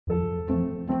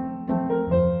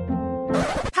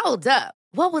Hold up.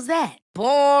 What was that?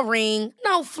 Boring.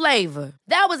 No flavor.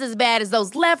 That was as bad as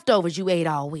those leftovers you ate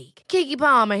all week. Keke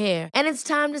Palmer here, and it's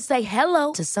time to say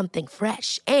hello to something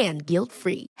fresh and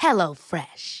guilt-free. Hello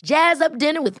Fresh. Jazz up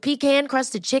dinner with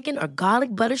pecan-crusted chicken or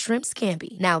garlic butter shrimp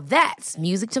scampi. Now that's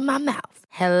music to my mouth.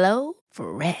 Hello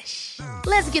Fresh.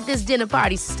 Let's get this dinner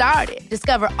party started.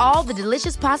 Discover all the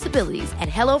delicious possibilities at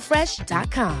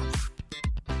hellofresh.com.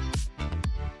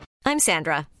 I'm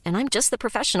Sandra, and I'm just the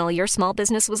professional your small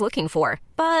business was looking for.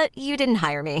 But you didn't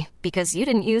hire me because you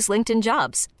didn't use LinkedIn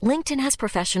Jobs. LinkedIn has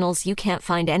professionals you can't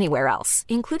find anywhere else,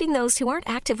 including those who aren't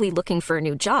actively looking for a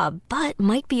new job, but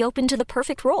might be open to the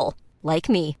perfect role, like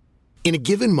me. In a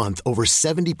given month, over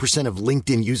 70% of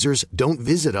LinkedIn users don't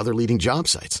visit other leading job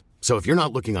sites. So if you're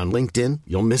not looking on LinkedIn,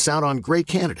 you'll miss out on great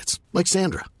candidates like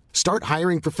Sandra. Start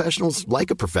hiring professionals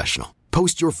like a professional.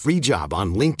 Post your free job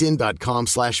on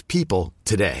linkedin.com/people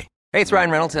today. Hey, it's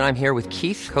Ryan Reynolds, and I'm here with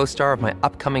Keith, co-star of my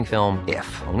upcoming film, If,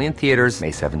 only in theaters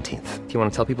May 17th. Do you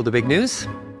want to tell people the big news?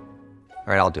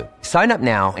 All right, I'll do it. Sign up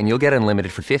now and you'll get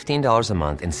unlimited for $15 a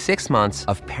month and 6 months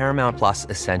of Paramount Plus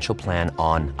Essential Plan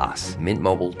on us.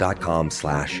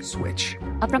 MintMobile.com/switch.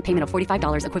 Upfront payment of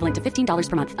 $45 equivalent to $15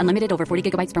 per month. Unlimited over 40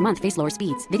 gigabytes per month. Face lower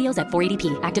speeds. Videos at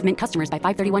 480p. Active Mint customers by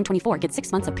 531.24 get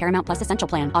 6 months of Paramount Plus Essential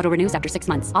Plan. Auto renews after 6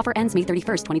 months. Offer ends May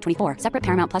 31st, 2024. Separate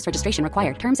Paramount Plus registration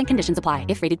required. Terms and conditions apply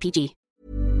if rated PG.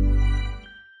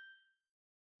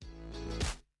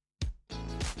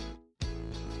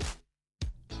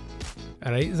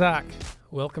 All right, Zach,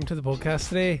 welcome to the podcast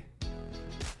today.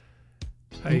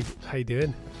 How you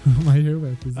doing? Who am I here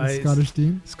with? Is this Scottish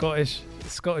Dean? Scottish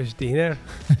Diener.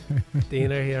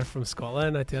 Diener here from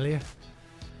Scotland, I tell you.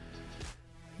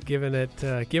 Giving it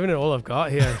all I've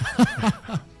got here.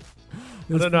 I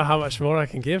don't know how much more I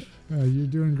can give. You're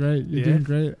doing great. You're doing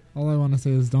great. All I want to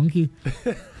say is donkey.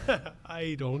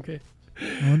 Aye, donkey.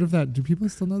 I wonder if do people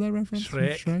still know that reference?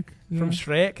 Shrek. From Shrek? Yeah. From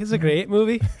Shrek. It's a great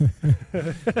movie.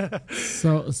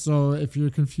 So if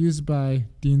you're confused by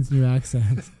Dean's new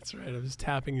accent. That's right. I'm just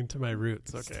tapping into my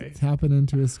roots, okay? Tapping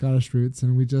into his Scottish roots.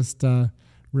 And we just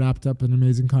wrapped up an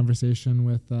amazing conversation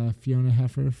with Fiona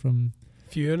Hepher from...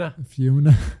 Fiona.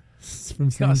 From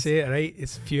gotta say it right.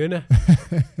 It's Fiona.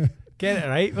 Get it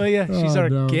right, will you? She's our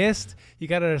guest. You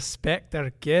gotta respect our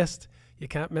guest. You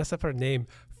can't mess up her name.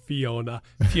 Fiona.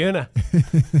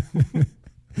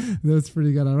 That's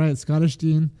pretty good. All right, Scottish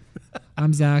Dean.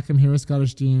 I'm Zach. I'm here with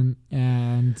Scottish Dean,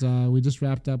 and we just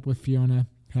wrapped up with Fiona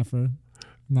Hepher. I'm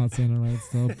not saying it right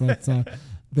still, but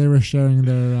they were sharing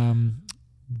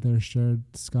their shared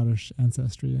Scottish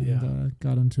ancestry and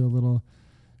got into a little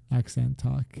accent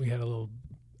talk. We had a little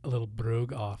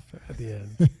brogue off at the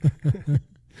end.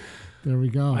 There we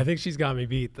go. I think she's got me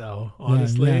beat though.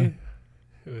 Honestly. Yeah.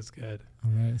 It was good. All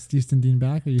right. Steveston Dean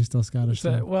back, or are you still Scottish?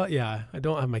 Well, yeah. I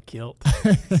don't have my kilt,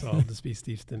 so I'll just be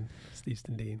Steveston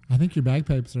Dean. I think your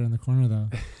bagpipes are in the corner, though.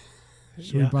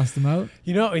 Should we bust them out?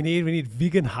 You know what we need? We need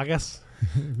vegan haggis.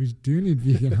 We do need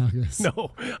vegan haggis. No,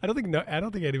 I don't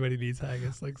think anybody needs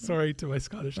haggis. Like, sorry to my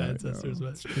Scottish ancestors,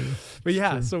 but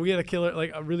yeah. So we had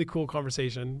a really cool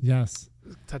conversation. Yes.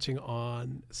 Touching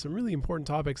on some really important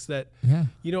topics that,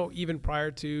 even prior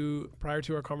to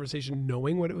our conversation,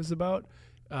 knowing what it was about,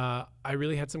 I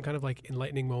really had some kind of like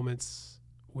enlightening moments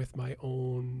with my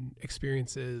own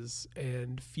experiences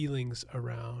and feelings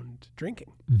around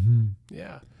drinking. Mm-hmm.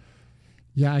 Yeah.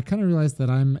 Yeah, I kind of realized that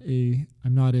I'm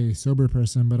not a sober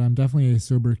person, but I'm definitely a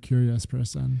sober curious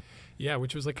person. Yeah,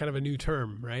 which was like kind of a new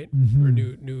term, right? Mm-hmm. Or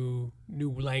new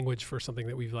language for something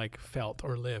that we've like felt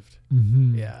or lived.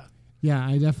 Mm-hmm. Yeah. Yeah,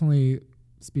 I definitely,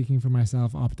 speaking for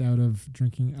myself, opt out of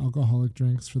drinking alcoholic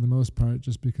drinks for the most part,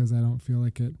 just because I don't feel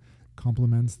like it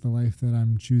complements the life that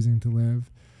I'm choosing to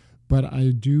live. But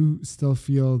I do still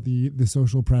feel the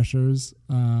social pressures,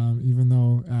 even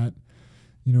though at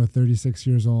 36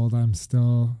 years old, I'm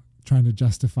still trying to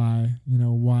justify,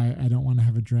 why I don't want to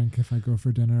have a drink if I go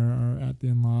for dinner or at the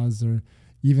in-laws, or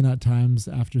even at times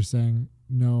after saying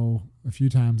no a few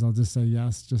times, I'll just say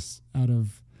yes, just out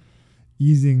of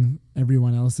easing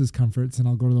everyone else's comforts, and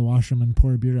I'll go to the washroom and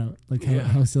pour a beer out. Like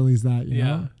how silly is that? You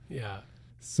know? Yeah.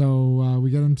 So we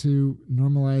get into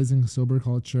normalizing sober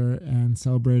culture and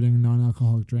celebrating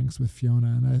non-alcoholic drinks with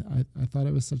Fiona, and I thought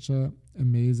it was such a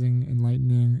amazing,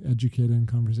 enlightening, educating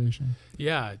conversation.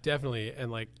 Yeah, definitely.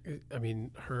 And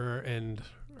her and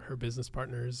her business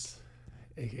partners,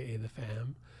 aka the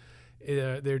fam,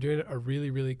 they're doing a really,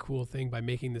 really cool thing by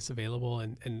making this available.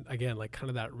 And again, like kind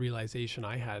of that realization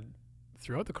I had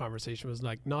throughout the conversation was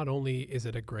like, not only is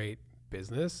it a great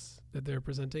business that they're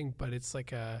presenting, but it's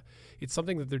like it's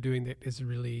something that they're doing that is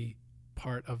really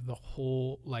part of the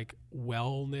whole like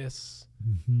wellness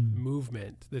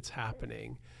movement that's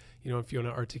happening. You know, and Fiona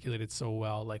articulated so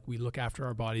well, like we look after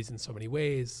our bodies in so many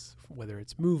ways, whether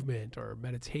it's movement or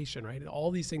meditation, right? And all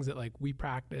these things that like we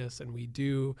practice and we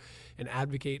do and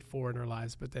advocate for in our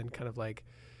lives, but then kind of like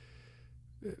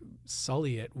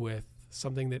sully it with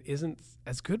something that isn't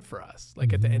as good for us.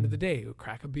 Like at the end of the day, we'll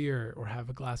crack a beer or have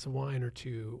a glass of wine or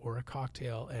two or a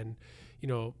cocktail. And, you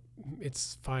know,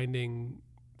 it's finding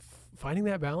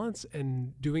that balance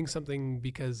and doing something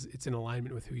because it's in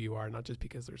alignment with who you are, not just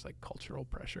because there's like cultural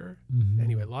pressure.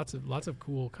 Anyway, lots of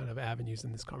cool kind of avenues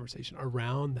in this conversation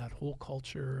around that whole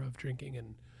culture of drinking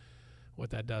and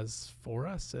what that does for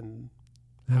us and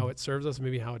how it serves us,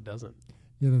 maybe how it doesn't.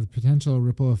 Yeah, the potential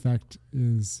ripple effect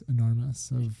is enormous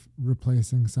of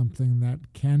replacing something that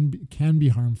can be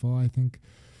harmful. I think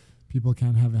people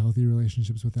can have healthy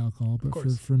relationships with alcohol, but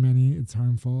for many it's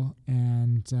harmful,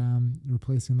 and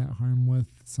replacing that harm with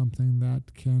something that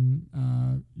can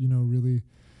really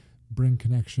bring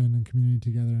connection and community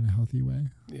together in a healthy way.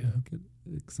 Yeah. I think it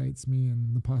excites me,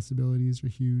 and the possibilities are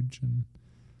huge. And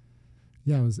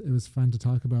yeah, it was fun to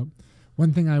talk about.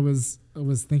 One thing I was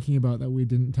thinking about that we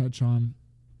didn't touch on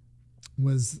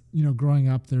was, you know, growing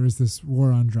up there was this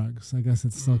war on drugs. I guess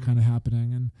it's still kind of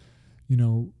happening, and you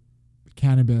know,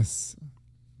 cannabis,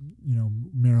 you know,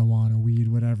 marijuana, weed,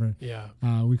 whatever. Yeah.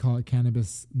 We call it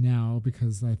cannabis now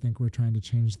because I think we're trying to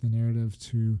change the narrative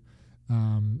to,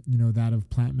 that of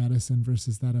plant medicine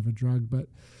versus that of a drug. But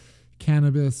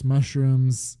cannabis,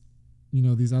 mushrooms, you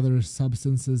know, these other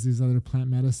substances, these other plant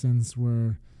medicines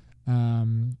were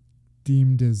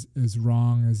deemed as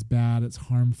wrong, as bad, as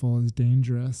harmful, as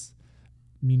dangerous.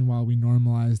 Meanwhile, we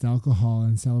normalized alcohol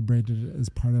and celebrated it as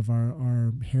part of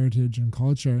our heritage and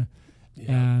culture.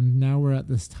 Yeah. And now we're at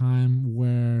this time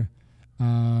where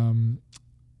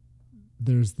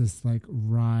there's this like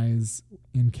rise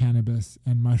in cannabis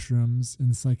and mushrooms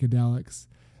and psychedelics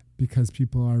because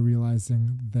people are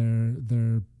realizing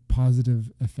their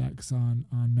positive effects on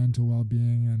mental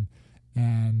well-being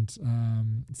and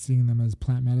seeing them as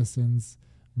plant medicines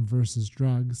versus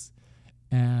drugs.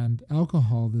 And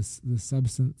alcohol, this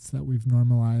substance that we've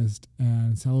normalized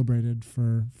and celebrated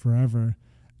for forever,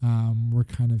 we're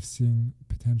kind of seeing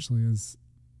potentially as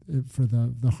for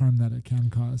the harm that it can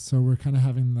cause. So we're kind of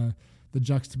having the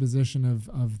juxtaposition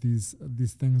of these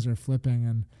things are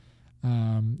flipping,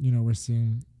 and we're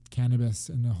seeing cannabis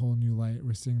in a whole new light.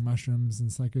 We're seeing mushrooms and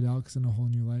psychedelics in a whole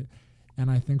new light, and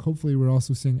I think hopefully we're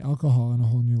also seeing alcohol in a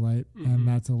whole new light, and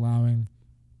that's allowing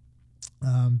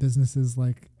businesses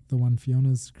like the one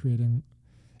Fiona's creating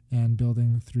and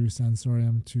building through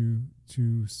Sensorium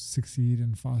to succeed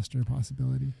and foster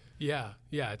possibility. Yeah,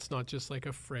 it's not just like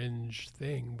a fringe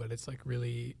thing, but it's like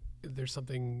really there's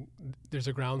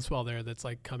a groundswell there that's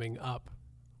like coming up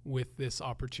with this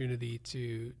opportunity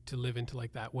to live into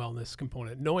like that wellness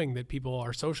component, knowing that people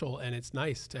are social and it's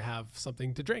nice to have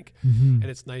something to drink, and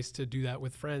it's nice to do that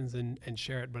with friends and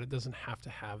share it, but it doesn't have to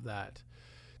have that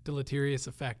deleterious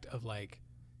effect of like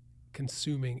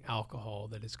consuming alcohol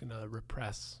that is going to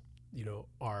repress, you know,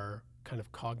 our kind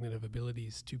of cognitive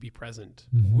abilities to be present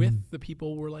with the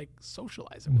people we're like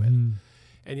socializing with.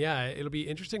 And yeah, it'll be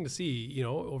interesting to see, you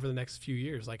know, over the next few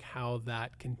years, like how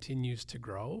that continues to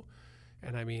grow.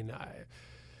 And I mean,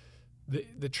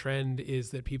 the trend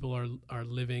is that people are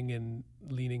living and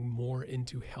leaning more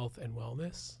into health and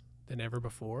wellness than ever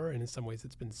before. And in some ways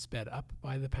it's been sped up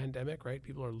by the pandemic, right?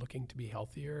 People are looking to be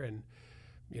healthier, and,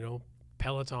 you know,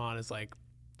 Peloton is like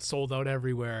sold out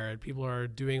everywhere, and people are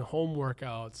doing home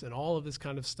workouts and all of this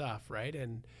kind of stuff, right?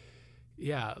 And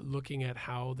yeah, looking at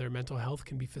how their mental health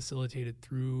can be facilitated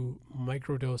through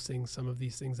microdosing some of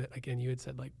these things that, again, you had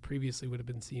said like previously would have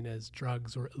been seen as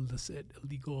drugs or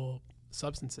illegal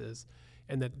substances,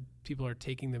 and that people are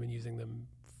taking them and using them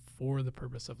for the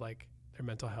purpose of like their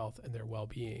mental health and their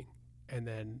well-being, and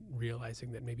then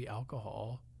realizing that maybe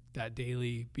alcohol, that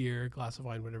daily beer, glass of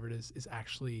wine, whatever it is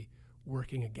actually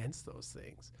working against those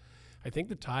things. I think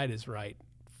the tide is right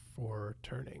for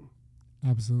turning.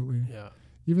 Absolutely. Yeah.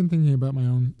 Even thinking about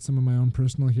some of my own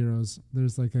personal heroes,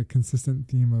 there's like a consistent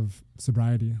theme of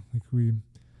sobriety. Like we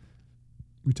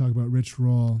talk about Rich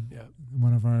Roll,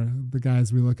 one of the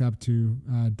guys we look up to,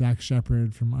 Dax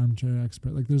Shepard from Armchair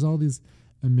Expert. Like there's all these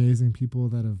amazing people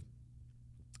that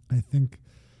I think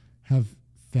have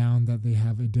found that they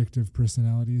have addictive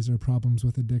personalities or problems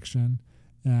with addiction,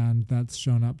 and that's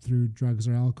shown up through drugs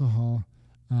or alcohol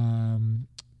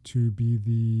to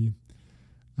be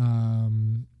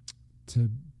to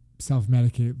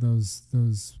self-medicate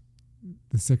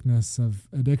the sickness of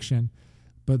addiction.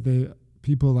 But they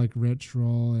people like Rich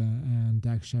Roll and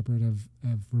Dax Shepard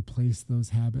have replaced those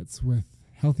habits with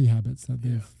healthy habits that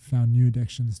they've found new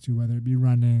addictions to, whether it be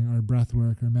running or breath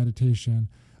work or meditation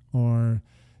or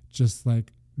just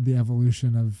like the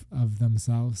evolution of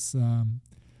themselves.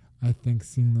 I think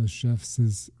seeing those shifts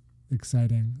is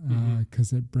exciting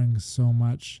because it brings so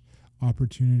much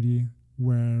opportunity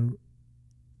where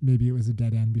maybe it was a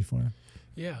dead end before.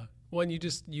 Yeah. Well,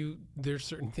 and there's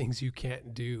certain things you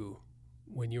can't do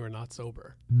when you are not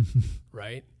sober,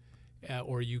 right?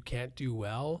 Or you can't do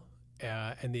well.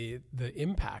 And the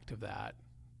impact of that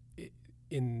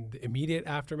in the immediate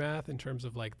aftermath in terms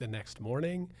of like the next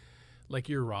morning, like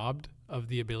you're robbed of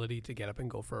the ability to get up and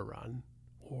go for a run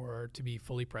or to be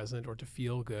fully present or to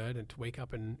feel good and to wake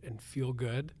up and feel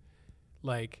good.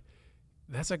 Like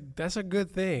that's a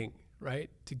good thing, right?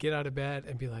 To get out of bed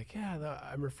and be like, yeah,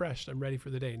 I'm refreshed. I'm ready for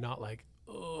the day. Not like,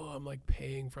 oh, I'm like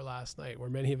paying for last night, where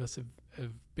many of us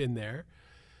have been there.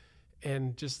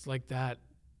 And just like that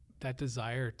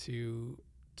desire to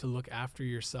look after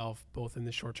yourself, both in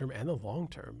the short term and the long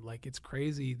term. Like it's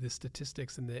crazy, the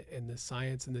statistics and the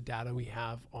science and the data we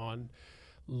have on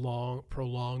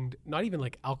prolonged, not even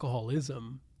like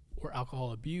alcoholism or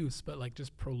alcohol abuse, but like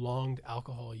just prolonged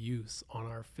alcohol use on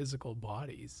our physical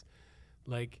bodies.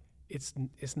 Like it's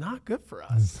not good for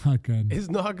us. It's not good. It's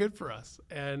not good for us.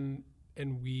 And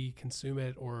we consume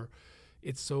it, or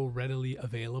it's so readily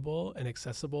available and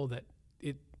accessible that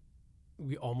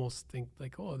we almost think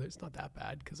like, oh, it's not that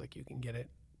bad because like you can get it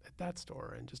at that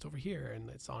store and just over here, and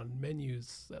it's on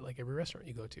menus at like every restaurant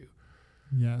you go to.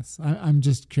 Yes. I'm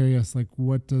just curious, like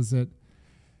what does it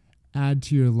add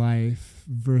to your life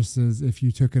versus if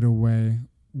you took it away,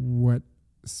 what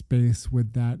space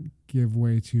would that give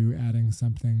way to adding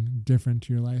something different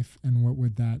to your life, and what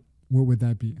would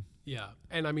that be? Yeah.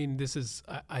 And I mean,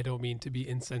 I don't mean to be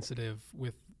insensitive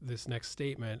with this next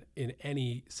statement in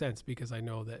any sense, because I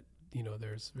know that, you know,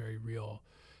 there's very real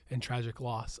and tragic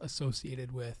loss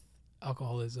associated with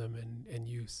alcoholism and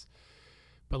use.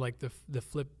 But like the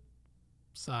flip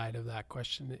side of that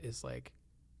question is like,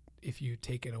 if you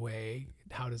take it away,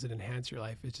 how does it enhance your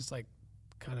life? It's just like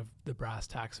kind of the brass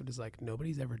tacks of it is like,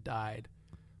 nobody's ever died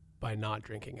by not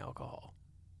drinking alcohol.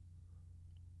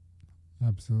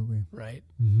 Absolutely. Right?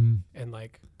 Mm-hmm. And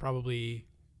like probably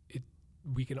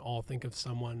we can all think of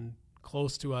someone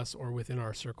close to us or within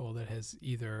our circle that has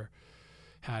either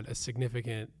had a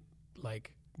significant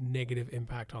like negative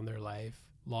impact on their life,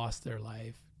 lost their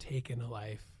life, taken a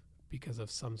life because of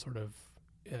some sort of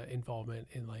involvement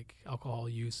in like alcohol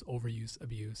use, overuse,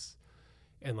 abuse.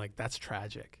 And like, that's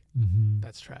tragic. Mm-hmm.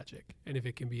 That's tragic. And if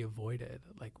it can be avoided,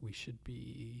 like we should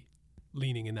be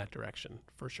leaning in that direction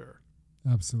for sure.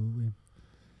 Absolutely.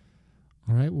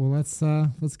 All right. Well,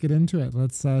 let's get into it.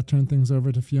 Let's turn things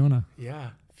over to Fiona.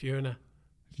 Yeah. Fiona.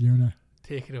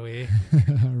 Take it away.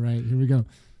 All right. Here we go.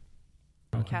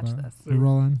 Catch this. We're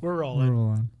rolling. We're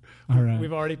rolling. All right.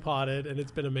 We've already potted and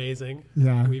it's been amazing.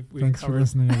 Yeah. Thanks for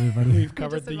listening, everybody. We've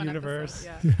covered the universe,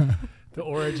 yeah. The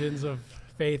origins of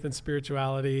faith and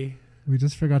spirituality. We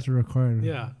just forgot to record.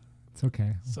 Yeah. It's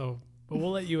okay. But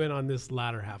we'll let you in on this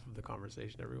latter half of the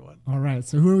conversation, everyone. All right.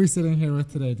 So who are we sitting here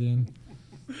with today, Dean?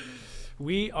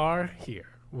 We are here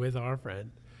with our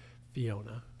friend,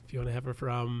 Fiona Hepher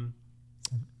from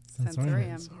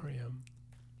Sensorium.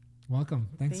 Welcome.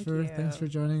 Thanks Thank for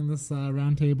joining this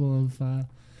round table of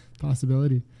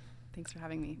possibility. Thanks for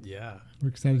having me. Yeah. We're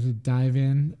excited to dive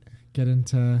in, get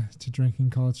into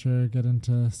drinking culture, get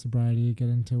into sobriety, get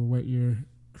into what you're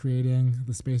creating,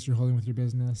 the space you're holding with your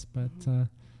business. But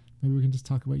maybe we can just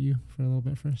talk about you for a little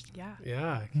bit first.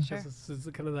 Yeah. Sure. This is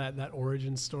kind of that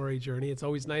origin story journey. It's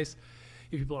always nice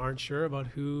if people aren't sure about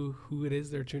who it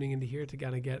is they're tuning into here to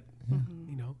kind of get,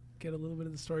 get a little bit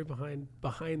of the story behind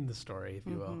the story, if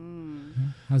you will. Yeah.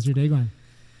 How's your day going?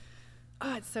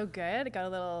 Oh, it's so good. I got a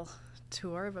little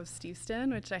tour of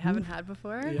Steveston, which I haven't had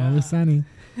before. Yeah. Always sunny.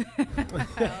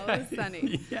 Always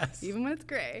sunny. Yes. Even when it's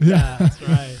gray. Yeah, that's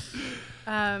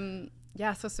right.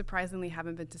 So surprisingly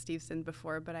haven't been to Steveston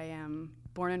before, but I am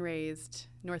born and raised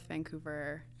North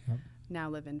Vancouver, now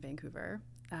live in Vancouver,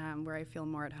 where I feel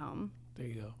more at home. There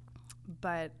you go.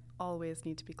 But always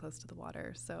need to be close to the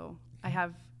water. So I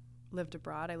have lived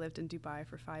abroad. I lived in Dubai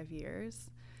for 5 years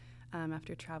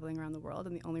after traveling around the world.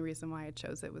 And the only reason why I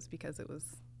chose it was because it was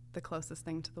the closest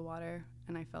thing to the water.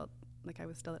 And I felt like I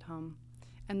was still at home.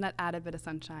 And that added bit of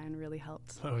sunshine really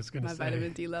helped I was going to my say.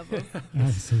 vitamin D levels.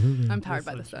 Absolutely. I'm powered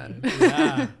by the sun.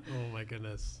 Yeah. Oh my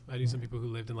goodness. I knew some people who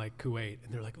lived in like Kuwait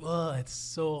and they're like, oh, it's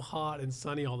so hot and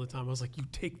sunny all the time. I was like, you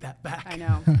take that back. I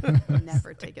know.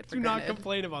 Never take it for Do granted. not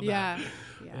complain about Yeah.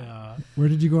 that. Yeah. Where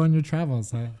did you go on your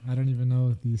travels? I don't even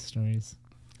know these stories.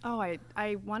 Oh,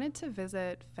 I wanted to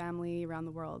visit family around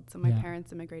the world. So my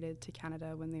parents immigrated to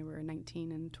Canada when they were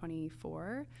 19 and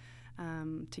 24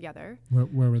 together.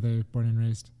 Where were they born and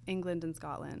raised? England and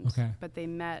Scotland. Okay. But they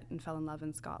met and fell in love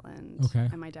in Scotland. Okay.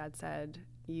 And my dad said,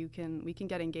 we can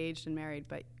get engaged and married,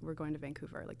 but we're going to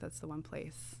Vancouver. Like, that's the one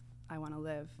place I want to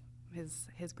live.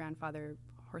 His grandfather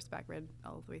horseback rode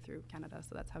all the way through Canada,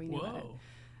 so that's how he knew about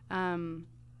it.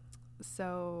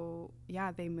 So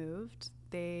yeah, they moved.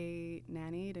 They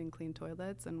nannied and cleaned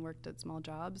toilets and worked at small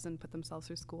jobs and put themselves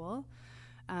through school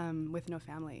with no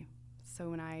family. So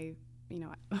when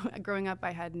growing up,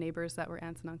 I had neighbors that were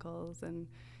aunts and uncles and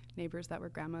neighbors that were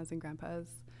grandmas and grandpas.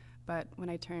 But when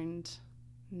I turned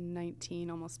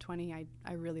 19, almost 20,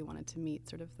 I really wanted to meet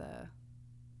sort of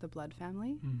the blood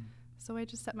family. So I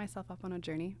just set myself up on a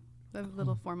journey, a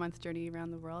little 4-month journey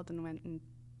around the world, and went and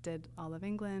did all of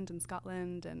England and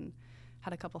Scotland, and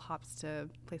had a couple hops to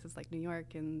places like New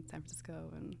York and San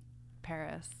Francisco and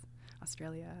Paris,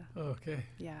 Australia. Oh, okay.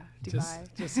 Yeah, Dubai.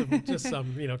 Just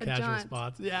some casual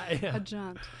spots. Yeah. A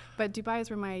jaunt. But Dubai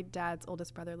is where my dad's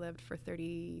oldest brother lived for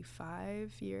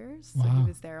 35 years. Wow. So he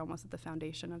was there almost at the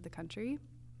foundation of the country.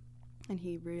 And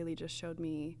he really just showed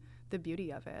me the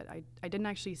beauty of it. I didn't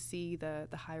actually see the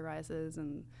high rises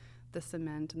and the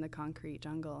cement and the concrete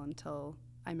jungle until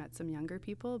I met some younger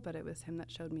people, but it was him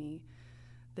that showed me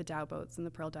the dhow boats and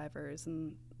the pearl divers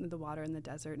and the water in the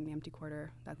desert and the empty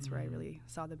quarter. That's where I really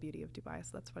saw the beauty of Dubai.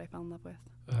 So that's what I fell in love with.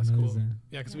 That's cool.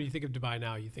 Yeah, because when you think of Dubai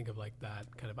now, you think of like that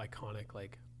kind of iconic,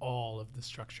 like all of the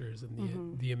structures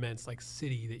and the immense like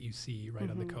city that you see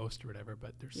right on the coast or whatever.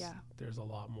 But there's a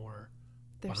lot more.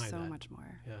 There's so that. much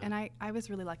more. Yeah. And I was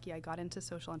really lucky. I got into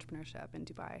social entrepreneurship in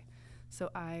Dubai. So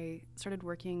I started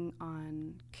working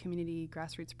on community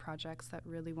grassroots projects that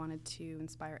really wanted to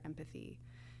inspire empathy.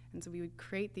 And so we would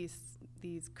create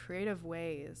these creative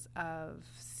ways of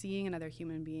seeing another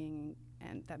human being,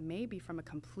 and that may be from a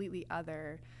completely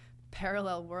other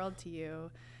parallel world to you,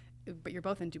 but you're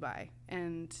both in Dubai,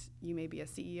 and you may be a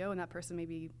CEO and that person may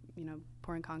be,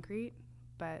 pouring concrete,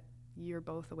 but you're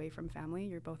both away from family,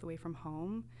 you're both away from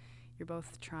home, you're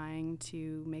both trying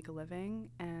to make a living,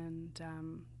 and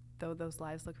though those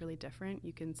lives look really different,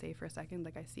 you can say for a second,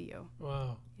 like, I see you.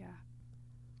 Wow. Yeah.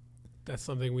 That's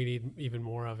something we need even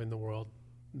more of in the world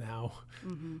now,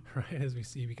 right? As we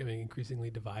see becoming increasingly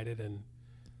divided, and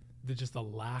just the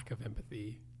lack of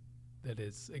empathy that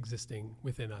is existing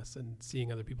within us, and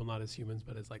seeing other people not as humans,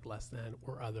 but as like less than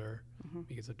or other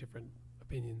because of different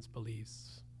opinions,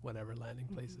 beliefs, whatever, landing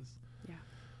places. Yeah.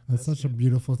 That's such a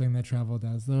beautiful thing that travel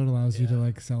does, though. It allows you to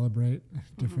like celebrate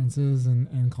differences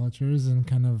and cultures and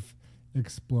kind of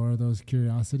explore those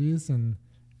curiosities. And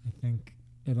I think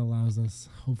it allows us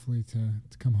hopefully to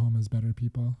come home as better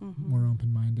people, more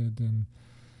open-minded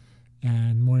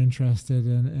and more interested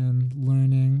in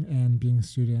learning and being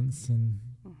students and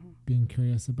being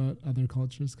curious about other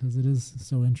cultures, because it is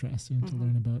so interesting to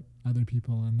learn about other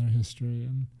people and their history.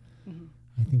 And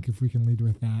I think if we can lead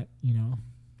with that,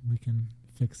 we can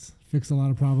fix a lot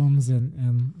of problems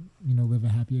and live a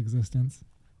happy existence.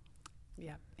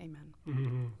 Yeah,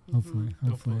 amen.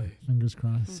 Hopefully, fingers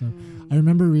crossed. So I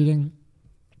remember reading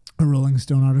a Rolling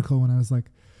Stone article when I was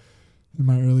like in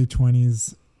my early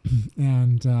 20s,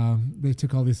 and they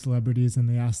took all these celebrities and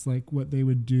they asked like what they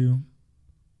would do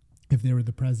if they were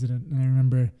the president. And I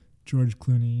remember George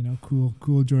Clooney,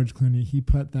 cool George Clooney, he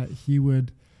put that he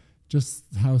would, just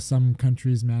how some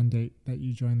countries mandate that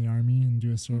you join the army and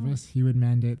do a service, he would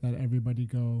mandate that everybody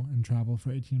go and travel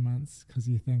for 18 months because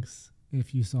he thinks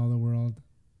if you saw the world,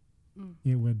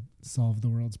 it would solve the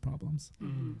world's problems.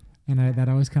 And that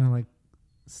always kind of like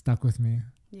stuck with me.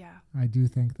 Yeah. I do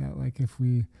think that like if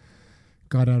we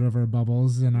got out of our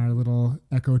bubbles and our little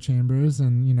echo chambers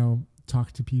and,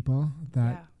 talk to people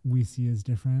that we see as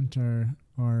different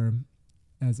or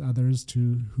as others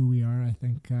to who we are, I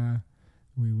think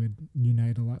we would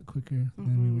unite a lot quicker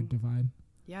than we would divide.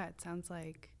 Yeah, it sounds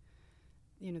like,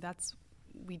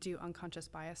 we do unconscious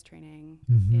bias training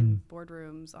in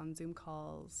boardrooms, on Zoom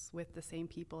calls with the same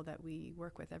people that we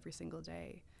work with every single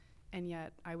day. And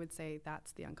yet I would say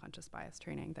that's the unconscious bias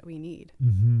training that we need,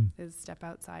 is step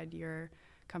outside your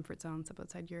comfort zone, step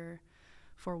outside your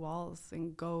four walls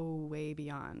and go way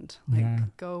beyond.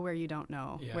 Like go where you don't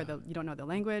know, where you don't know the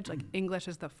language. Like English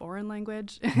is the foreign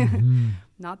language,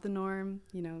 not the norm.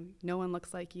 No one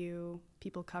looks like you.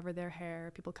 People cover their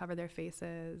hair, people cover their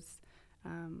faces.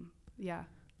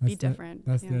 Be different.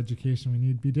 That's the education we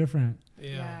need. Be different.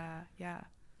 Yeah.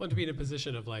 Want to be in a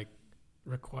position of like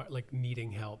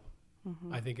needing help.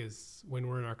 I think is when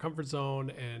we're in our comfort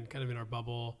zone and kind of in our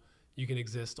bubble, you can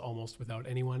exist almost without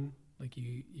anyone Like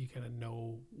you kind of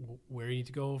know where you need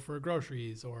to go for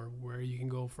groceries or where you can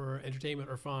go for entertainment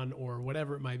or fun or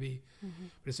whatever it might be. Mm-hmm.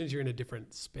 But as soon as you're in a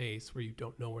different space where you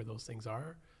don't know where those things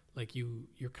are, like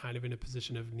you're kind of in a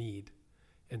position of need.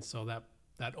 And so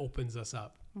that opens us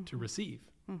up mm-hmm. to receive,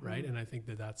 mm-hmm. right? And I think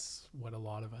that's what a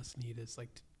lot of us need is like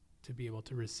to be able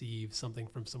to receive something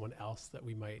from someone else that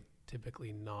we might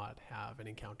typically not have an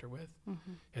encounter with.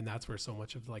 Mm-hmm. And that's where so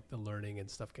much of like the learning and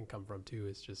stuff can come from too,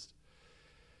 is just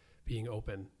being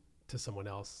open to someone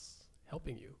else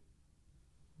helping you.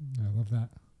 I love that.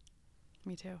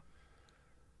 Me too.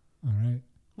 All right.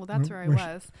 Well, that's where I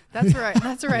was. That's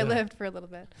where I lived for a little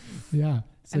bit. Yeah.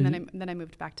 So and then I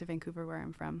moved back to Vancouver, where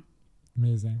I'm from.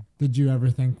 Amazing. Did you ever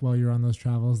think while you were on those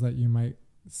travels that you might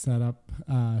set up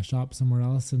shop somewhere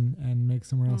else and make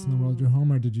somewhere else in the world your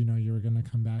home, or did you know you were going to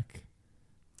come back?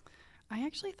 I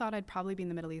actually thought I'd probably be in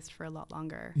the Middle East for a lot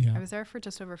longer. Yeah. I was there for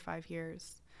just over 5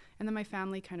 years. And then my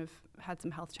family kind of had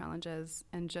some health challenges,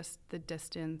 and just the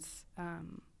distance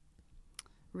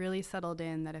really settled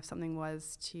in that if something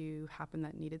was to happen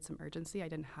that needed some urgency, I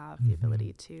didn't have mm-hmm. the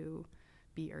ability to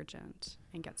be urgent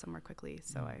and get somewhere quickly.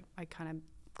 So I kind of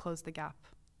closed the gap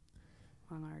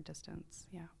on our distance.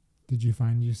 Yeah. Did you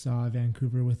find you saw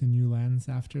Vancouver with a new lens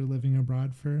after living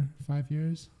abroad for 5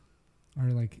 years?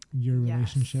 Or like your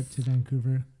relationship to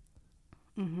Vancouver?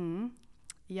 Mm-hmm.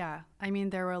 Yeah. I mean,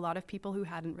 there were a lot of people who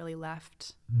hadn't really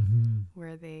left mm-hmm.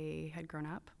 where they had grown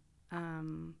up.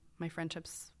 My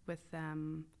friendships with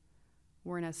them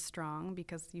weren't as strong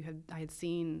because I had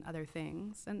seen other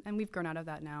things, and we've grown out of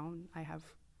that now. I have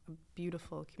a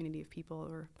beautiful community of people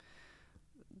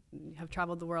who have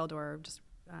traveled the world or just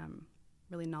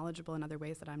really knowledgeable in other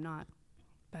ways that I'm not.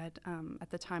 But at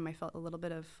the time, I felt a little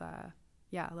bit of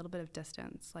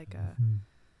distance. Like mm-hmm.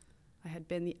 I had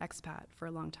been the expat for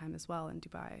a long time as well in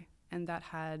Dubai, and that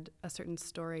had a certain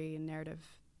story and narrative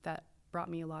that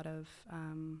brought me a lot of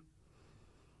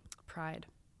pride.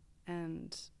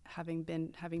 And having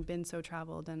been so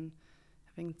traveled and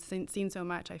having seen so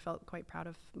much, I felt quite proud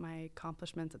of my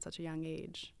accomplishments at such a young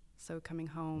age. So coming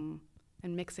home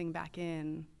and mixing back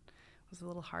in was a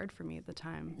little hard for me at the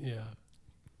time. Yeah.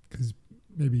 Because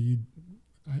maybe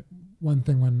one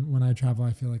thing when I travel,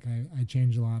 I feel like I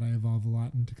change a lot, I evolve a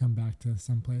lot, and to come back to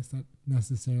some place that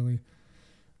necessarily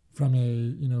from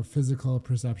a physical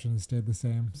perception has stayed the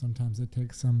same. Sometimes it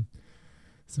takes some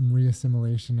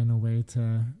reassimilation in a way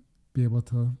to be able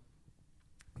to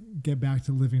get back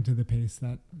to living to the pace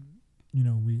that we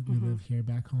mm-hmm. live here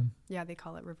back home. Yeah, they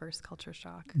call it reverse culture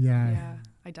shock. Yeah,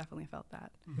 I definitely felt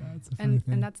that. Yeah, it's a funny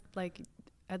thing. And that's like,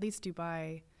 at least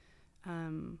Dubai,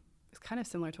 it's kind of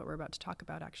similar to what we're about to talk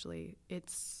about. Actually,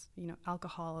 it's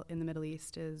alcohol in the Middle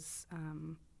East is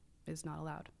not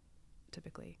allowed,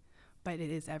 typically, but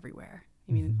it is everywhere.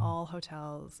 I mean, mm-hmm. all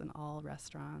hotels and all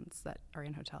restaurants that are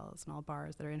in hotels and all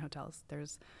bars that are in hotels,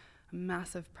 there's a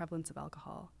massive prevalence of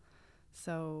alcohol.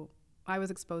 So I was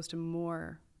exposed to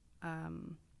more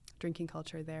drinking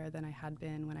culture there than I had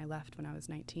been when I left when I was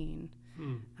 19,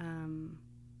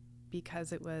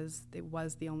 because it was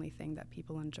the only thing that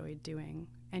people enjoyed doing.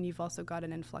 And you've also got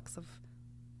an influx of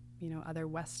other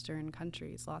Western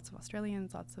countries, lots of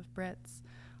Australians, lots of Brits,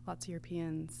 lots of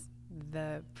Europeans.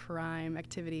 The prime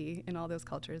activity in all those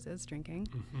cultures is drinking,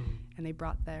 mm-hmm. and they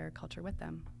brought their culture with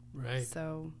them. Right.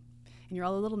 So, and you're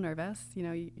all a little nervous,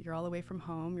 you're all away from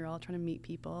home, you're all trying to meet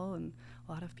people, and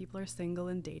a lot of people are single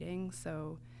and dating,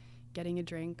 so getting a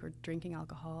drink or drinking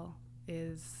alcohol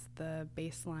is the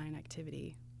baseline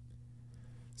activity.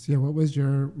 So yeah, what was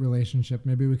your relationship?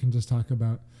 Maybe we can just talk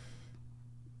about,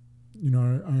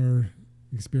 our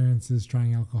experiences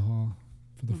trying alcohol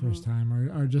for the mm-hmm. first time,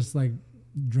 or just like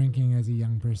drinking as a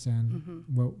young person,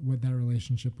 mm-hmm. what that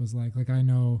relationship was like. Like, I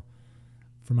know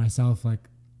for myself, like,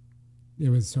 it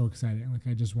was so exciting. Like,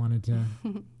 I just wanted to,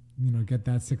 get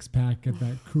that 6-pack, get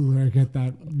that cooler, get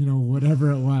that,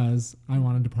 whatever it was. I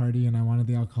wanted to party, and I wanted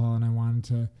the alcohol, and I wanted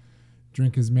to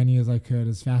drink as many as I could,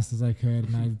 as fast as I could.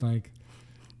 And I'd like,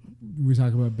 we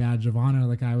talk about badge of honor.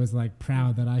 Like, I was like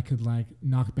proud that I could like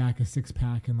knock back a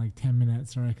 6-pack in like 10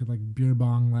 minutes, or I could like beer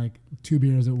bong like 2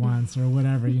 beers at once, or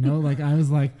whatever, like I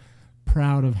was like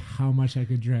proud of how much I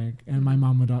could drink. And my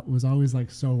mom was always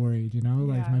like so worried,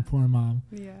 like my poor mom.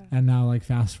 Yeah. And now like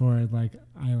fast forward, like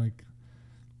I like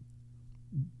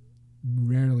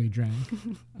rarely drank.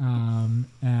 And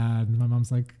my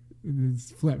mom's like,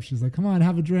 it's flipped. She's like, come on,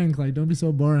 have a drink. Like, don't be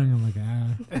so boring. I'm like,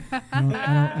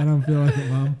 I don't feel like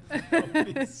it, Mom.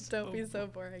 Don't be so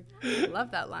boring. I love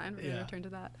that line. We're going to return to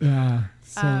that. Yeah.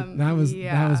 So that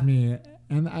was me.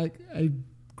 And I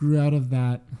grew out of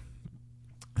that,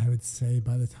 I would say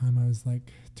by the time I was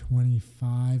like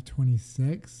 25,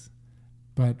 26.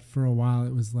 But for a while,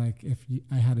 it was like if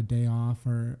I had a day off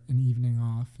or an evening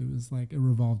off, it was like it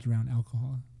revolved around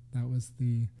alcohol. That was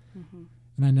the,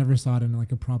 and I never saw it in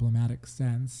like a problematic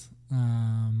sense.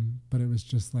 But it was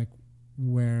just like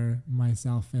where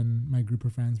myself and my group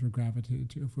of friends were gravitated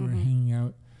to. If we were hanging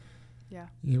out,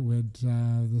 it would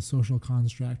the social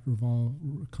construct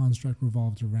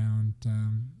revolved around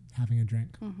having a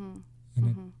drink,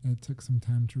 and it took some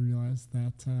time to realize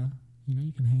that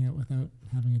you can hang out without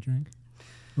having a drink.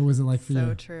 What was it like for you?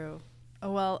 So true.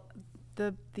 Oh, well,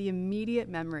 the immediate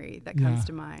memory that comes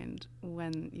to mind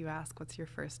when you ask what's your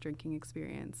first drinking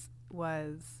experience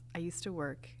was I used to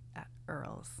work at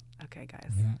Earl's. Okay,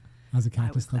 guys. Yeah, I was a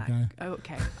Cactus Club guy. Oh,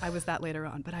 okay, I was that later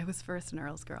on, but I was first an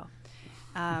Earl's girl.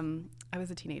 I was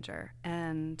a teenager,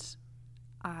 and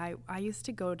I used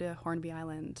to go to Hornby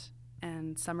Island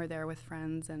and summer there with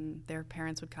friends, and their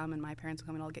parents would come and my parents would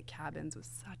come and all get cabins. It was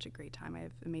such a great time. I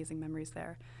have amazing memories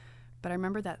there. But I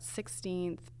remember that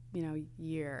 16th,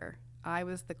 year, I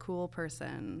was the cool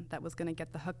person that was going to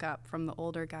get the hookup from the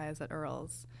older guys at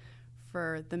Earl's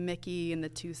for the Mickey and the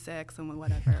 2-6 and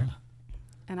whatever.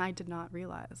 And I did not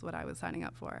realize what I was signing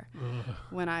up for.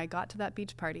 When I got to that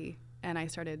beach party and I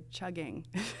started chugging,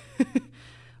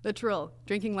 literal,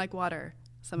 drinking like water,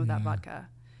 some of that vodka.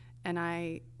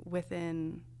 And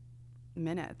within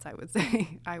minutes, I would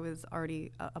say, I was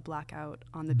already a blackout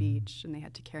on the beach, and they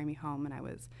had to carry me home, and I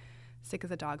was sick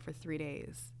as a dog for 3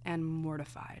 days and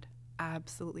mortified,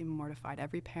 absolutely mortified.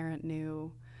 Every parent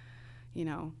knew,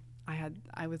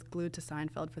 I was glued to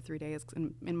Seinfeld for 3 days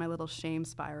in my little shame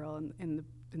spiral in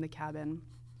the cabin,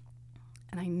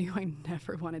 and I knew I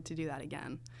never wanted to do that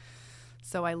again.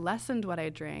 So I lessened what I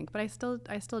drank, but I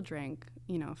still drank,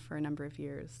 for a number of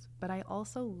years. But I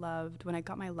also loved when I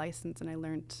got my license and I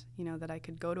learned, that I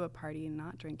could go to a party and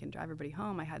not drink and drive everybody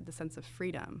home. I had the sense of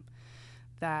freedom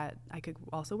that I could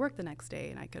also work the next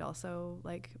day, and I could also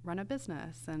like run a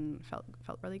business, and felt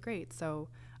really great. So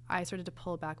I started to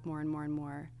pull back more and more and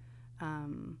more.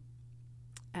 And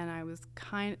I was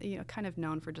kind of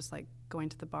known for just like going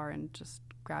to the bar and just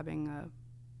grabbing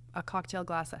a cocktail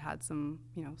glass that had some,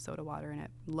 soda water in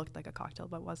it. Looked like a cocktail,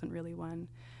 but wasn't really one.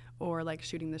 Or like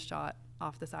shooting the shot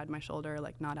off the side of my shoulder,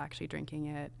 like not actually drinking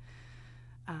it.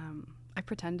 I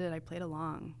pretended, I played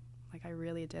along. Like I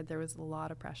really did. There was a lot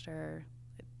of pressure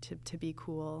to be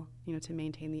cool, to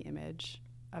maintain the image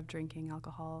of drinking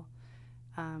alcohol.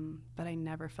 But I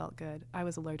never felt good. I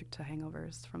was allergic to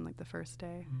hangovers from like the first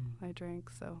day I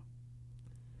drank, so.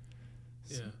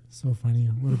 Yeah. So funny.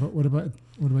 What about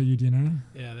you, Dina?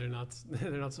 Yeah, they're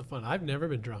not so fun. I've never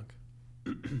been drunk.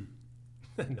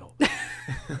 No.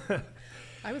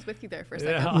 I was with you there for a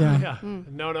second. Yeah.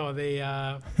 No. They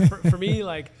for me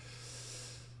like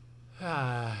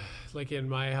in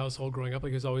my household growing up,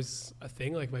 like it was always a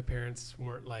thing. Like my parents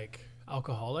weren't like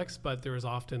alcoholics, but there was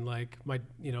often like my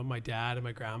dad and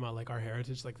my grandma, like our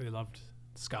heritage, like they loved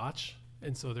scotch,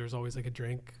 and so there was always like a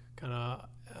drink kind of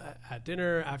at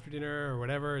dinner, after dinner, or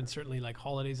whatever. And certainly like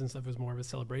holidays and stuff was more of a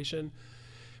celebration,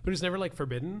 but it was never like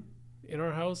forbidden in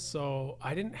our house. So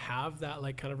I didn't have that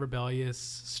like kind of rebellious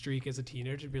streak as a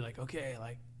teenager to be like, okay,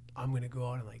 like I'm gonna go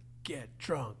out and like get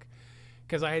drunk,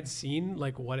 because I had seen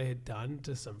like what it had done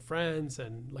to some friends,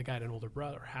 and like I had an older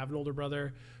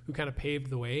brother who kind of paved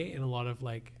the way in a lot of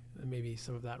like maybe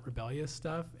some of that rebellious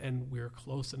stuff. And we were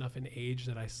close enough in age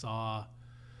that I saw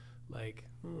like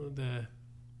the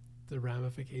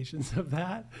ramifications of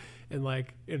that. And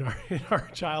like in our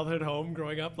childhood home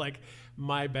growing up, like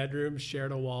my bedroom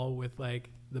shared a wall with like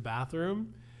the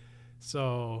bathroom.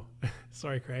 So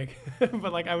sorry, Craig,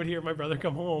 but like I would hear my brother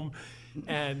come home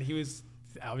and he was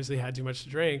obviously had too much to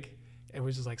drink and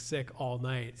was just like sick all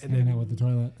night. And then out with the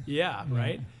toilet. Yeah.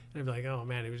 Right. And I'd be like, oh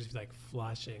man, it would just be like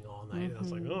flushing all night. And I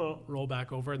was like, oh, roll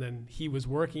back over. And then he was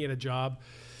working at a job.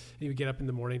 He would get up in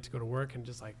the morning to go to work and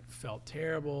just like felt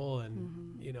terrible.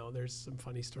 And, there's some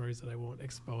funny stories that I won't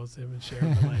expose him and share,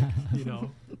 but like,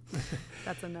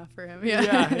 That's enough for him.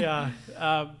 Yeah.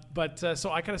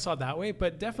 So I kind of saw it that way,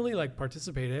 but definitely like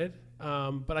participated.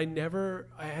 But I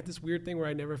had this weird thing where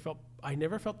I never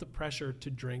felt the pressure to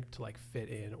drink to like fit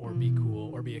in or be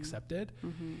cool or be accepted.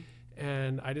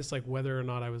 And I just like, whether or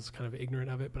not I was kind of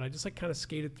ignorant of it, but I just like kind of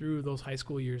skated through those high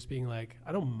school years being like,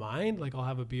 I don't mind, like I'll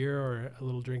have a beer or a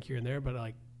little drink here and there, but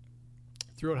like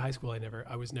throughout high school,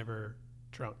 I was never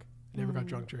drunk. I never got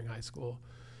drunk during high school.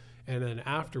 And then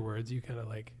afterwards you kind of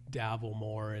like dabble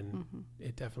more, and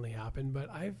it definitely happened. But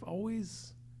I've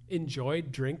always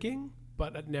enjoyed drinking,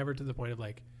 but never to the point of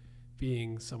like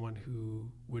being someone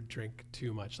who would drink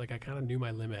too much. Like I kind of knew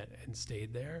my limit and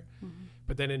stayed there.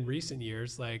 But then in recent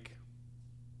years, like,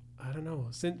 I don't know,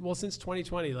 since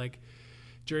 2020, like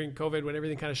during COVID, when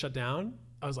everything kind of shut down,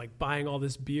 I was like buying all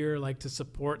this beer, like to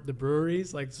support the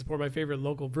breweries, like to support my favorite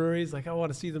local breweries. Like I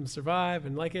want to see them survive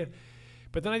and like it.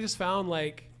 But then I just found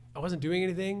like I wasn't doing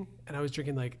anything, and I was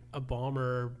drinking like a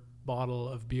bomber bottle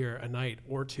of beer a night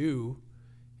or two.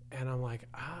 And I'm like,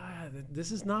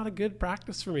 this is not a good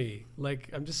practice for me. Like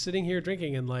I'm just sitting here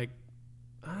drinking and like,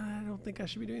 I don't think I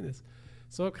should be doing this.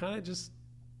 So it kind of just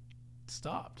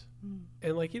stopped.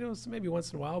 And like, so maybe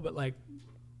once in a while, but like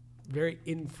very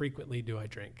infrequently do I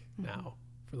drink now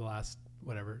for the last,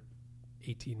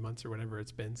 18 months or whatever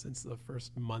it's been since the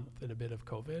first month and a bit of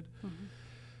COVID.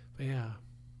 But yeah,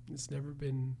 it's never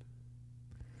been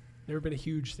a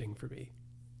huge thing for me.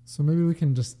 So maybe we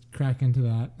can just crack into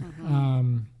that.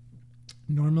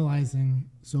 Normalizing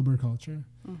sober culture.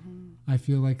 I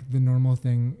feel like the normal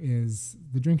thing is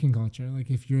the drinking culture. Like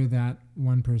if you're that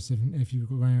one person, if you're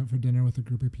going out for dinner with a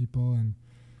group of people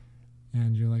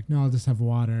and you're like, no, I'll just have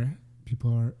water,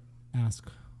 people ask,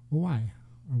 well, why?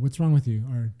 Or what's wrong with you?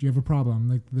 Or do you have a problem?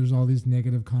 Like there's all these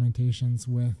negative connotations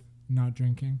with not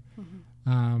drinking.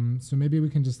 So maybe we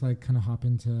can just like kind of hop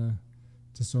into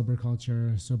sober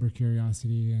culture, sober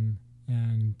curiosity, and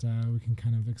we can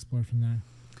kind of explore from there.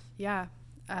 Yeah.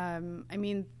 I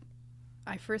mean,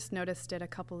 I first noticed it a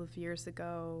couple of years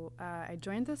ago. I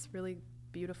joined this really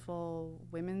beautiful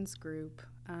women's group.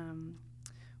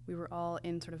 We were all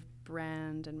in sort of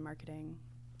brand and marketing.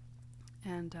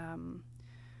 And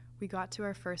we got to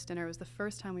our first dinner. It was the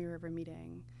first time we were ever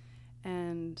meeting.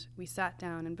 And we sat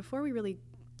down. And before we really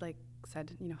like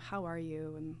said, how are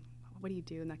you? And what do you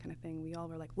do? And that kind of thing. We all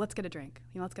were like, let's get a drink.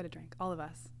 Let's get a drink. All of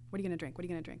us. What are you going to drink? What are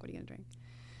you going to drink? What are you going to drink?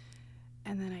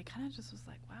 And then I kind of just was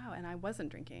like, wow. And I wasn't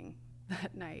drinking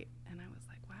that night. And I was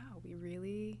like, wow, we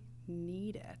really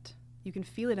need it. You can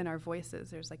feel it in our voices.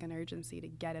 There's like an urgency to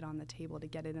get it on the table, to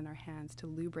get it in our hands, to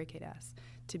lubricate us,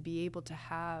 to be able to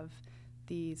have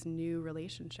these new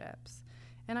relationships.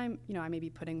 And I may be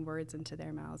putting words into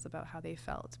their mouths about how they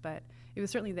felt, but it was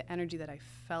certainly the energy that I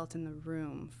felt in the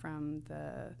room from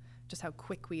just how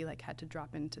quick we like had to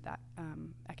drop into that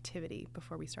activity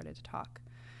before we started to talk.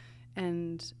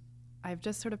 And I've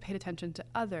just sort of paid attention to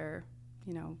other,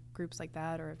 groups like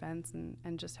that or events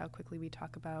and just how quickly we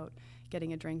talk about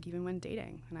getting a drink even when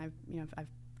dating. And I've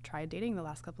tried dating the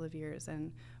last couple of years,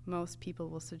 and most people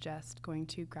will suggest going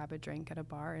to grab a drink at a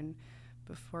bar, and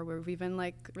before we've even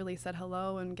like really said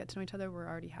hello and get to know each other, we're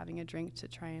already having a drink to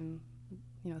try and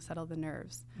settle the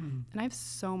nerves. And I have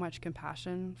so much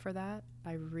compassion for that.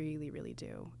 I really, really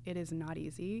do. It is not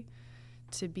easy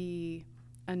to be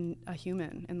a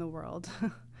human in the world,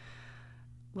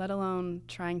 let alone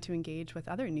trying to engage with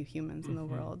other new humans in the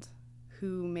world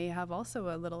who may have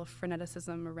also a little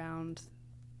freneticism around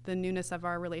the newness of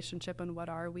our relationship and what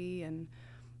are we and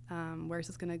where's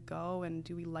this going to go, and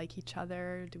do we like each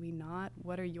other, do we not,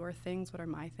 what are your things, what are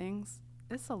my things.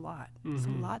 It's a lot. It's a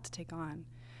lot to take on.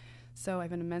 So I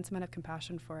have an immense amount of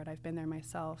compassion for it. I've been there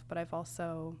myself, but I've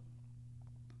also,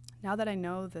 now that I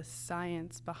know the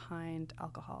science behind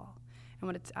alcohol and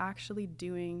what it's actually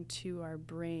doing to our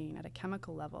brain at a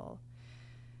chemical level,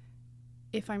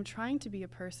 if I'm trying to be a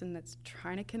person that's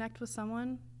trying to connect with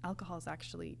someone, alcohol is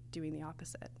actually doing the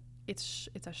opposite. It's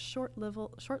a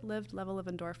short-lived level of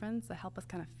endorphins that help us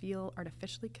kind of feel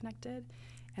artificially connected,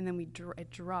 and then it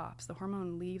drops. The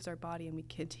hormone leaves our body, and we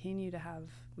continue to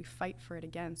we fight for it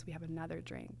again, so we have another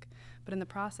drink. But in the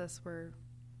process, we're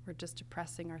just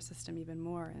depressing our system even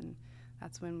more, and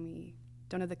that's when we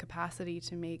don't have the capacity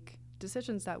to make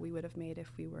decisions that we would have made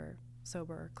if we were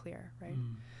sober or clear, right?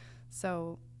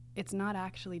 So it's not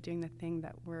actually doing the thing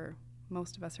that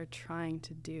most of us are trying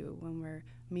to do when we're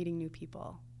meeting new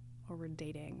people, or we're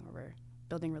dating, or we're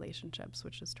building relationships,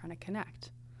 which is trying to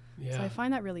connect. Yeah. So I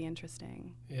find that really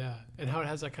interesting. Yeah. And how it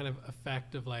has that kind of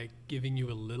effect of like giving you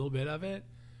a little bit of it,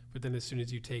 but then as soon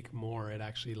as you take more, it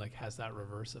actually like has that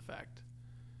reverse effect.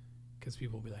 Because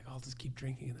people will be like, I'll just keep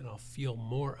drinking and then I'll feel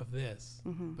more of this.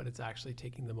 But it's actually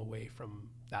taking them away from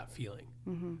that feeling.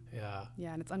 Yeah.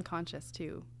 Yeah. And it's unconscious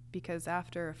too, because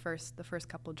after the first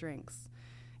couple drinks,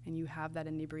 and you have that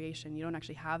inebriation, you don't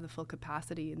actually have the full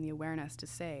capacity and the awareness to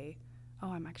say,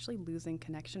 oh, I'm actually losing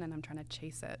connection and I'm trying to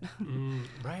chase it.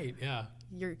 Right, yeah.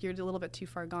 You're a little bit too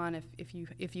far gone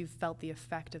if you've felt the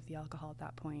effect of the alcohol at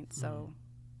that point. So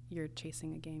you're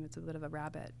chasing a game. It's a bit of a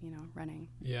rabbit, running.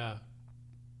 Yeah.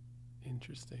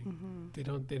 Interesting. They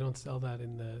don't sell that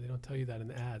they don't tell you that in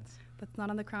the ads. That's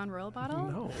not on the Crown Royal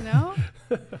bottle? No.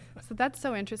 So that's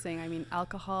so interesting. I mean,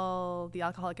 the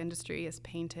alcoholic industry has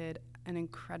painted an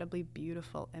incredibly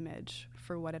beautiful image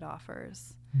for what it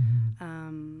offers.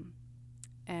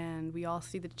 And we all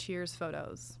see the Cheers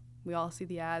photos. We all see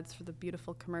the ads for the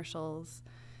beautiful commercials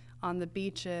on the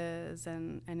beaches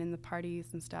and in the parties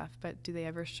and stuff, but do they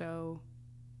ever show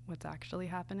what's actually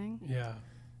happening? Yeah.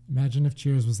 Imagine if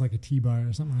Cheers was like a tea bar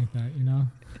or something like that, you know?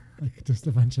 Like just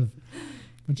a bunch of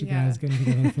guys getting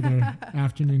together for their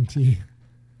afternoon tea.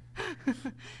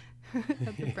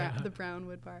 At the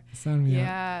Brownwood Bar. Sign me up.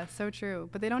 Yeah, so true.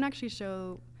 But they don't actually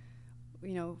show,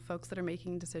 you know, folks that are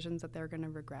making decisions that they're going to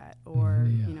regret, or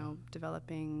you know,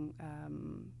 developing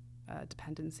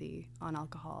dependency on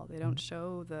alcohol. They don't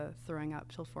show the throwing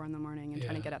up till 4 a.m. and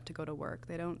trying to get up to go to work.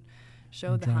 They don't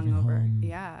show the hangover.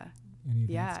 Any of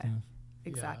that stuff.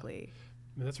 Exactly. Yeah.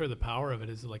 I mean, that's where the power of it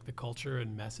is, like the culture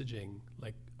and messaging,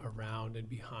 like around and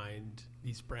behind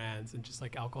these brands, and just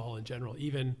like alcohol in general,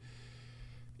 even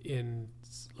in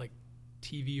like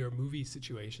TV or movie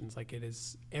situations, like it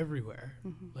is everywhere.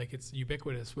 Like it's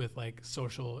ubiquitous with like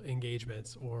social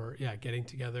engagements, or getting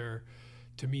together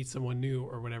to meet someone new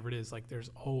or whatever it is. Like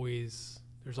there's always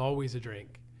a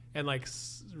drink. And like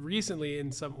recently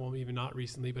in some, well, even not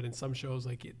recently, but in some shows,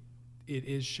 like it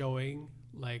is showing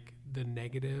like the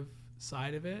negative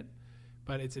side of it,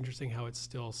 but it's interesting how it's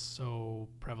still so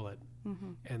prevalent.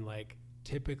 And like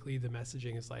typically the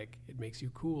messaging is like, it makes you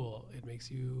cool, it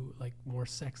makes you like more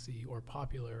sexy or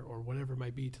popular or whatever it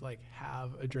might be to like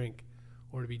have a drink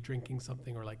or to be drinking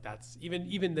something, or like that's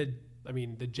even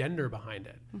the gender behind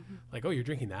it. Like, oh, you're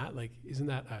drinking that, like isn't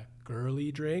that a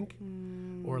girly drink?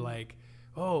 Or like,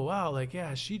 oh wow, like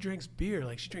yeah, she drinks beer,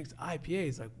 like she drinks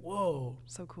IPAs, like whoa,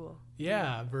 so cool.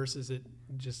 Yeah, versus it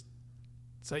just,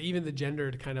 so even the gender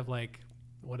to kind of like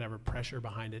whatever pressure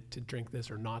behind it to drink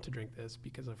this or not to drink this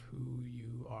because of who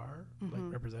you are like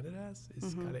represented as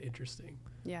is kind of interesting.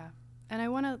 Yeah. And I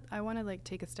want to like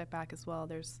take a step back as well.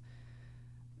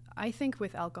 I think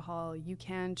with alcohol, you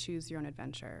can choose your own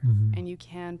adventure and you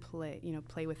can play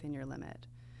within your limit.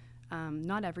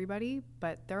 Not everybody,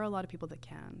 but there are a lot of people that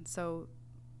can. So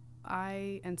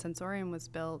Sensorium was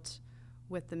built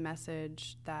with the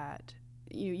message that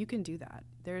you can do that.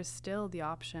 There's still the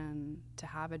option to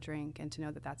have a drink and to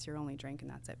know that that's your only drink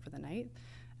and that's it for the night.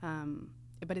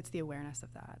 But it's the awareness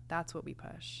of that. That's what we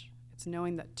push. It's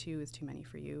knowing that 2 is too many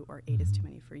for you, or 8 is too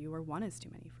many for you, or 1 is too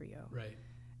many for you. Right.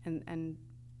 And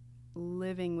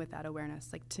living with that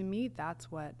awareness. Like to me,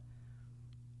 that's what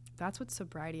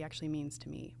sobriety actually means to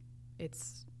me.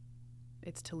 It's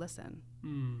to listen.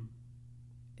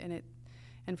 And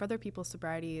for other people,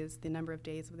 sobriety is the number of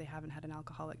days where they haven't had an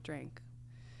alcoholic drink.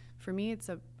 For me, it's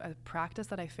a practice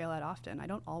that I fail at often. I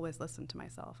don't always listen to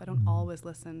myself. I don't always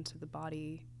listen to the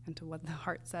body and to what the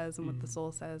heart says and what the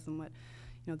soul says and what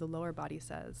the lower body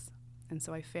says. And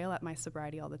so I fail at my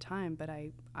sobriety all the time, but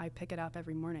I pick it up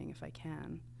every morning if I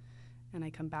can. And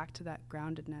I come back to that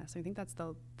groundedness. I think that's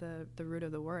the root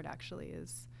of the word actually,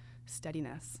 is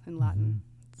steadiness in Latin.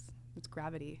 It's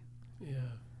gravity.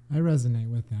 Yeah. I resonate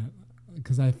with that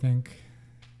because I think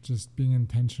just being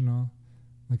intentional,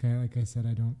 like I said,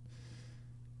 I don't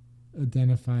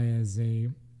identify as a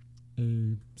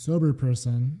sober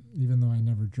person, even though I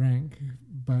never drank.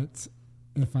 But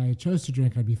if I chose to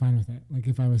drink, I'd be fine with it. Like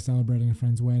if I was celebrating a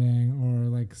friend's wedding or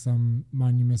like some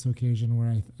monumentous occasion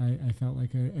where I felt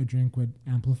like a drink would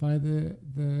amplify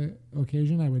the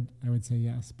occasion, I would say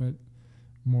yes. But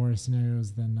more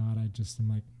scenarios than not, I just am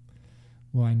like,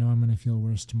 well, I know I'm going to feel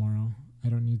worse tomorrow. I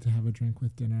don't need to have a drink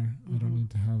with dinner. I don't need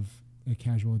to have a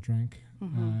casual drink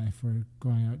if we're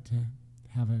going out to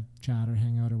have a chat or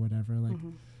hang out or whatever. Like,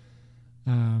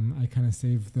 I kind of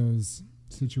save those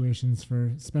situations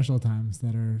for special times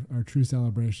that are true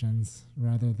celebrations,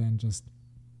 rather than just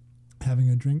having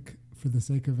a drink for the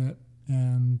sake of it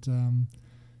and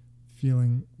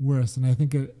feeling worse. And I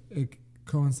think it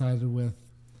coincided with,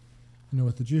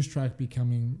 with the juice track,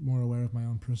 becoming more aware of my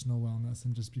own personal wellness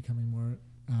and just becoming more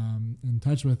in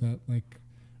touch with it, like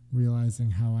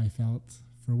realizing how I felt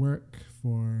for work,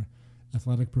 for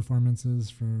athletic performances,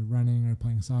 for running or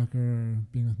playing soccer or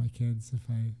being with my kids. If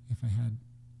I had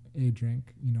a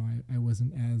drink, I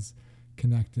wasn't as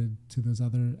connected to those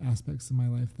other aspects of my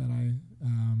life that I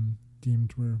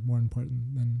deemed were more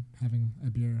important than having a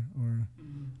beer or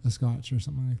a scotch or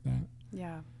something like that.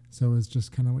 Yeah. So it's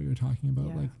just kind of what you're talking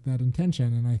about, like that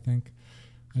intention. And I think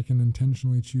I can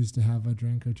intentionally choose to have a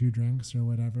drink or 2 drinks or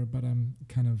whatever, but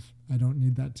I don't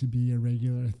need that to be a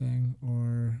regular thing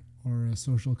or a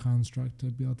social construct to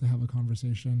be able to have a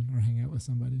conversation or hang out with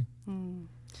somebody.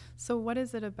 So what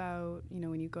is it about,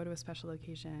 when you go to a special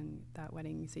occasion, that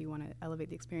wedding, you say you want to elevate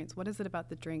the experience, what is it about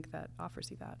the drink that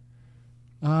offers you that?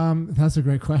 That's a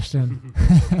great question.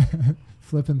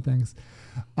 Flipping things.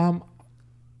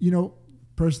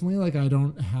 Personally, like I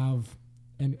don't have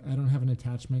an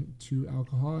attachment to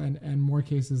alcohol, and more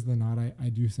cases than not, I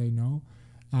do say no.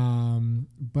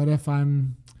 But if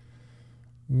I'm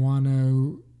want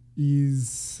to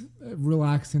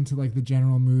relax into like the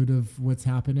general mood of what's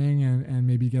happening and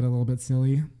maybe get a little bit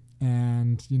silly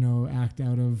and, act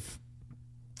out of,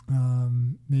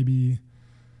 maybe,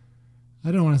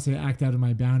 I don't want to say act out of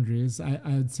my boundaries.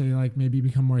 I'd say like maybe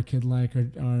become more kid-like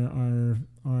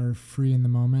or free in the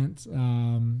moment.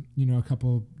 A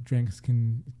couple drinks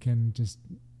can just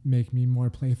make me more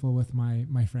playful with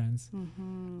my friends.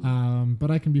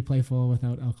 But I can be playful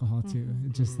without alcohol too.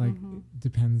 It just like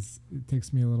depends. It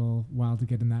takes me a little while to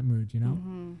get in that mood,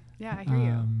 Yeah, I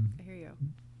hear you.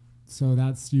 So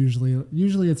that's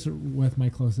usually it's with my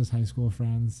closest high school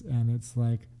friends, and it's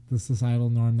like the societal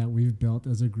norm that we've built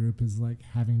as a group is like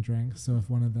having drinks. So if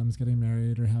one of them's getting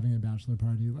married or having a bachelor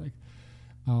party, like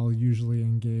I'll usually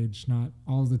engage, not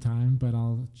all the time, but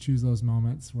I'll choose those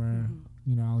moments where,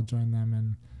 I'll join them,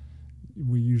 and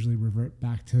we usually revert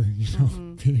back to,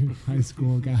 being high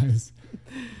school guys.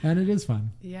 And it is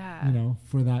fun. Yeah.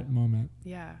 For that moment.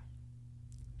 Yeah.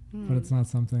 But it's not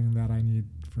something that I need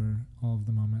for all of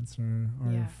the moments or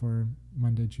for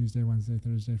Monday, Tuesday, Wednesday,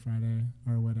 Thursday, Friday,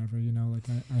 or whatever. Like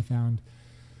I found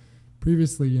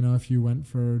previously, if you went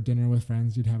for dinner with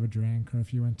friends, you'd have a drink, or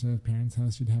if you went to a parent's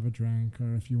house, you'd have a drink,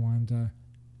 or if you wanted to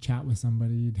chat with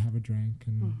somebody, you'd have a drink.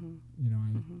 And,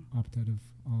 I opt out of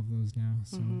all of those now.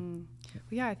 So,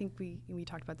 well, I think we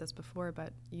talked about this before,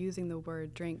 but using the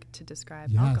word drink to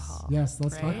describe yes, alcohol. Yes,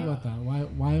 let's talk about that. Why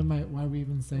are we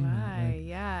even saying that? Like,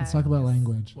 yeah. Let's talk about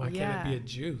language. Why can't it be a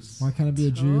juice? Why can't it be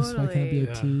a juice? Why can't it be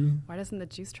a tea? Why doesn't the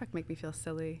juice truck make me feel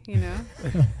silly,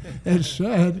 It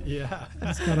should. Yeah.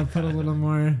 Just got to put a little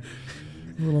more...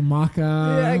 A little maca,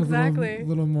 yeah, exactly. A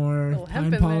little more little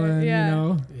pine pollen,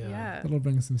 Yeah. That'll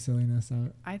bring some silliness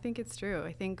out. I think it's true.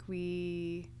 I think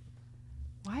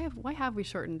why have we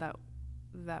shortened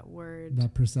that word?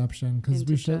 That perception, because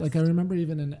we should. Like I remember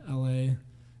even in LA,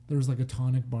 there was like a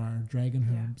tonic bar, Dragon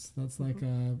Herbs. That's like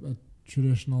a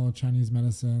traditional Chinese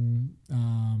medicine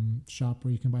shop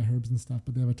where you can buy herbs and stuff.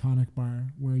 But they have a tonic bar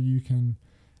where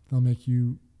they'll make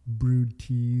you brewed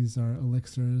teas or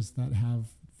elixirs that have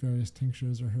various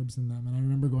tinctures or herbs in them. And I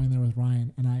remember going there with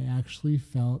Ryan, and I actually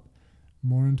felt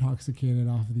more intoxicated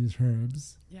off of these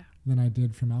herbs than I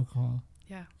did from alcohol.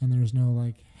 Yeah. And there's no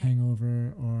like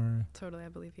hangover or totally, I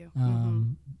believe you.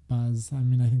 Buzz. I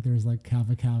mean, I think there's like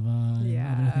kava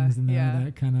and other things in there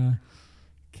that kind of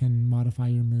can modify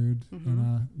your mood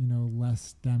in a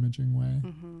less damaging way.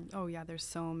 Oh yeah, there's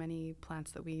so many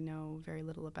plants that we know very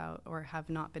little about or have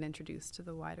not been introduced to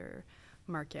the wider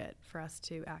market for us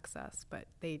to access, but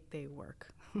they work.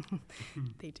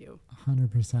 They do.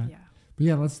 100%. Yeah. But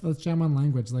yeah, let's jam on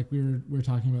language. Like we were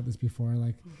talking about this before,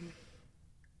 like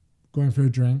going for a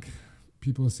drink,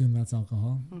 people assume that's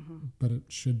alcohol, but it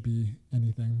should be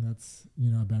anything that's,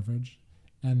 a beverage.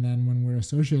 And then when we're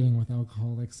associating with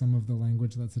alcohol, like some of the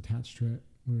language that's attached to it,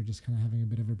 we were just kind of having a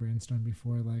bit of a brainstorm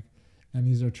before, like, and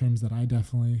these are terms that I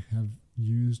definitely have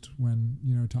used when,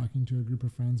 talking to a group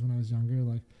of friends when I was younger,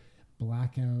 like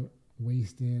blackout,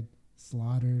 wasted,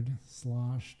 slaughtered,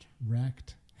 sloshed,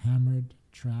 wrecked, hammered,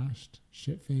 trashed,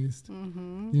 shit-faced.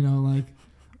 Like,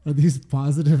 are these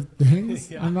positive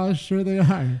things? I'm not sure they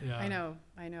are. Yeah. I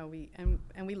know.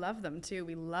 We love them too.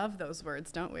 We love those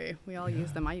words, don't we? We all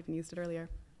use them. I even used it earlier.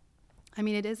 I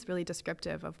mean, it is really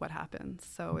descriptive of what happens.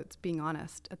 So it's being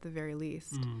honest at the very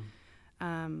least.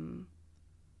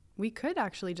 We could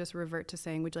actually just revert to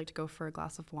saying, would you like to go for a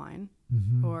glass of wine?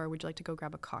 Or would you like to go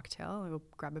grab a cocktail or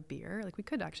grab a beer? Like, we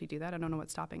could actually do that. I don't know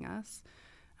what's stopping us.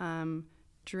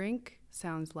 Drink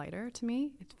sounds lighter to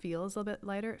me. It feels a little bit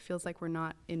lighter. It feels like we're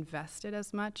not invested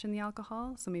as much in the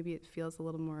alcohol. So maybe it feels a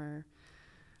little more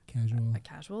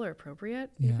casual or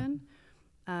appropriate even.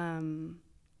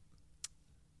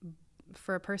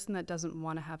 For a person that doesn't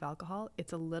want to have alcohol,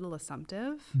 it's a little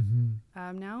assumptive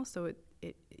now. So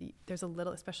there's a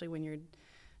little, especially when you're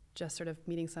just sort of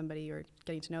meeting somebody or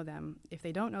getting to know them. If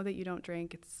they don't know that you don't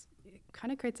drink, it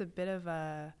kind of creates a bit of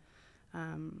a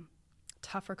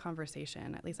tougher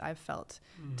conversation. At least I've felt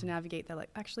to navigate that.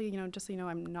 Like, actually, just so you know,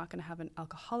 I'm not going to have an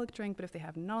alcoholic drink, but if they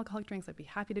have non-alcoholic drinks, I'd be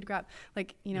happy to grab.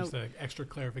 Like, just like extra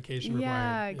clarification required.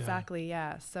 Yeah, exactly.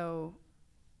 Yeah. So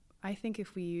I think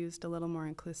if we used a little more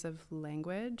inclusive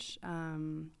language,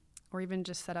 or even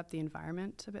just set up the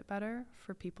environment a bit better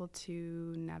for people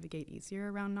to navigate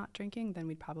easier around not drinking, then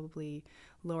we'd probably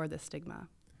lower the stigma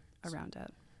around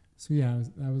it. So yeah,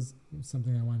 that was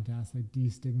something I wanted to ask, like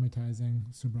destigmatizing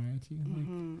sobriety.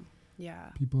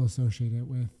 Like, people associate it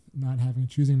with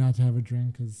choosing not to have a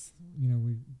drink, because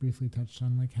we briefly touched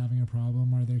on like having a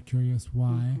problem, or they're curious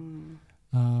why.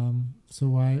 So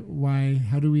why?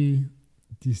 How do we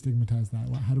destigmatize that?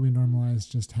 How do we normalize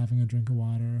just having a drink of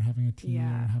water, or having a tea,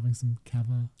 or having some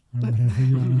kava, or whatever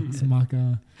you want, some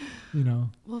maca, you know?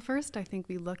 Well, first, I think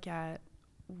we look at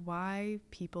why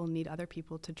people need other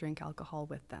people to drink alcohol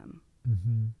with them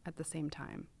at the same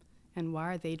time, and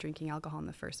why are they drinking alcohol in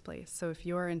the first place? So if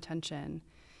your intention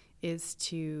is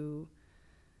to,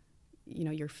 you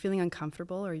know, you're feeling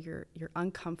uncomfortable, or you're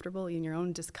uncomfortable in your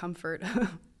own discomfort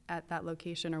at that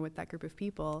location or with that group of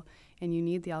people, and you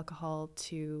need the alcohol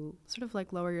to sort of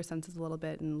like lower your senses a little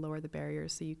bit and lower the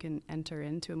barriers so you can enter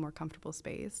into a more comfortable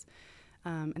space,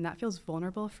 and that feels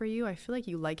vulnerable for you, I feel like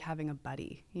you like having a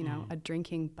buddy, you know, a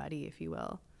drinking buddy, if you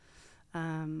will,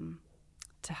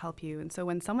 to help you. And so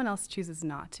when someone else chooses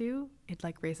not to, it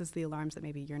like raises the alarms that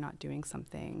maybe you're not doing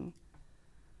something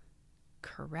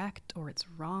correct, or it's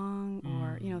wrong,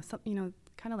 or, you know, something, you know,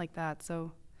 kind of like that.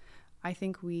 So I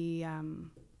think we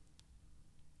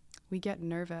get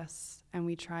nervous, and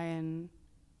we try and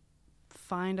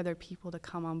find other people to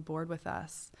come on board with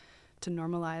us to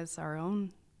normalize our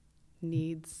own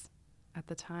needs at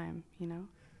the time, you know?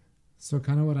 So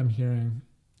kind of what I'm hearing,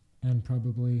 and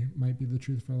probably might be the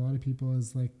truth for a lot of people,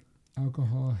 is like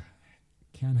alcohol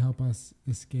can help us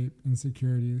escape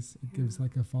insecurities. It gives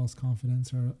like a false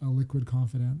confidence, or a liquid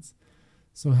confidence.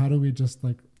 So how do we, just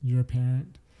like, you're a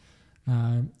parent,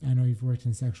 I know you've worked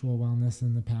in sexual wellness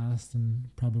in the past, and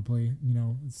probably, you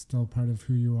know, it's still part of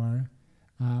who you are.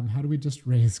 How do we just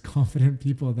raise confident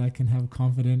people that can have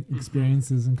confident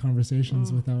experiences and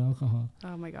conversations without alcohol?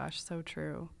 Oh my gosh, so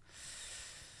true.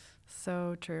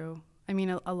 So true. I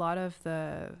mean, a lot of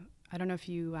I don't know if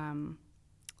you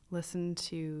listen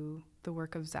to the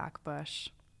work of Zach Bush,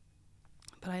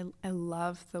 but I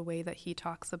love the way that he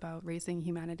talks about raising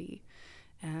humanity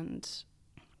and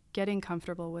getting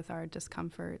comfortable with our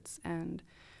discomforts, and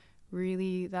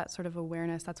really that sort of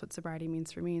awareness. That's what sobriety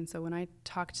means for me. And so when I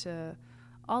talk to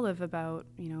Olive about,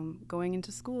 you know, going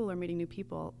into school or meeting new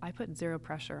people, I put zero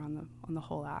pressure on the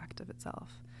whole act of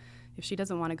itself. If she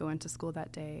doesn't want to go into school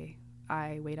that day,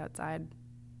 I wait outside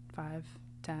 5,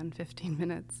 10, 15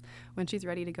 minutes. When she's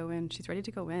ready to go in, she's ready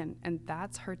to go in. And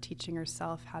that's her teaching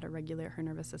herself how to regulate her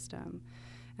nervous system.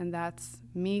 And that's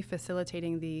me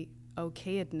facilitating the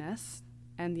okayedness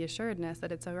and the assuredness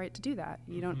that it's all right to do that.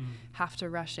 You don't have to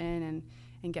rush in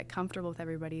and get comfortable with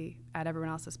everybody at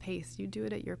everyone else's pace. You do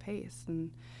it at your pace.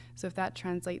 And so if that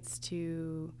translates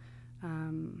to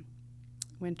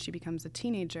when she becomes a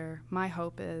teenager, my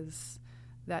hope is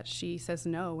that she says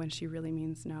no when she really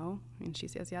means no, and she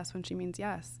says yes when she means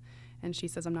yes. And she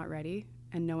says, I'm not ready,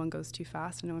 and no one goes too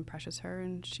fast, and no one pressures her,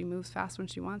 and she moves fast when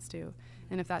she wants to.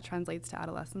 And if that translates to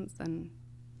adolescence, then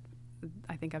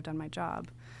I think I've done my job.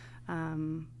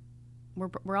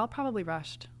 We're all probably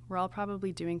rushed. We're all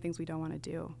probably doing things we don't want to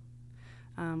do.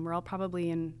 We're all probably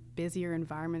in busier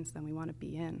environments than we want to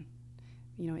be in.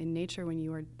 You know, in nature, when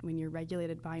you're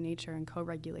regulated by nature and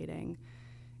co-regulating,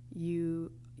 you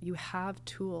have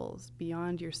tools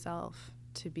beyond yourself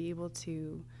to be able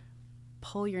to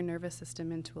pull your nervous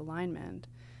system into alignment.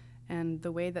 And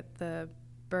the way that the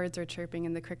birds are chirping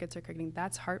and the crickets are cricketing,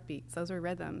 that's heartbeats. Those are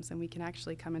rhythms, and we can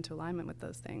actually come into alignment with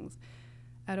those things.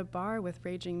 At a bar with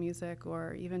raging music,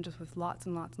 or even just with lots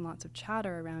and lots and lots of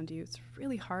chatter around you, it's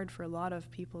really hard for a lot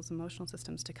of people's emotional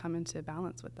systems to come into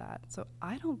balance with that. So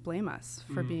I don't blame us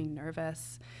for being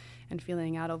nervous and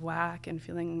feeling out of whack and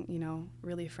feeling, you know,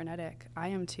 really frenetic. I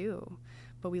am too.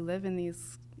 But we live in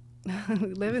these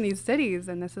we live in these cities,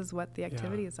 and this is what the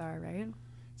activities are, right?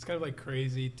 It's kind of like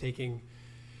crazy taking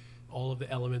all of the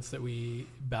elements that we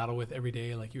battle with every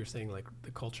day, like you were saying, like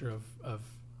the culture of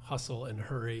hustle and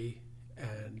hurry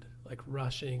and like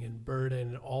rushing and burden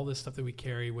and all this stuff that we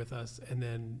carry with us, and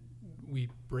then we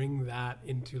bring that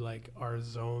into like our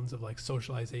zones of like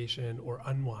socialization or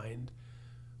unwind,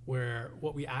 where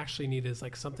what we actually need is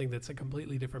like something that's a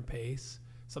completely different pace,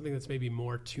 something that's maybe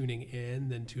more tuning in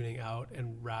than tuning out,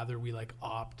 and rather we like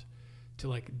opt to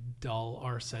like dull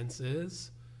our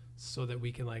senses so that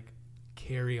we can like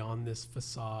carry on this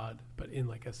facade, but in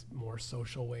like a more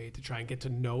social way, to try and get to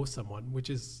know someone, which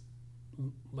is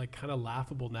like kind of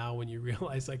laughable now when you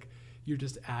realize like you're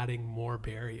just adding more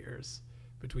barriers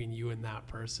between you and that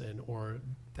person or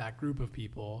that group of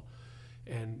people.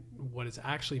 And what is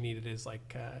actually needed is like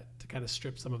to kind of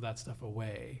strip some of that stuff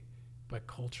away. But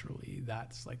culturally,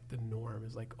 that's like the norm,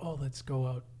 is like, oh, let's go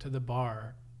out to the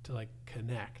bar to like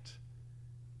connect.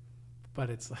 But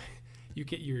it's like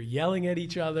you're yelling at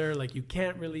each other, like you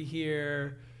can't really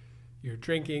hear, you're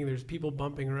drinking, there's people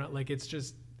bumping around, like it's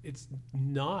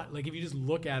not, like if you just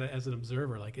look at it as an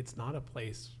observer, like it's not a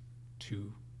place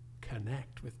to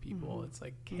connect with people. It's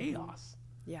like chaos.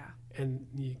 Yeah. And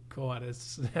you go at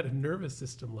a nervous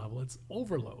system level, it's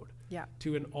overload. Yeah.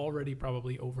 To an already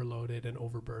probably overloaded and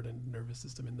overburdened nervous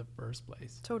system in the first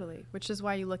place. Totally. Which is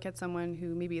why you look at someone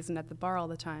who maybe isn't at the bar all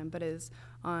the time, but is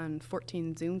on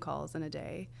 14 Zoom calls in a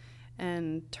day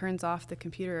and turns off the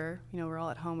computer. You know, we're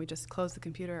all at home, we just close the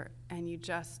computer and you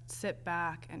just sit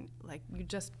back and like you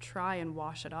just try and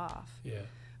wash it off. Yeah.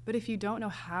 But if you don't know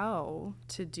how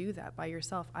to do that by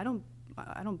yourself, I don't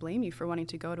blame you for wanting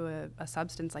to go to a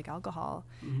substance like alcohol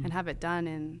and have it done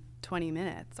in 20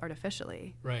 minutes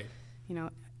artificially. Right. You know,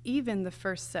 even the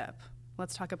first sip,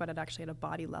 let's talk about it actually at a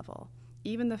body level.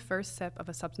 Even the first sip of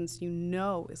a substance you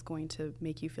know is going to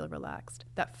make you feel relaxed.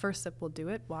 That first sip will do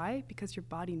it. Why? Because your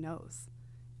body knows.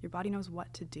 Your body knows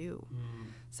what to do.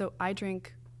 So I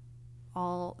drink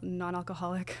all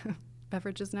non-alcoholic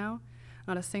beverages now,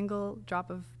 not a single drop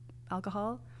of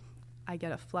alcohol. I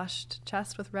get a flushed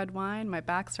chest with red wine. My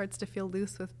back starts to feel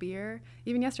loose with beer.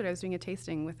 Even yesterday, I was doing a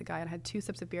tasting with a guy and I had 2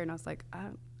 sips of beer, and I was like,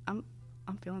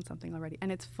 I'm feeling something already,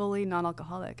 and it's fully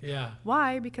non-alcoholic. Yeah.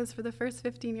 Why? Because for the first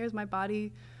 15 years, my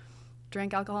body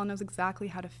drank alcohol and knows exactly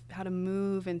how to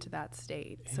move into that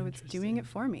state. So it's doing it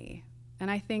for me, and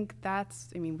I think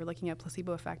we're looking at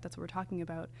placebo effect. That's what we're talking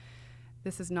about.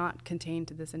 This is not contained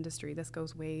to this industry. This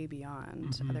goes way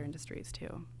beyond other industries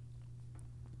too.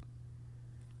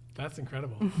 That's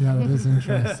incredible. Yeah, that is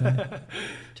interesting.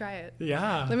 Try it.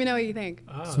 Yeah. Let me know what you think.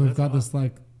 Oh, So we've got this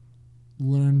like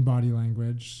learned body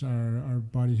language, our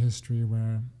body history,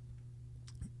 where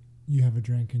you have a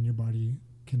drink and your body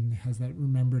has that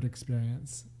remembered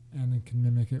experience and it can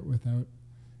mimic it without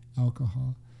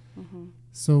alcohol.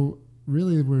 So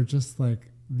really we're just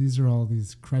like, these are all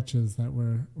these crutches that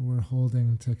we're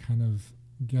holding to kind of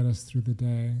get us through the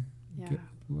day,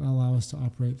 allow us to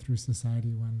operate through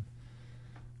society, when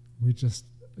we just,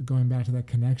 going back to that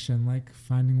connection, like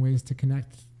finding ways to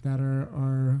connect that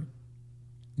are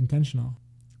intentional.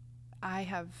 I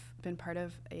have been part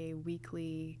of a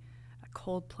weekly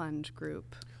cold plunge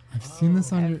group. I've seen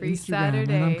this on your Every Instagram,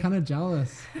 Saturday. and I'm kind of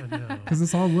jealous I know. because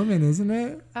it's all women, isn't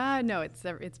it? No, it's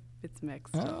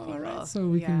mixed. Oh, with all people. right. So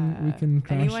we can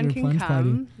crash Anyone your can plunge come.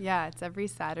 party. Yeah, it's every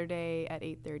Saturday at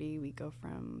 8:30. We go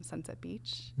from Sunset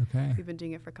Beach. Okay. We've been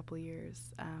doing it for a couple of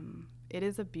years. It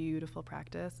is a beautiful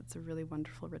practice. It's a really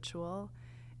wonderful ritual.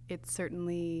 It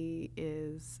certainly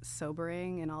is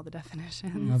sobering in all the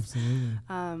definitions.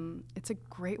 Absolutely. It's a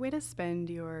great way to spend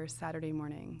your Saturday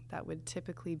morning that would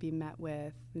typically be met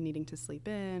with needing to sleep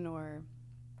in, and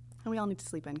we all need to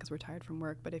sleep in because we're tired from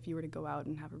work, but if you were to go out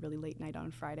and have a really late night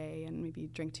on Friday and maybe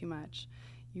drink too much,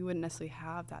 you wouldn't necessarily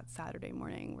have that Saturday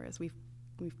morning, whereas we've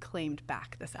claimed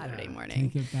back the Saturday morning.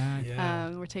 Take it back. Yeah.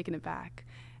 We're taking it back.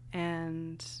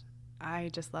 And I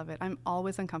just love it. I'm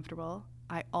always uncomfortable.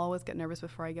 I always get nervous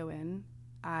before I go in.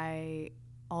 I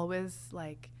always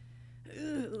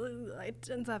it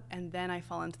tense up, and then I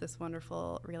fall into this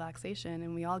wonderful relaxation,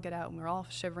 and we all get out and we're all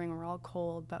shivering, we're all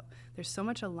cold, but there's so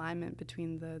much alignment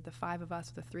between the 5 of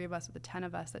us, or the 3 of us, or the 10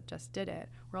 of us that just did it.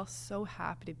 We're all so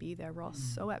happy to be there. We're all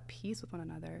so at peace with one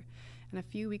another. And a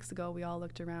few weeks ago, we all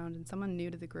looked around and someone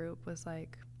new to the group was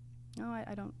like, "Oh,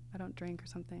 I don't drink," or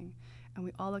something. And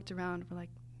we all looked around, we're like,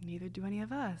 neither do any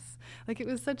of us. Like, it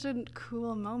was such a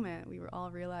cool moment. We were all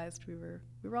realized we were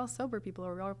all sober people,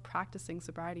 or we were all practicing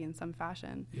sobriety in some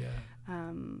fashion. Yeah.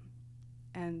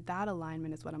 And that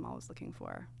alignment is what I'm always looking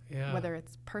for. Yeah. Whether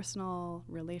it's personal,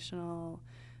 relational,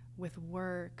 with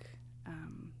work,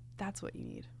 that's what you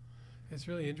need. It's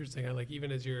really interesting.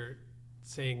 Even as you're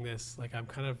saying this, I'm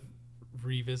kind of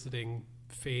revisiting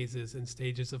phases and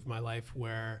stages of my life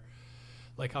where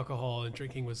alcohol and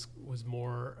drinking was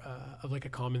more of a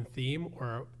common theme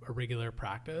or a regular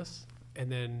practice.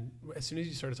 And then as soon as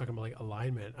you started talking about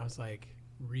alignment, I was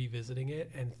revisiting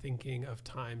it and thinking of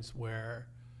times where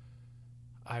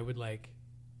I would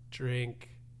drink,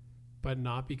 but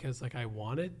not because I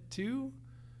wanted to,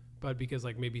 but because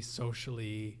maybe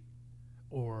socially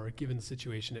or given the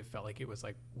situation, it felt like it was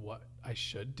what I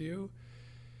should do.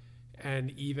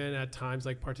 And even at times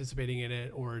participating in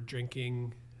it or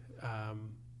drinking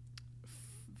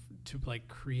to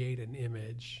create an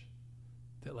image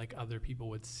that other people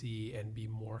would see and be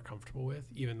more comfortable with,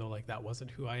 even though that wasn't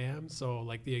who I am. So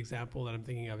the example that I'm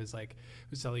thinking of is I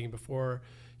was telling you before,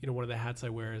 one of the hats I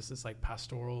wear is this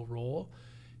pastoral role,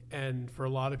 and for a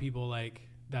lot of people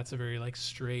that's a very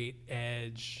straight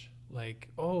edge,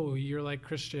 oh, you're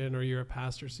Christian or you're a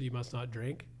pastor, so you must not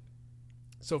drink.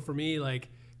 So for me,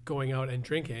 going out and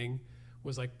drinking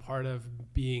was like part of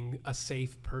being a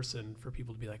safe person for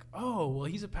people to be like, oh, well,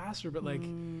 he's a pastor, but like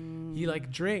he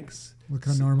like drinks. Look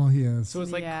how normal he is. So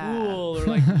it's like cool or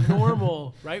like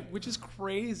normal, right? Which is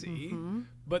crazy.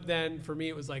 But then for me,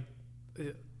 it was like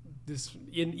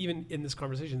even in this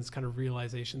conversation, this kind of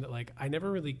realization that like I never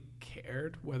really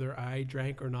cared whether I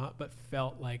drank or not, but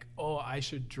felt like, oh, I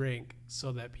should drink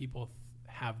so that people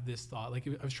have this thought. Like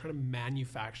I was trying to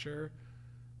manufacture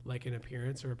like an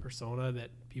appearance or a persona that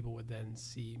people would then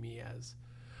see me as,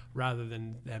 rather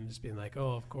than them just being like,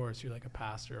 oh, of course you're like a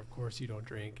pastor, of course you don't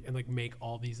drink, and like make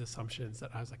all these assumptions that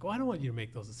I was like, well, I don't want you to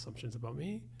make those assumptions about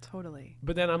me. Totally.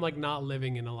 But then I'm like not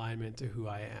living in alignment to who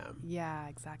I am. Yeah,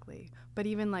 exactly. But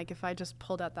even like if I just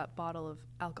pulled out that bottle of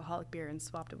alcoholic beer and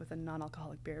swapped it with a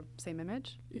non-alcoholic beer, same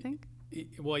image, you think?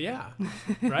 Well, yeah,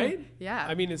 right? Yeah.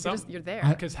 I mean, it's you're there.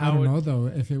 I don't know though,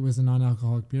 if it was a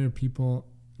non-alcoholic beer, people,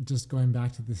 just going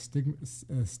back to the stigmas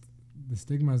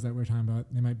that we're talking about,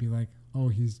 they might be like, oh,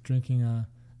 he's drinking a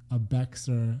Beck's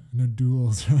or an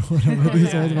O'Doul's or whatever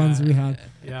these old ones we had.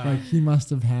 Yeah. Like he must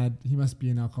be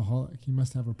an alcoholic. He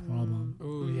must have a problem.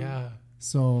 Oh, yeah.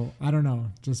 So I don't know,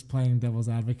 just playing devil's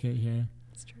advocate here.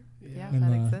 It's true. Yeah, in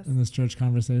that exists. In this church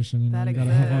conversation, you that know, you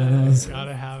exists. gotta have one of those.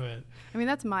 Gotta have it. I mean,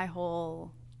 that's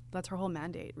her whole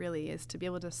mandate really, is to be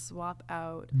able to swap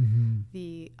out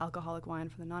the alcoholic wine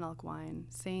for the non-alc wine.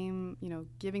 Same,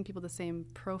 giving people the same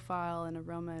profile and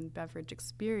aroma and beverage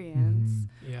experience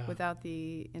without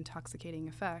the intoxicating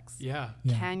effects. Yeah.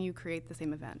 Can you create the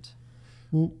same event?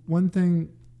 Well, one thing,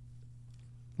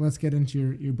 let's get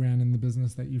into your brand and the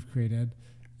business that you've created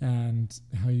and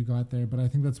how you got there. But I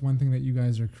think that's one thing that you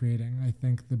guys are creating. I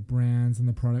think the brands and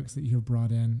the products that you've brought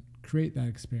in create that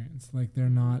experience. Like they're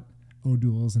not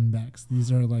O'Doul's and Beck's.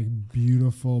 These are like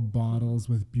beautiful bottles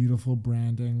with beautiful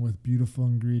branding, with beautiful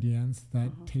ingredients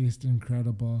that taste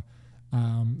incredible.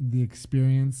 The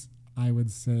experience, I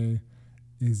would say,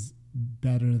 is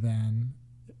better than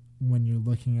when you're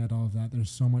looking at all of that. There's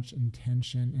so much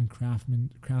intention and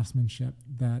craftsmanship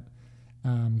that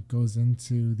goes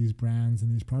into these brands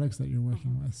and these products that you're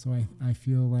working with. So I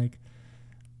feel like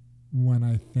when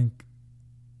I think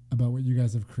about what you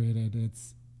guys have created,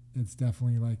 it's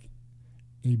definitely like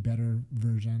a better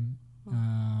version,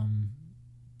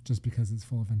 just because it's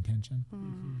full of intention.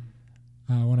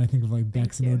 When I think of like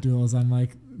Beck's and O'Doul's, I'm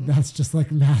like, that's just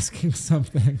like masking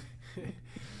something.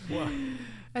 Well,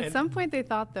 At some point they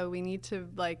thought though, we need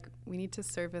to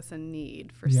service a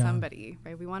need for somebody,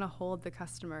 right? We want to hold the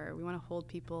customer, we want to hold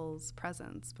people's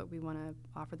presence, but we want to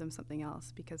offer them something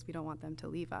else because we don't want them to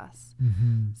leave us.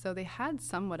 So they had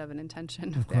somewhat of an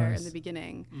intention there in the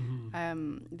beginning.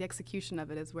 The execution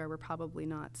of it is where we're probably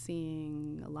not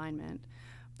seeing alignment.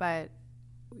 But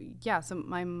yeah, so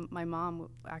my mom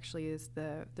actually is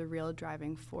the real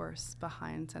driving force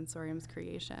behind Sensorium's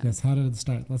creation. Yes, how did it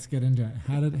start? Let's get into it.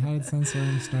 How did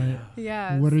Sensorium start?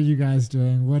 Yeah. What are you guys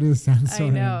doing? What is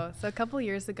Sensorium? I know. So a couple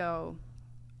years ago,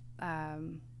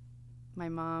 my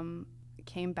mom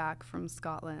came back from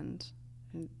Scotland,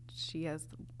 and she has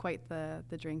quite the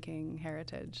drinking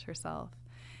heritage herself.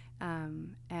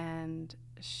 And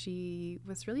she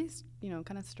was really,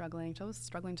 kind of struggling. She was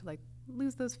struggling to like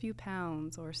lose those few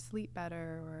pounds or sleep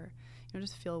better or,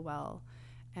 just feel well.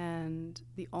 And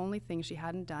the only thing she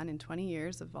hadn't done in 20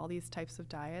 years of all these types of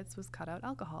diets was cut out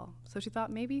alcohol. So she thought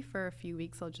maybe for a few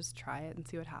weeks I'll just try it and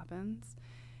see what happens.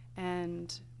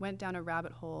 And went down a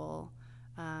rabbit hole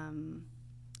and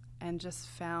just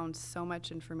found so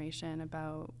much information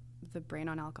about the brain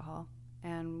on alcohol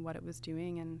and what it was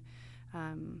doing.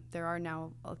 And there are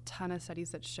now a ton of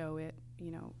studies that show it,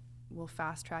 will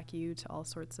fast track you to all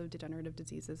sorts of degenerative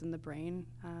diseases in the brain.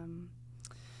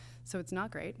 So it's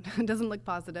not great. It doesn't look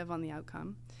positive on the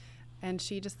outcome. And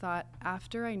she just thought,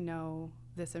 after I know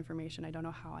this information, I don't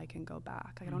know how I can go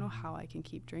back. I don't know how I can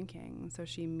keep drinking. So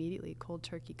she immediately cold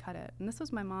turkey cut it. And this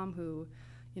was my mom who,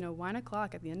 wine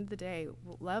o'clock at the end of the day,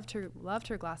 loved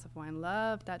her glass of wine,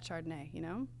 loved that Chardonnay,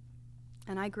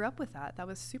 And I grew up with that. That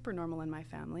was super normal in my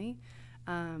family.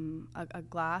 A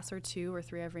glass or 2 or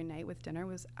 3 every night with dinner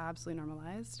was absolutely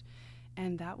normalized.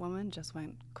 And that woman just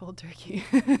went cold turkey.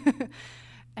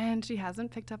 And she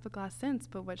hasn't picked up a glass since.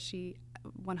 But what she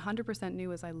 100%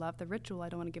 knew is, I love the ritual. I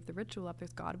don't want to give the ritual up.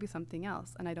 There's got to be something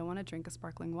else. And I don't want to drink a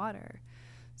sparkling water.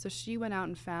 So she went out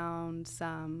and found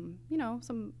some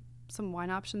wine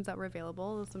options that were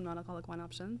available, some non-alcoholic wine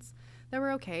options that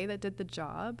were okay, that did the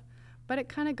job. But it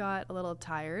kind of got a little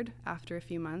tired after a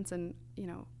few months. And,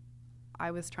 I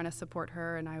was trying to support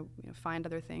her and I find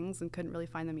other things and couldn't really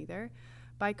find them either.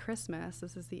 By Christmas,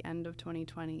 this is the end of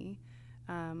 2020,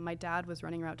 My dad was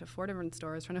running around to 4 different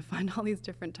stores trying to find all these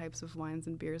different types of wines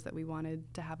and beers that we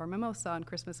wanted to have our mimosa on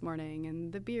Christmas morning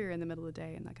and the beer in the middle of the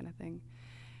day and that kind of thing.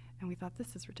 And we thought,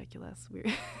 this is ridiculous.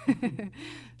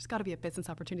 There's got to be a business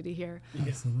opportunity here. Yeah.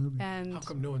 Absolutely. And how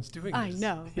come no one's doing I this?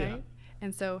 know, right? Yeah.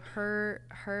 And so her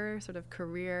sort of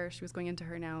career, she was going into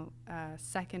her now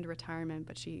second retirement,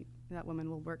 but that woman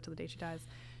will work till the day she dies.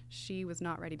 She was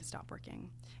not ready to stop working.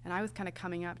 And I was kind of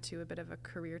coming up to a bit of a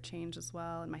career change as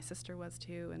well, and my sister was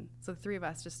too. And so the three of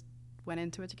us just went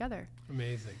into it together.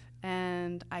 Amazing.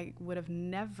 And I would have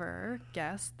never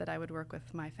guessed that I would work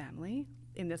with my family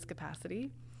in this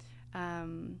capacity.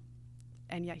 And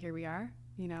yet here we are,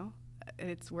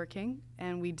 it's working,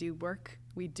 and we do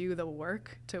the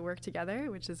work to work together,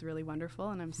 which is really wonderful.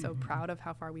 And I'm so proud of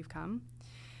how far we've come.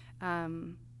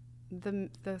 The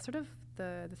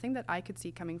thing that I could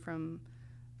see coming from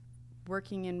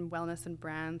working in wellness and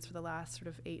brands for the last sort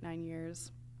of 8-9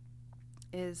 years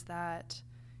is that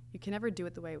you can never do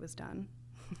it the way it was done,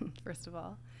 first of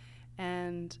all.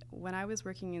 And when I was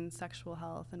working in sexual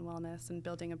health and wellness and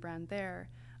building a brand there,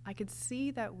 I could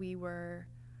see that we were,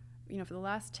 for the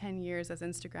last 10 years as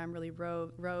Instagram really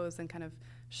rose and kind of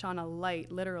shone a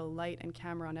literal light and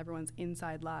camera on everyone's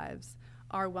inside lives,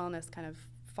 our wellness kind of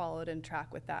followed and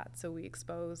tracked with that. So we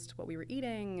exposed what we were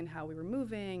eating and how we were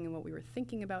moving and what we were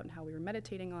thinking about and how we were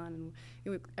meditating on,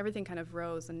 and everything kind of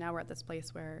rose. And now we're at this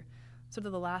place where sort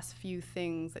of the last few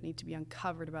things that need to be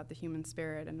uncovered about the human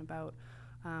spirit and about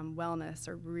wellness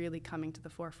are really coming to the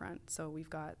forefront. So we've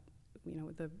got,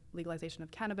 the legalization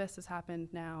of cannabis has happened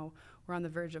now. We're on the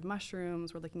verge of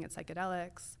mushrooms. We're looking at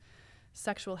psychedelics.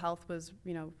 Sexual health was,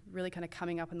 really kind of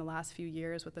coming up in the last few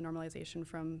years with the normalization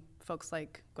from folks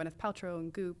like Gwyneth Paltrow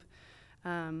and Goop,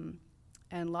 and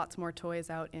lots more toys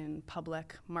out in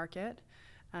public market.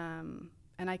 And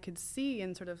I could see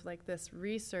in sort of like this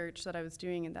research that I was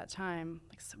doing at that time,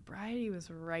 like sobriety was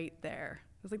right there.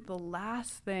 It was like the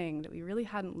last thing that we really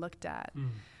hadn't looked at.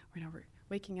 We're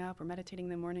waking up, we're meditating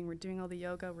in the morning, we're doing all the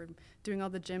yoga, we're doing all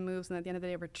the gym moves, and at the end of the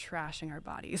day, we're trashing our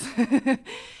bodies. And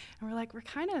we're like,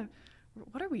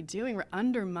 what are we doing? We're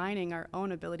undermining our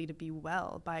own ability to be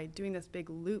well by doing this big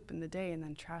loop in the day and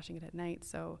then trashing it at night.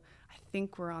 So I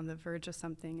think we're on the verge of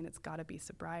something, and it's got to be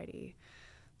sobriety.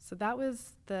 So that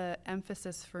was the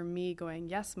emphasis for me going,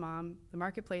 yes, Mom, the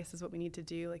marketplace is what we need to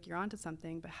do. Like, you're onto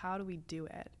something, but how do we do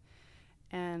it?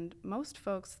 And most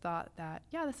folks thought that,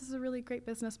 this is a really great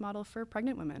business model for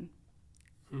pregnant women.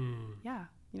 Yeah,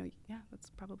 that's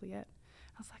probably it.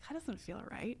 I was like, that doesn't feel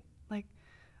right. Like,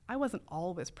 I wasn't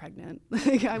always pregnant.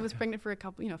 I was pregnant for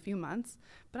a few months,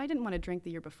 but I didn't want to drink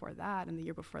the year before that and the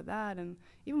year before that. And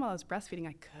even while I was breastfeeding,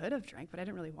 I could have drank, but I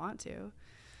didn't really want to.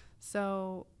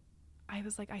 So I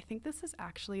was like, I think this is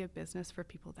actually a business for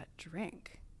people that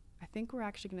drink. I think we're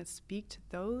actually going to speak to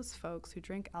those folks who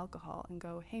drink alcohol and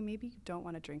go, hey, maybe you don't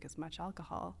want to drink as much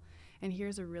alcohol. And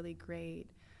here's a really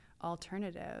great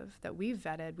alternative that we've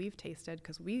vetted, we've tasted,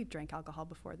 because we drank alcohol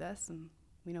before this and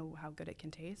we know how good it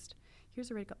can taste. Here's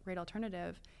a great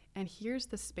alternative, and here's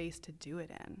the space to do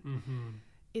it in.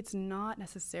 It's not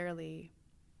necessarily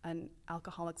an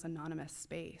Alcoholics Anonymous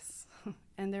space.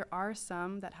 And there are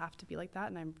some that have to be like that,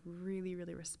 and I really,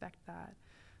 really respect that.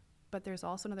 But there's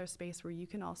also another space where you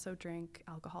can also drink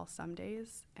alcohol some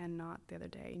days and not the other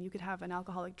day. And you could have an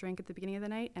alcoholic drink at the beginning of the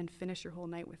night and finish your whole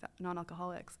night with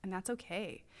non-alcoholics. And that's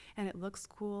okay. And it looks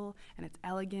cool, and it's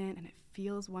elegant, and it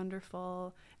feels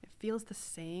wonderful. It feels the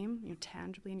same,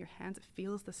 tangibly in your hands. It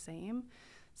feels the same.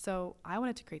 So I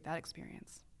wanted to create that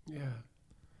experience. Yeah.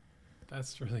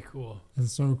 That's really cool.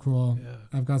 It's so cool. Yeah.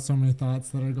 I've got so many thoughts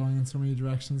that are going in so many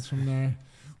directions from there.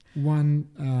 One,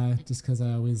 just because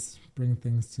I always bring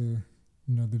things to,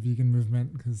 the vegan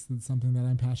movement, because it's something that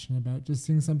I'm passionate about. Just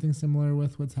seeing something similar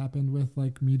with what's happened with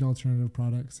like meat alternative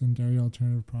products and dairy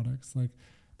alternative products. Like,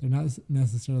 they're not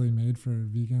necessarily made for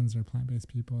vegans or plant-based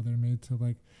people. They're made to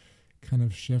like kind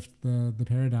of shift the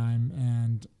paradigm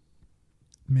and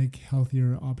make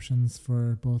healthier options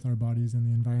for both our bodies and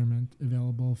the environment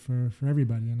available for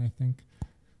everybody. And I think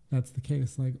that's the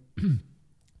case. Like,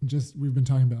 we've been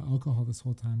talking about alcohol this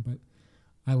whole time, but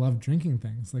I love drinking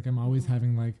things. Like, I'm always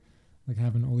having like I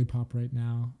have an Olipop right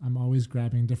now. I'm always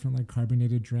grabbing different like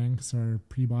carbonated drinks or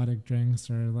prebiotic drinks,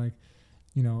 or like,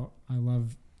 I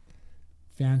love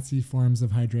fancy forms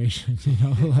of hydration,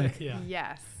 like. Yeah.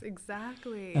 Yes,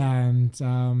 exactly.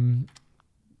 And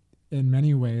in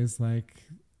many ways, like,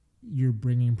 you're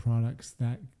bringing products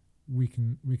that we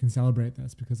can celebrate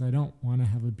this, because I don't want to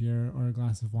have a beer or a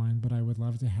glass of wine, but I would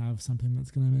love to have something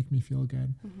that's going to make me feel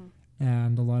good.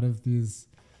 And a lot of these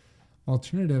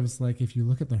alternatives, like if you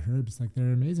look at the herbs, like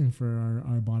they're amazing for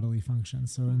our bodily function.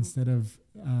 So instead of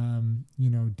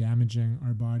damaging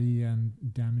our body and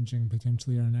damaging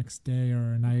potentially our next day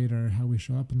or our night or how we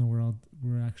show up in the world,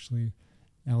 we're actually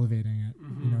elevating it.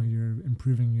 You're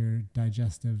improving your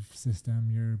digestive system,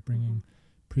 you're bringing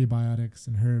prebiotics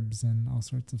and herbs and all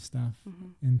sorts of stuff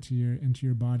into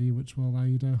your body, which will allow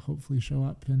you to hopefully show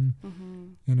up in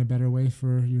a better way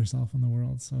for yourself in the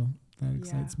world. So that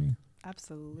excites me.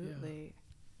 Absolutely. Yeah.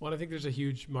 Well, I think there's a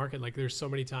huge market. Like there's so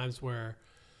many times where,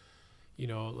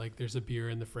 like there's a beer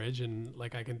in the fridge and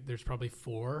like there's probably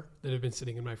 4 that have been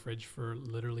sitting in my fridge for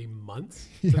literally months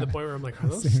to the point where I'm like,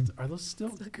 are those still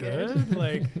good?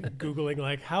 Like Googling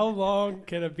like how long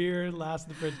can a beer last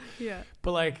in the fridge? Yeah.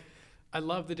 But like, I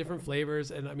love the different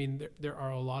flavors. And I mean, there are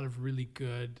a lot of really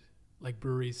good like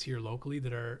breweries here locally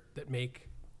that make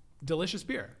delicious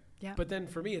beer. Yeah. But then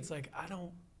for me, it's like, I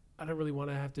don't really want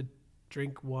to have to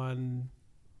drink one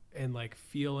and like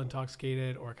feel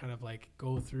intoxicated or kind of like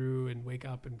go through and wake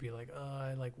up and be like, oh,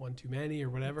 I like one too many or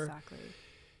whatever. Exactly.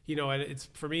 And it's,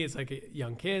 for me, it's like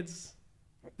young kids,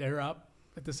 they're up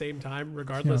at the same time,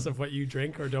 regardless of what you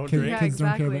drink or don't drink. Kids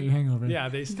don't care about your hangover. Yeah.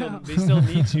 They still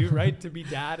need you, right, to be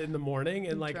dad in the morning.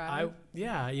 And like,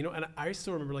 and I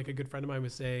still remember like a good friend of mine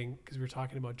was saying, cause we were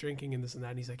talking about drinking and this and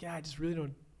that. And he's like, yeah, I just really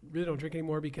don't drink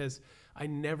anymore because I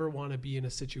never want to be in a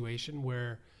situation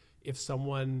where if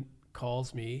someone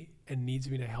calls me and needs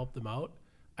me to help them out,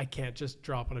 I can't just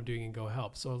drop what I'm doing and go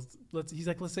help. So let's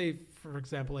say, for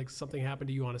example, like something happened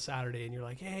to you on a Saturday and you're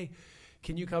like, hey,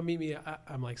 can you come meet me?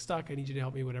 I'm like stuck. I need you to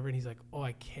help me, whatever. And he's like, oh,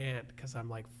 I can't because I'm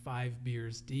like 5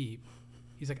 beers deep.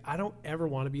 He's like, I don't ever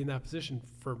want to be in that position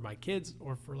for my kids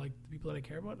or for like the people that I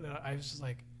care about. And I was just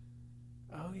like,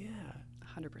 oh yeah.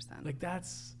 100%. Like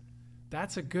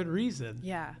that's a good reason.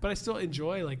 Yeah. But I still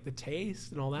enjoy like the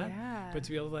taste and all that. Yeah. But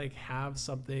to be able to like have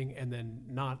something and then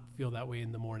not feel that way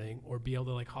in the morning or be able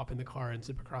to like hop in the car and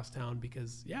zip across town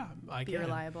because I can. Be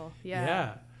reliable. Yeah.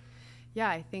 Yeah. Yeah.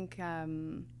 I think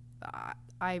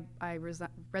I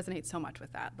resonate so much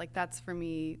with that. Like that's for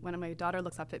me, when my daughter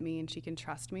looks up at me and she can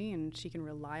trust me and she can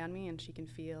rely on me and she can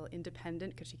feel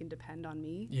independent because she can depend on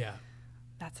me. Yeah.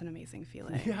 That's an amazing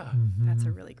feeling. Yeah. That's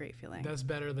a really great feeling. That's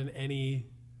better than any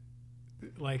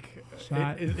like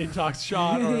shot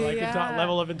or like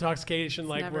level of intoxication, it's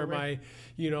like where my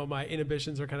my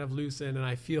inhibitions are kind of loosened and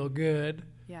I feel good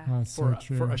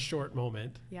for a short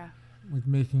moment. Yeah. Like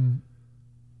making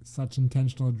such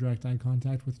intentional direct eye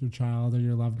contact with your child or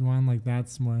your loved one, like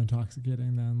that's more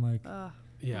intoxicating than like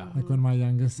like when my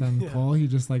youngest son Cole, he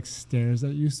just like stares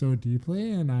at you so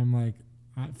deeply and I'm like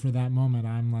for that moment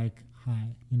I'm like high,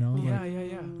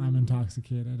 I'm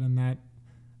intoxicated, and that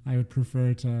I would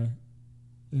prefer to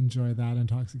enjoy that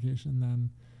intoxication than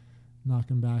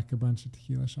knocking back a bunch of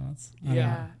tequila shots.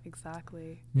 Yeah,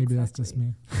 exactly. Maybe that's just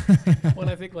me. Well,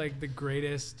 I think like the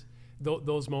greatest,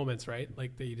 those moments, right?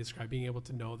 Like that you describe, being able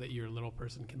to know that your little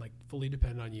person can like fully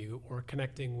depend on you, or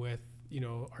connecting with,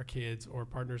 our kids or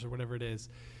partners or whatever it is.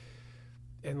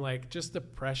 And like just the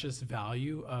precious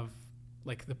value of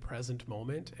like the present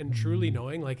moment and truly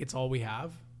knowing like it's all we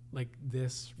have. Like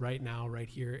this right now, right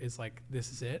here is like,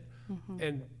 this is it.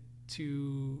 And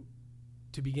to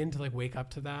begin to like wake up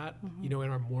to that, in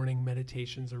our morning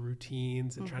meditations or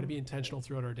routines and trying to be intentional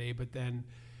throughout our day. But then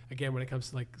again, when it comes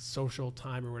to like social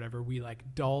time or whatever, we like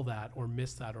dull that or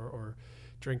miss that or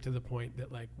drink to the point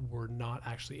that like we're not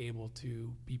actually able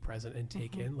to be present and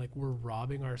take in, like we're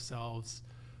robbing ourselves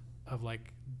of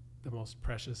like the most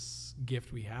precious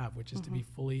gift we have, which is to be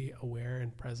fully aware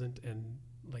and present and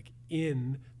like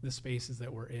in the spaces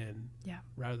that we're in,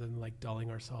 rather than like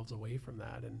dulling ourselves away from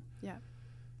that.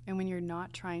 And when you're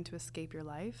not trying to escape your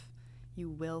life, you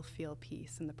will feel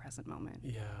peace in the present moment.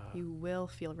 You will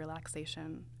feel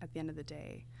relaxation at the end of the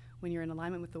day. When you're in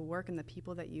alignment with the work and the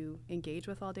people that you engage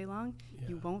with all day long,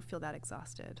 you won't feel that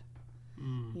exhausted.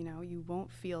 You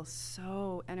won't feel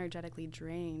so energetically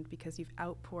drained because you've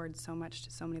outpoured so much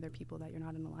to so many other people that you're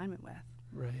not in alignment with.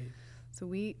 Right. So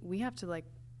we have to like,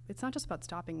 it's not just about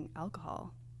stopping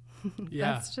alcohol.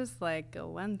 That's just like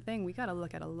one thing. We got to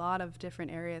look at a lot of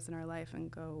different areas in our life and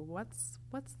go, what's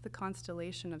the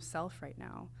constellation of self right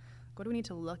now? What do we need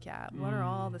to look at? What are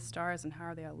all the stars and how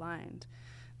are they aligned?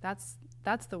 That's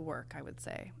the work, I would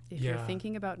say. If you're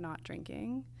thinking about not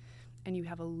drinking and you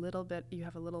have a little bit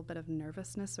of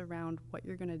nervousness around what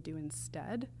you're going to do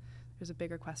instead, there's a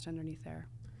bigger question underneath there.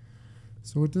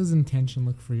 So what does intention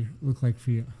look like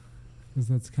for you? Because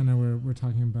that's kind of where we're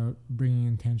talking about bringing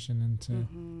intention into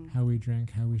how we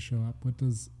drink, how we show up. What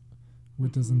does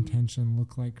intention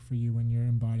look like for you when you're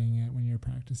embodying it, when you're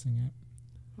practicing it?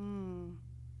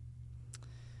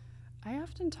 I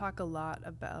often talk a lot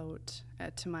about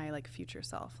to my like future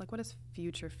self, like what does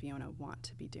future Fiona want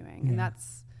to be doing? And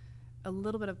that's a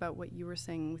little bit about what you were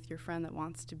saying with your friend that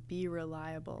wants to be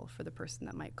reliable for the person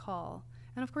that might call.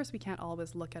 And of course we can't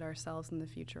always look at ourselves in the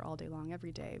future all day long,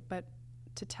 every day, but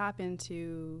to tap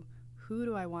into who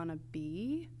do I want to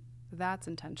be, that's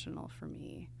intentional for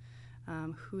me.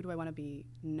 Who do I want to be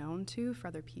known to for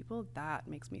other people? That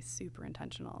makes me super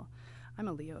intentional. I'm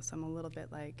a Leo, so I'm a little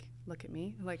bit like, look at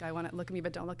me. Like, I want to look at me,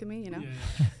 but don't look at me, you know?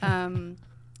 Yeah.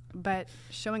 But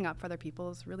showing up for other people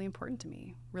is really important to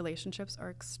me. Relationships are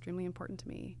extremely important to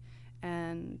me.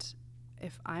 And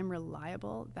if I'm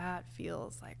reliable, that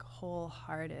feels like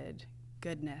wholehearted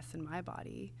goodness in my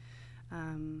body.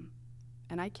 And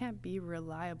I can't be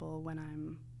reliable when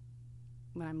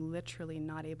I'm literally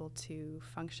not able to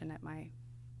function at my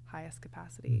highest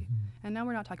capacity. Mm-hmm. And now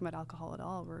we're not talking about alcohol at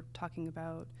all. We're talking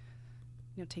about,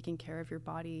 you know, taking care of your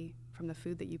body from the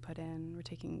food that you put in. We're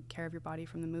taking care of your body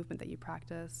from the movement that you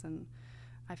practice. And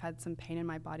I've had some pain in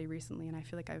my body recently, and I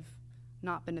feel like I've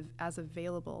not been as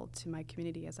available to my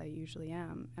community as I usually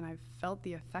am. And I've felt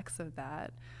the effects of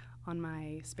that on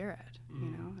my spirit,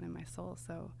 you know, and in my soul.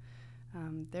 So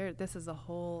this is a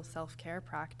whole self-care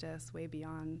practice way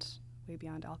beyond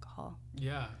alcohol.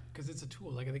 Yeah, because it's a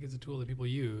tool. Like, I think it's a tool that people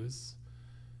use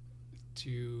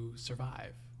to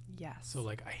survive. Yes. So,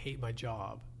 like, I hate my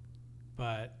job,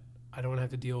 but I don't want to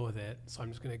have to deal with it. So I'm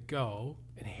just going to go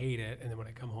and hate it. And then when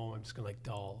I come home, I'm just going to, like,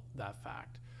 dull that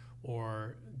fact.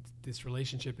 Or this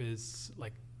relationship is,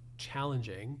 like,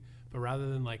 challenging, but rather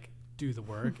than, like, do the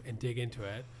work and dig into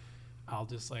it, I'll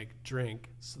just, like, drink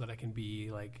so that I can be,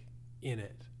 like, in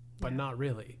it, but not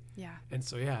really. Yeah. And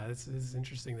so, yeah, this is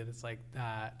interesting that it's like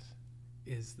that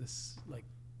is this, like,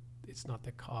 it's not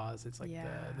the cause. It's like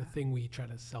the thing we try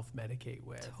to self-medicate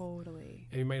with. Totally.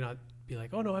 And you might not be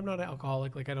like, oh no, I'm not an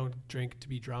alcoholic. Like, I don't drink to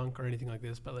be drunk or anything like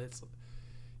this, but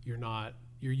you're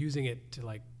using it to,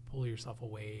 like, pull yourself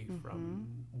away from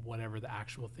whatever the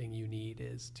actual thing you need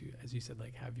is to, as you said,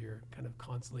 like, have your kind of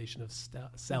constellation of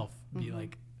self be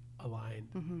like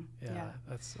aligned. Yeah,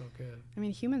 that's so good. I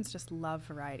mean, humans just love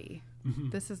variety.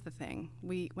 This is the thing.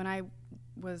 When I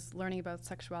was learning about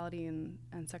sexuality and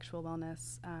sexual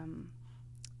wellness,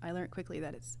 I learned quickly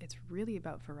that it's really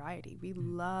about variety. We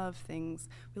love things.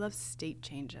 We love state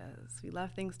changes. We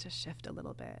love things to shift a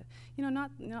little bit. You know,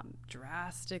 not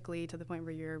drastically to the point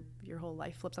where your whole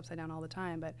life flips upside down all the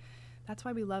time, but that's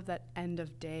why we love that end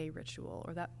of day ritual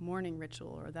or that morning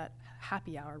ritual or that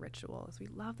happy hour ritual. Is we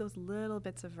love those little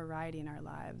bits of variety in our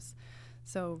lives.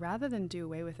 So rather than do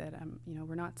away with it, you know,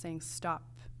 we're not saying stop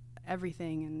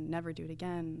everything and never do it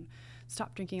again.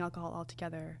 Stop drinking alcohol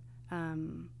altogether.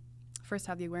 First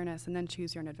have the awareness and then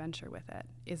choose your own adventure with it.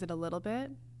 Is it a little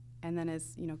bit? And then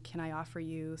can I offer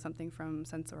you something from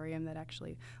Sensorium that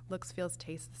actually looks, feels,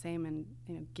 tastes the same and,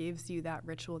 you know, gives you that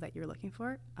ritual that you're looking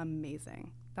for?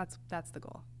 Amazing. That's the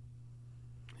goal.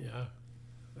 Yeah,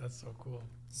 that's so cool.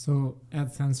 So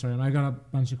at Sensorium, I got a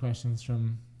bunch of questions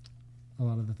from a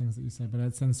lot of the things that you said, but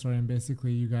at Sensorium,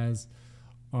 basically you guys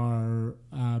are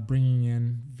bringing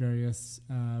in various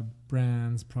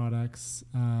brands, products,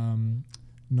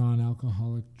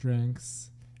 non-alcoholic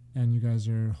drinks, and you guys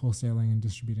are wholesaling and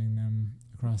distributing them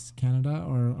across Canada,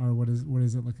 or what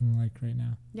is it looking like right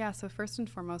now? Yeah, so first and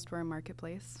foremost, we're a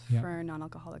marketplace for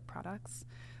non-alcoholic products,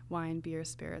 wine, beer,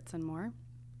 spirits, and more.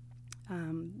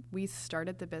 We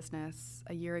started the business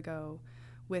a year ago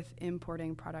with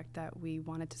importing product that we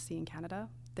wanted to see in Canada.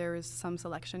 There is some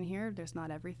selection here. There's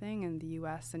not everything, and the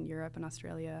US and Europe and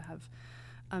Australia have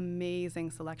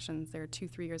amazing selections. They're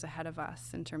 2-3 years ahead of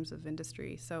us in terms of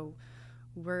industry. So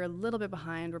we're a little bit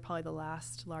behind. We're probably the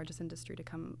largest industry to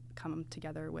come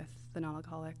together with the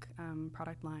non-alcoholic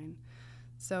product line.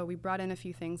 So we brought in a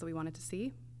few things that we wanted to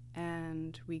see,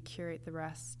 and we curate the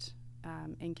rest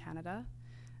in Canada.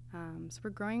 So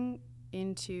we're growing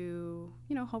into,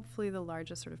 you know, hopefully the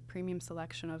largest sort of premium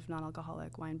selection of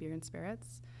non-alcoholic wine, beer, and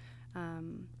spirits.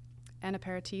 And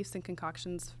aperitifs and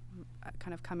concoctions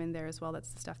kind of come in there as well.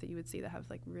 That's the stuff that you would see that have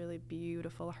like really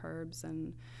beautiful herbs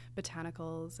and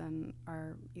botanicals and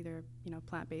are either, you know,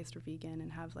 plant-based or vegan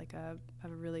and have a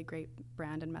really great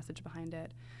brand and message behind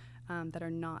it, that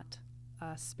are not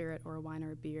a spirit or a wine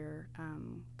or a beer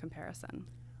comparison.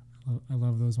 I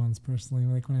love those ones personally.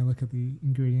 Like when I look at the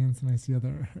ingredients and I see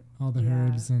all the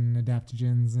herbs and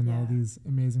adaptogens and all these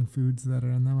amazing foods that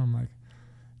are in them, I'm like,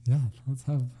 yeah, let's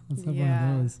have one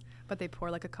of those. But they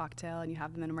pour like a cocktail and you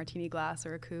have them in a martini glass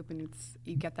or a coupe, and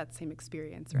you get that same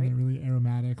experience, right? And they're really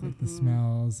aromatic, like the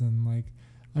smells, and like,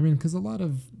 I mean, because a lot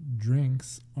of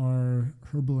drinks are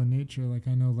herbal in nature. Like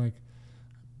I know, like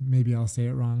maybe I'll say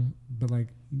it wrong, but like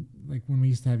when we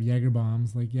used to have Jaeger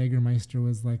bombs, like Jägermeister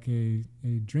was like a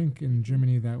drink in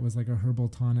Germany that was like a herbal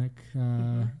tonic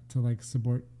to like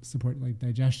support like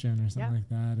digestion or something like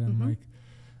that. And like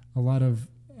a lot of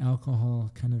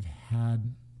alcohol kind of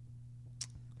had,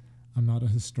 I'm not a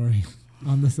historian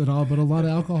on this at all, but a lot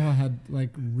of alcohol had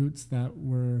like roots that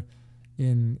were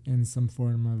in some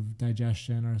form of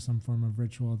digestion or some form of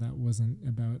ritual that wasn't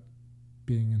about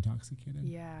being intoxicated.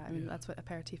 Yeah, I mean, that's what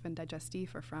aperitif and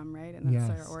digestif are from, right? And that's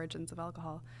our origins of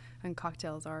alcohol. And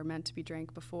cocktails are meant to be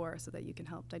drank before so that you can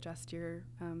help digest your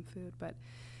food. But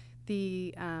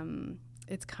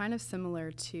it's kind of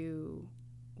similar to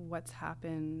what's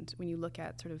happened when you look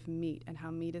at sort of meat and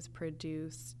how meat is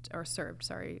produced or served,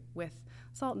 with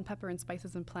salt and pepper and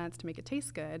spices and plants to make it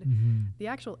taste good. The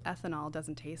actual ethanol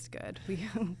doesn't taste good.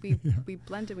 We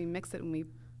blend it, we mix it, and we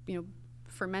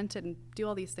ferment it and do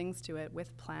all these things to it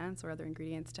with plants or other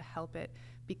ingredients to help it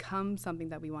become something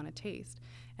that we want to taste.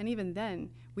 And even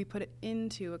then, we put it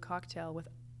into a cocktail with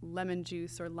lemon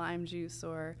juice or lime juice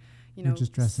or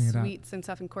just dressing it up, sweets and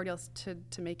stuff and cordials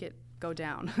to make it go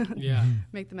down.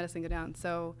 Make the medicine go down.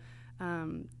 So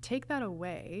take that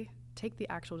away, take the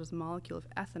actual just molecule of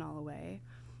ethanol away,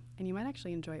 and you might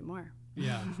actually enjoy it more.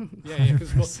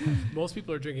 Because most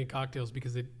people are drinking cocktails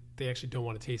because they actually don't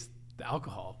want to taste the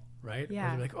alcohol, right? Or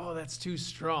they're like, oh, that's too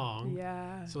strong.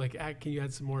 So like, can you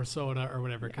add some more soda or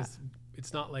whatever? Because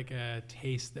it's not like a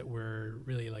taste that we're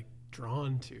really like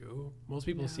drawn to. Most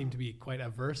people seem to be quite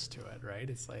averse to it, right?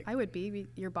 It's like, I would be.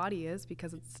 Your body is,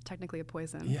 because it's technically a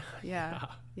poison.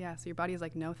 So your body is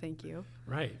like, no thank you,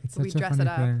 right? It's so such we a dress funny it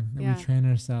up thing that we train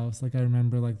ourselves. Like I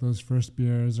remember like those first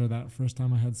beers or that first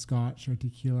time I had scotch or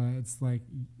tequila, it's like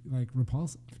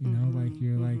repulsive, like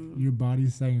you're like your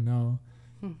body's saying no,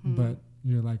 but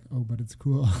you're like, oh, but it's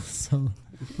cool. So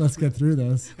let's get through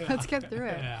this. Let's get through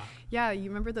it. Yeah, you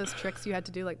remember those tricks you had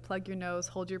to do, like plug your nose,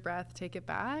 hold your breath, take it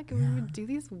back? And we would do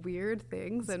these weird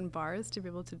things in bars to be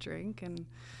able to drink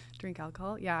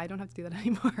alcohol. Yeah, I don't have to do that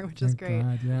anymore, which is great.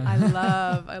 God,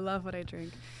 I love what I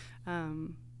drink.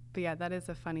 But yeah, that is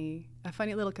a funny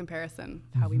little comparison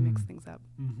of how we mix things up.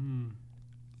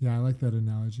 Yeah, I like that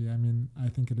analogy. I mean, I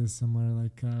think it is similar.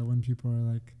 Like when people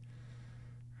are like,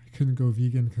 I couldn't go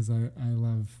vegan because I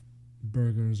love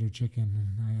burgers or chicken,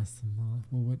 and I ask them,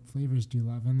 well, what flavors do you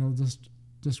love? And they'll just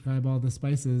describe all the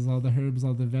spices, all the herbs,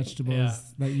 all the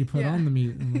vegetables that you put on the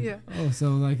meat. And like, oh, so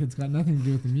like it's got nothing to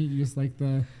do with the meat. You just like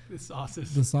the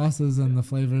sauces and the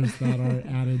flavors that are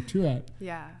added to it.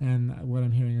 And what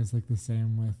I'm hearing is like the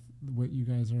same with what you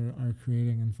guys are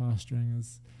creating and fostering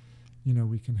is,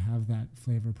 we can have that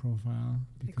flavor profile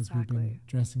because we've been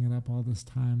dressing it up all this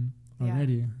time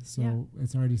already. So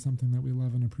it's already something that we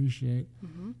love and appreciate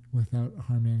without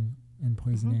harming and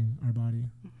poisoning our body.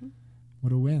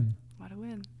 What a win. What a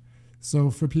win. So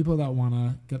for people that want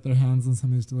to get their hands on some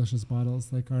of these delicious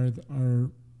bottles, like are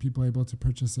people able to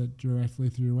purchase it directly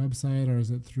through your website, or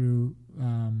is it through,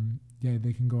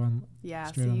 they can go on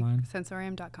straight online?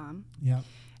 Sensorium.com.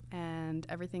 And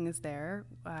everything is there.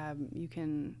 You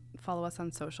can follow us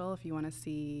on social if you want to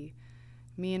see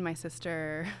me and my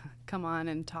sister come on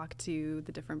and talk to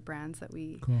the different brands that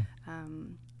we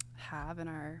have in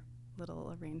our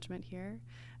little arrangement here.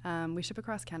 We ship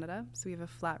across Canada, so we have a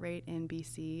flat rate in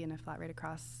BC and a flat rate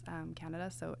across Canada,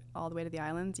 so all the way to the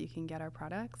islands you can get our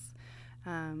products.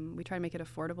 We try to make it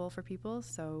affordable for people,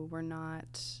 so we're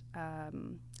not...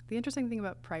 the interesting thing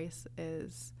about price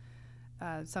is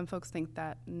some folks think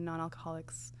that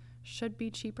non-alcoholics should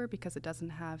be cheaper because it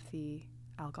doesn't have the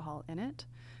alcohol in it.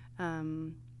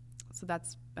 So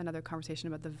that's another conversation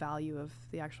about the value of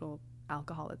the actual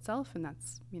alcohol itself, and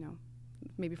that's,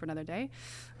 maybe for another day.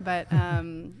 But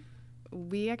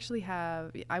we actually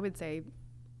have, I would say,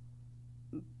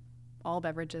 all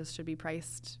beverages should be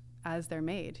priced as they're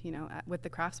made, with the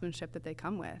craftsmanship that they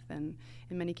come with. And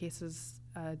in many cases,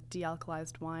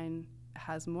 de-alkalized wine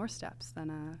has more steps than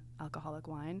a alcoholic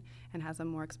wine and has a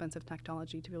more expensive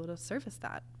technology to be able to surface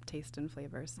that taste and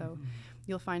flavor. So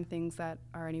you'll find things that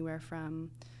are anywhere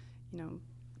from,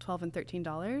 $12 and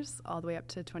 $13 all the way up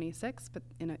to $26, but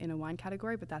in a wine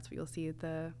category. But that's what you'll see at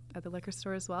the liquor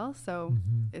store as well. So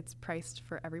it's priced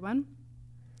for everyone,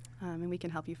 and we can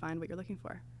help you find what you're looking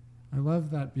for. I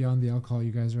love that beyond the alcohol,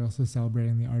 you guys are also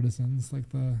celebrating the artisans, like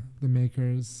the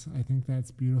makers. I think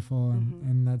that's beautiful,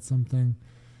 and that's something.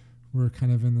 We're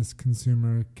kind of in this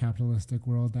consumer capitalistic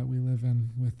world that we live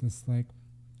in with this like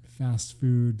fast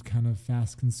food, kind of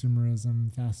fast consumerism,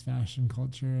 fast fashion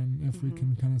culture. And if we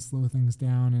can kind of slow things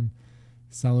down and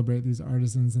celebrate these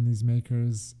artisans and these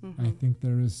makers, I think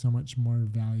there is so much more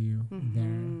value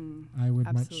there. I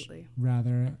would much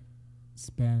rather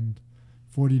spend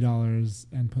 $40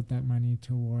 and put that money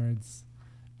towards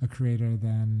a creator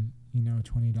than,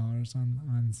 $20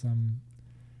 on some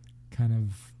kind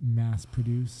of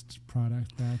mass-produced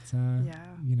product that,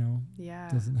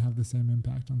 doesn't have the same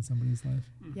impact on somebody's life.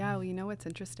 Yeah, well, what's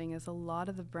interesting is a lot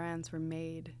of the brands were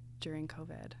made during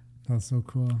COVID. That's so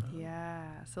cool.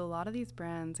 Yeah, so a lot of these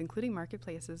brands, including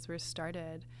marketplaces, were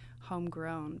started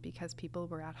homegrown because people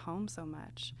were at home so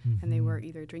much, and they were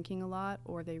either drinking a lot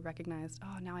or they recognized,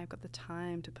 oh, now I've got the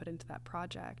time to put into that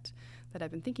project that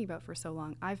I've been thinking about for so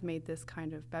long. I've made this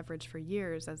kind of beverage for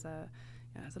years as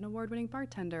an award-winning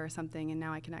bartender or something, and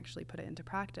now I can actually put it into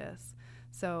practice.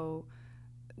 So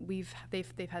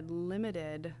they've had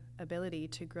limited ability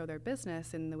to grow their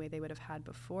business in the way they would have had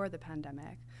before the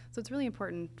pandemic. So it's really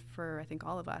important for, I think,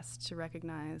 all of us to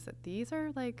recognize that these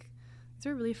are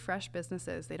really fresh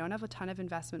businesses. They don't have a ton of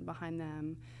investment behind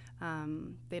them.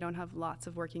 They don't have lots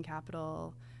of working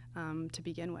capital to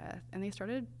begin with. And they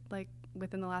started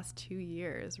within the last 2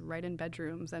 years, right in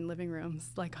bedrooms and living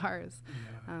rooms like ours.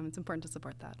 Yeah. It's important to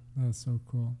support that. That's so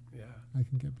cool. Yeah. I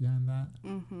can get behind that.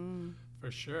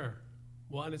 For sure.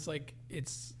 Well, and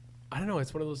I don't know,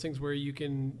 it's one of those things where you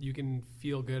can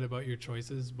feel good about your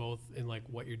choices, both in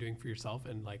what you're doing for yourself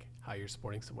and how you're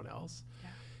supporting someone else.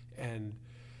 Yeah. And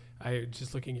I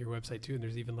just looking at your website too, and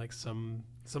there's even some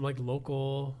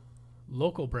local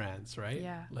brands, right?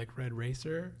 Yeah. Like Red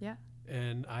Racer. Yeah.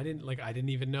 And I didn't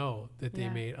even know that they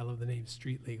made, I love the name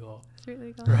Street Legal. Street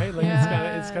Legal. Right?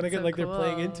 It's kind of good, so they're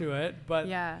playing into it. But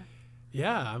yeah,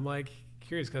 I'm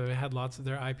curious because I had lots of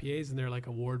their IPAs and they're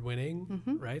award-winning,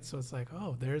 right? So it's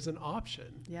oh, there's an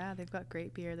option. Yeah, they've got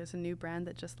great beer. There's a new brand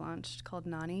that just launched called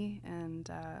Nani, and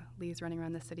Lee's running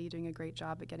around the city doing a great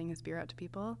job at getting his beer out to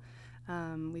people.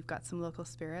 We've got some local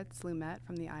spirits. Lumet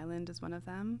from the island is one of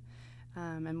them.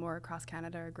 And more across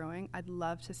Canada are growing. I'd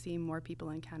love to see more people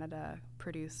in Canada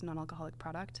produce non-alcoholic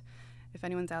product. If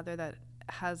anyone's out there that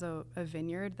has a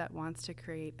vineyard that wants to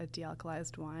create a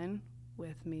de-alkalized wine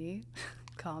with me,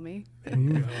 call me.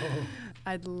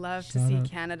 I'd love to see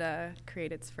Canada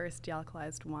create its first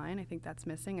de-alkalized wine. I think that's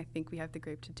missing. I think we have the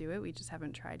grape to do it. We just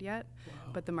haven't tried yet. Wow.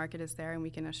 But the market is there, and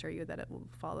we can assure you that it will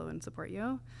follow and support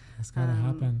you. It's got to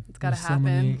happen. It's got to happen. So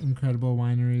many incredible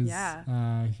wineries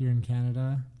here in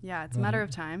Canada. Yeah, it's a matter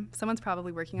of time. Someone's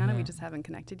probably working on it. We just haven't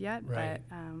connected yet. Right.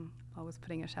 But always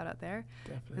putting a shout out there.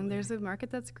 Definitely. And there's a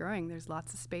market that's growing. There's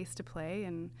lots of space to play,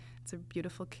 and it's a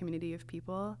beautiful community of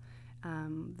people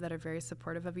that are very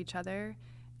supportive of each other.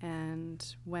 And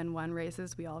when one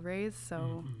raises, we all raise.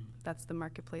 So that's the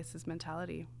marketplace's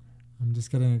mentality. I'm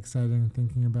just getting excited and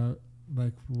thinking about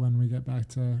when we get back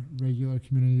to regular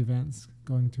community events,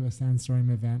 going to a Sandstorm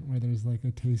event where there's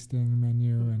a tasting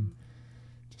menu and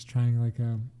just trying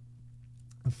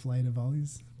a flight of all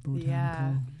these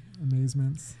botanical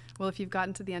amazements. Well, if you've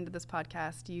gotten to the end of this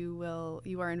podcast, you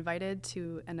are invited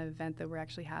to an event that we're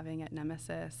actually having at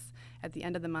Nemesis at the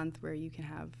end of the month, where you can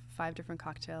have 5 different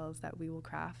cocktails that we will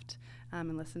craft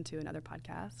and listen to another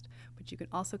podcast. But you can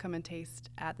also come and taste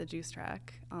at the Juice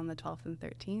Track on the 12th and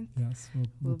 13th. Yes,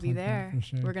 we'll be there. For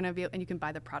sure. We're going to be, and you can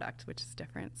buy the product, which is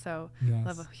different. So we'll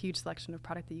have a huge selection of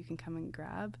product that you can come and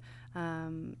grab.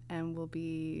 And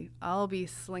I'll be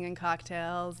slinging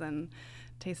cocktails and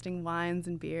tasting wines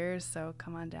and beers, so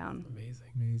come on down.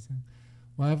 Amazing.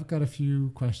 Well, I've got a few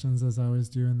questions, as I always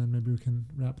do, and then maybe we can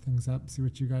wrap things up, see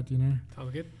what you got, Dina.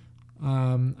 Sounds good.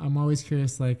 I'm always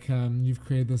curious, you've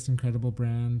created this incredible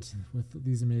brand with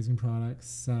these amazing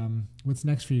products. What's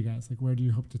next for you guys? Where do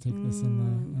you hope to take this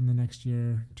in the next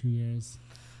year, 2 years?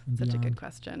 Such a good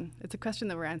question. It's a question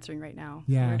that we're answering right now.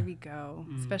 Yeah. Where do we go?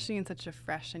 Especially in such a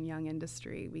fresh and young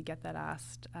industry, we get that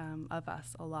asked of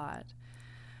us a lot.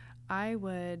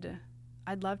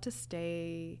 I'd love to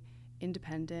stay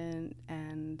independent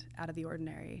and out of the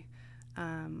ordinary.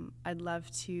 I'd love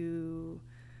to,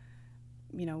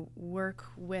 work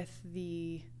with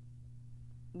the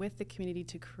community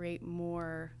to create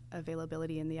more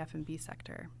availability in the F&B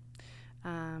sector.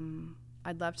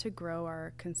 I'd love to grow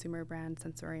our consumer brand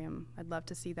Sensorium. I'd love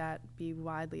to see that be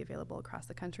widely available across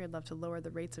the country. I'd love to lower the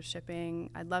rates of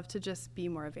shipping. I'd love to just be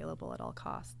more available at all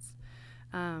costs.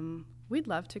 We'd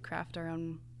love to craft our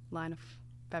own line of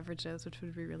beverages, which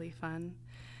would be really fun.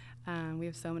 We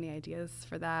have so many ideas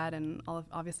for that, and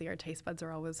obviously our taste buds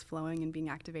are always flowing and being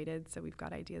activated, so we've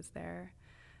got ideas there.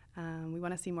 We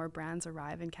want to see more brands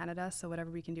arrive in Canada, so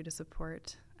whatever we can do to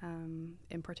support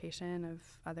importation of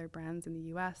other brands in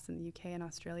the US and the UK and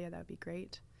Australia, that would be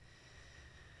great.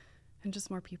 And just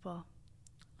more people,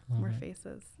 more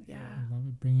faces. Yeah. I love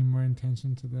it, bringing more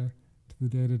attention to the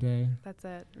day-to-day. That's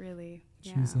it, really.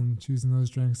 Choosing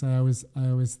those drinks. I always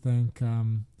think,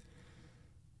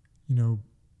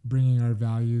 bringing our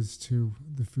values to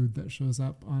the food that shows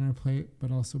up on our plate,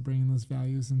 but also bringing those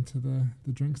values into the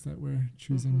drinks that we're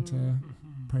choosing to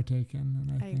partake in.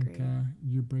 And I think agree.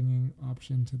 You're bringing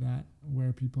option to that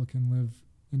where people can live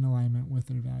in alignment with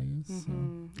their values. So.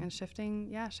 And shifting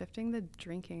the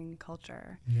drinking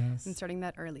culture Yes. and starting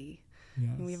that early. Yes.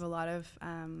 And we have a lot of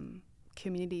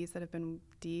communities that have been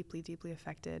deeply, deeply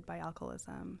affected by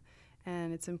alcoholism.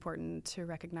 And it's important to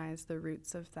recognize the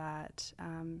roots of that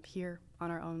here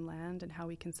on our own land and how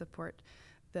we can support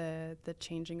the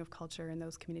changing of culture in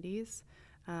those communities.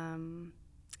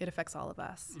 It affects all of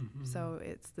us. So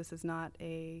this is not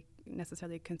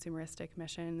necessarily a consumeristic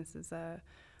mission. This is a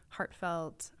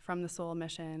heartfelt, from the soul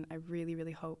mission. I really,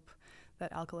 really hope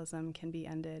that alcoholism can be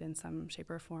ended in some shape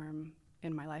or form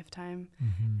in my lifetime.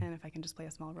 And if I can just play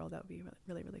a small role, that would be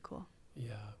really, really cool.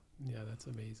 Yeah, that's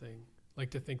amazing. Like,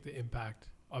 to think the impact,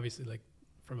 obviously, like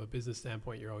from a business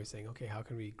standpoint, you're always saying, okay, how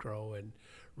can we grow and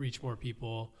reach more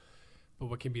people? But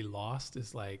what can be lost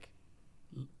is like,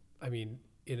 I mean,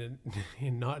 in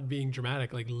not being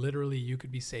dramatic, like literally you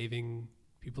could be saving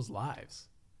people's lives.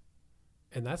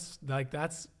 And that's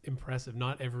impressive.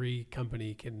 Not every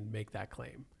company can make that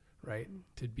claim, right?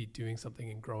 To be doing something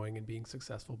and growing and being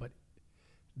successful, but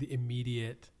the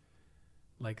immediate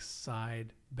like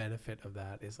side benefit of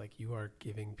that is like you are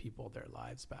giving people their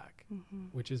lives back,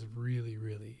 which is really,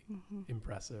 really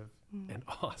impressive and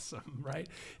awesome, right?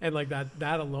 And like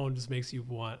that alone just makes me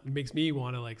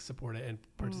want to like support it and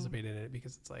participate in it,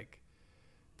 because it's like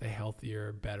the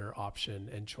healthier, better option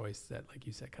and choice that, like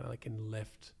you said, kind of like can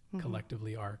lift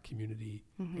collectively our community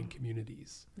and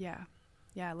communities. Yeah,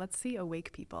 let's see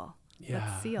awake people. Yeah.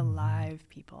 Let's see alive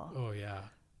people. Oh yeah.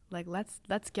 Like let's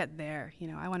get there.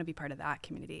 I want to be part of that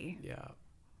community. Yeah.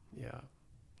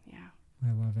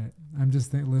 I love it. I'm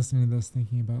just listening to this,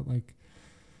 thinking about like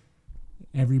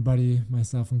everybody,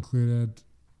 myself included,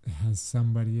 has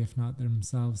somebody, if not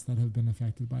themselves, that have been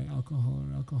affected by alcohol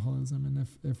or alcoholism. And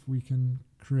if we can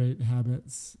create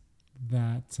habits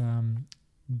that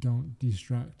don't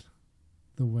destruct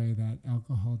the way that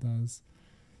alcohol does,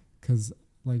 because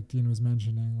like Dean was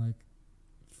mentioning, like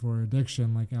for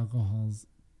addiction, like alcohol's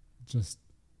just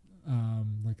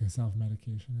like a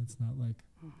self-medication. It's not like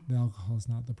the alcohol is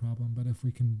not the problem, but if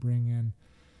we can bring in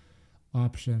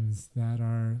options that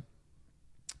are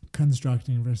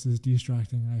constructing versus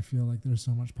destructing, I feel like there's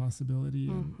so much possibility,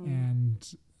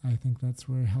 and I think that's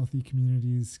where healthy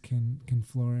communities can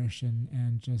flourish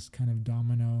and just kind of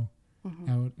domino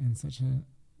out in such an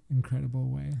incredible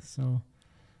way. So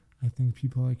I think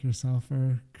people like yourself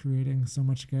are creating so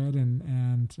much good,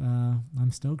 and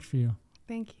I'm stoked for you.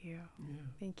 Thank you. Yeah.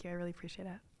 Thank you. I really appreciate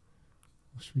it.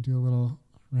 Should we do a little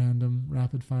random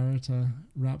rapid fire to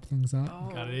wrap things up?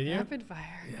 Oh, got it in you? Rapid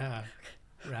fire. Yeah.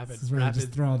 Rapid. This is where I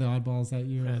just throw all the oddballs at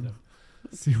you random.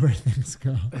 And see where things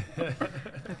go.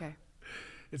 Okay.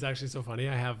 It's actually so funny.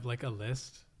 I have like a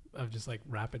list of just like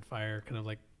rapid fire, kind of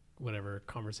like whatever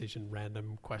conversation,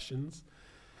 random questions.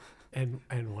 And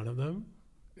one of them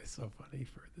is so funny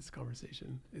for this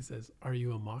conversation. It says, are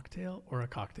you a mocktail or a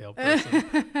cocktail person?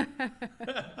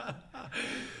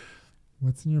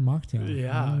 What's in your mocktail?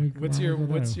 Yeah. What's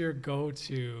your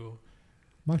go-to?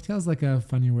 Mocktail's like a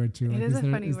funny word too. Like, is a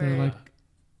funny is word. there like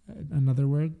another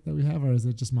word that we have, or is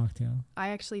it just mocktail? I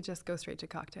actually just go straight to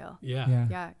cocktail. Yeah.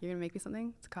 Yeah. You're going to make me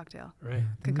something? It's a cocktail. Right. There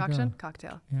we Concoction? go.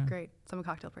 Cocktail. Yeah. Great. So I'm a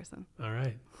cocktail person. All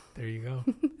right. There you go.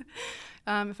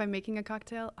 If I'm making a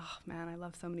cocktail, oh man, I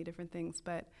love so many different things,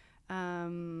 but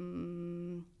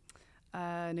Negroni,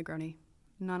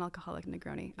 non-alcoholic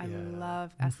Negroni. I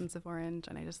love essence of orange,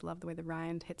 and I just love the way the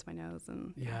rind hits my nose,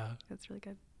 and it's really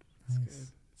good. It's good.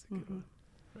 It's a good one.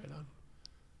 Right on.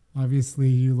 Obviously,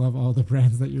 you love all the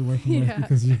brands that you're working with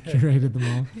because you curated them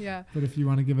all. Yeah. But if you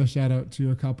want to give a shout out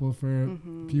to a couple for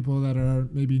people that are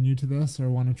maybe new to this or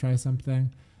want to try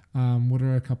something, what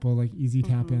are a couple like easy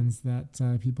tap-ins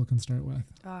that people can start with?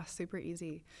 Oh, super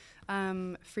easy.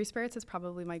 Free Spirits is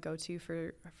probably my go-to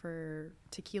for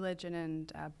tequila, gin,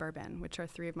 and bourbon, which are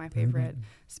three of my favorite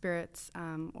spirits,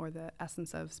 or the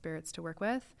essence of spirits to work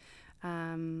with.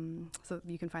 So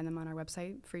you can find them on our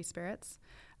website, Free Spirits.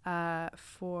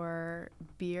 For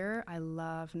beer, I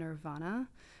love Nirvana.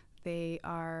 They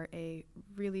are a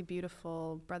really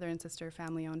beautiful brother and sister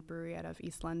family-owned brewery out of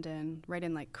East London, right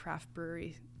in like craft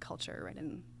brewery culture, right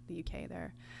in the UK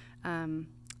there.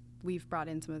 We've brought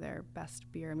in some of their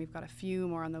best beer, and we've got a few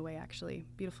more on the way, actually.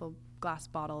 Beautiful glass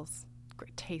bottles,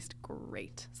 taste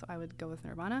great. So I would go with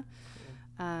Nirvana.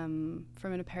 From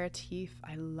an aperitif,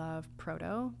 I love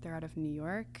Proto. They're out of New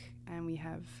York, and we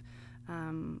have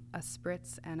a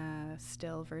spritz and a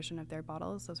still version of their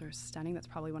bottles. Those are stunning. That's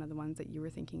probably one of the ones that you were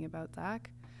thinking about, Zach.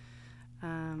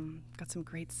 Got some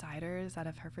great ciders out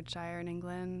of Herefordshire in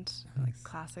England, Nice. like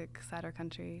classic cider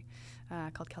country,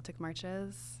 called Celtic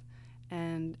Marches.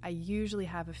 And I usually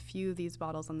have a few of these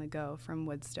bottles on the go from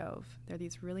Wood Stove. They're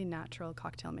these really natural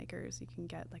cocktail makers. You can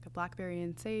get like a blackberry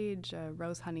and sage, a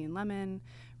rose, honey, and lemon,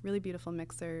 really beautiful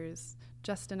mixers,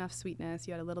 just enough sweetness.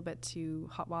 You add a little bit to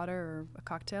hot water or a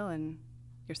cocktail and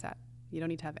you're set. You don't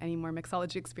need to have any more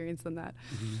mixology experience than that.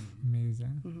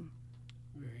 Amazing. Mm-hmm.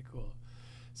 Very cool.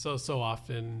 So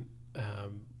often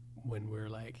when we're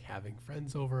like having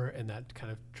friends over and that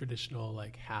kind of traditional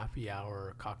like happy hour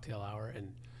or cocktail hour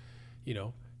and, you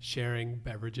know, sharing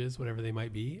beverages, whatever they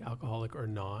might be, alcoholic or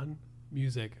non,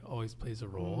 music always plays a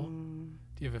role. Do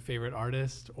you have a favorite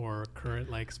artist or current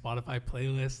like Spotify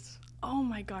playlists? Oh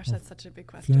my gosh, that's such a big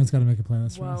question. Fiona's got to make a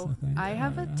playlist for us, Whoa, I think. I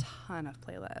have a ton of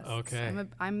playlists. Okay.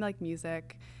 I'm like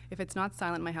music. If it's not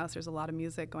silent in my house, there's a lot of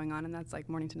music going on, and that's like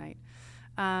morning to night.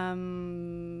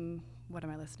 What am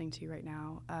I listening to right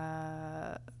now?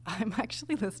 I'm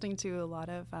actually listening to a lot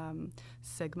of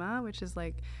Sigma, which is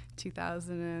like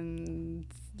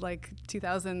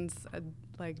 2000s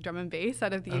like drum and bass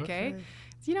out of the UK.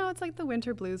 You know, it's like the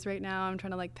winter blues right now. I'm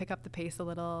trying to like pick up the pace a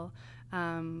little.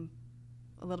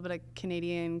 A little bit of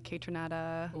Canadian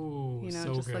K-Tronada, Ooh, you know,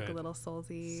 so just good. like a little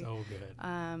soulsy. So good.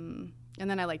 And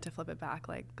then I like to flip it back,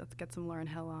 like let's get some Lauryn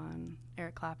Hill on,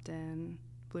 Eric Clapton,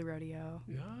 Blue Rodeo.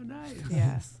 Yeah, nice.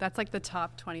 Yeah, that's like the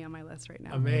top 20 on my list right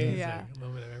now. Amazing. Yeah. A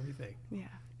little bit of everything. Yeah,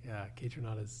 Yeah,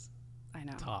 K-Tronada's I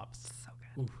know. tops. So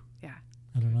good. Oof. Yeah.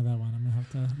 I don't know that one. I'm going to have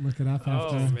to look it up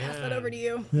Oh, after. man. Pass that over to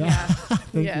you. Yeah. Yeah.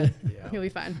 Thank Yeah. you. Yeah. You'll be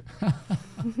fine.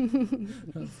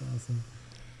 That's awesome.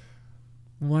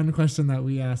 One question that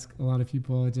we ask a lot of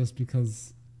people, just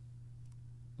because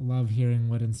I love hearing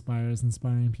what inspires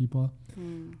inspiring people.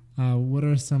 What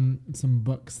are some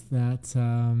books that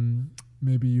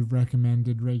maybe you've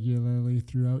recommended regularly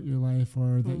throughout your life,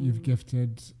 or that you've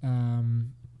gifted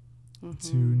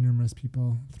to numerous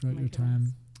people throughout your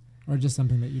time, or just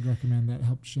something that you'd recommend that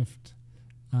helped shift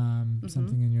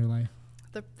something in your life?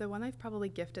 The one I've probably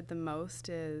gifted the most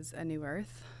is A New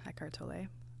Earth, Eckhart Tolle.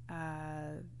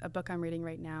 A book I'm reading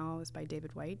right now is by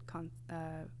David White.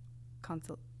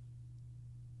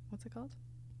 What's it called?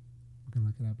 We can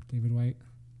look it up. David White.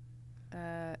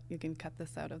 You can cut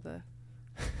this out of the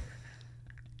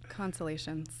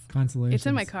Consolations. Consolations. It's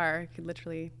in my car. I could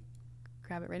literally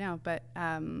grab it right now. But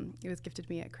it was gifted to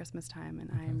me at Christmas time,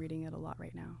 and I am reading it a lot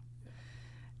right now.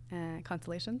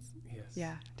 Consolations? Yes.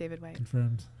 Yeah, David White.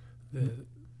 Confirmed.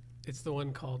 It's the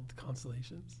one called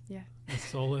Consolations. Yeah, The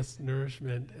solace,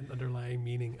 nourishment, and underlying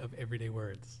meaning of everyday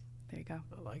words. there you go.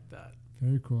 I like that.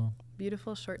 Very cool.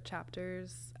 Beautiful short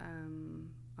chapters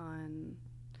on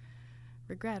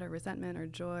regret or resentment or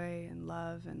joy and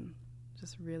love, and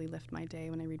just really lift my day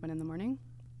when I read one in the morning.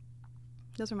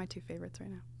 Those are my two favorites right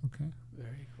now. Okay.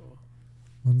 Very cool.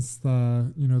 Once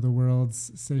the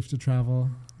world's safe to travel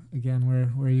again, where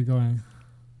are you going?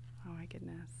 Oh my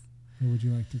goodness. Where would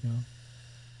you like to go?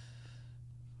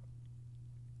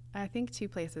 I think two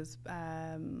places,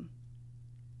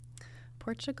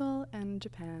 Portugal and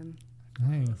Japan.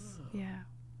 Nice. Yeah.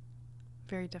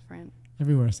 Very different.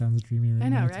 Everywhere sounds dreamy right I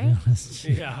know, now, to be right? honest.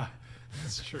 Yeah,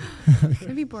 that's true.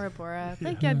 Maybe Bora Bora.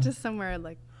 But yeah, just somewhere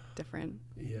like different.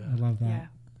 Yeah. I love that. Yeah.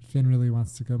 Finn really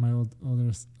wants to go. My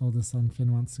oldest son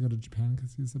Finn wants to go to Japan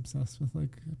because he's obsessed with like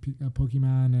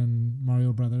Pokemon and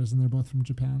Mario Brothers, and they're both from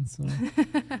Japan. So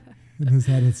in his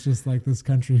head, it's just like this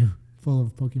country full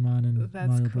of Pokemon and That's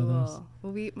Mario cool. Brothers.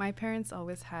 Well, my parents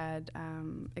always had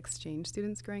exchange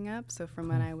students growing up. So from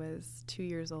when I was 2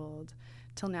 years old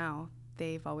till now,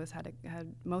 they've always had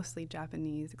mostly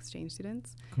Japanese exchange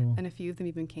students. Cool. And a few of them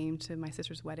even came to my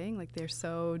sister's wedding. Like, they're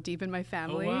so deep in my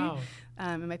family. Oh, wow.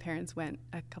 And my parents went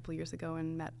a couple years ago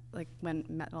and met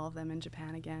all of them in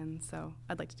Japan again. So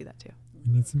I'd like to do that too.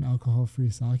 We need some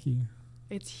alcohol-free sake.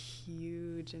 It's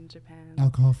huge in Japan.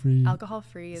 Alcohol-free.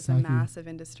 Alcohol-free is a sake. massive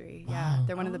industry. Wow. Yeah,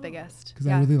 they're one of the biggest. Because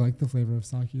Yeah. I really like the flavor of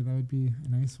sake. That would be a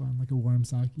nice one, like a warm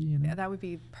sake, you know? Yeah, that would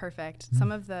be perfect. Mm.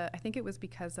 Some of I think it was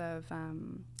because of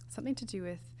something to do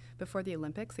with before the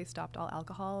Olympics, they stopped all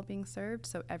alcohol being served.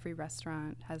 So every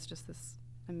restaurant has just this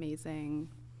amazing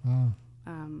Wow.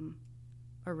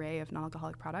 array of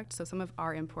non-alcoholic products. So some of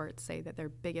our imports say that their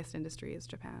biggest industry is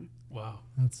Japan. Wow.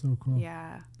 That's so cool.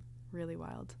 Yeah, really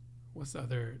wild. What's the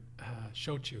other?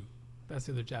 Shochu. That's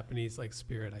the other Japanese like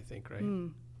spirit, I think, right?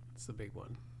 Mm. It's the big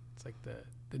one. It's like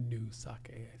the new sake,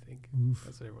 I think. Oof.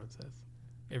 That's what everyone says.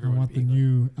 I Everyone want the being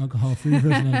new alcohol-free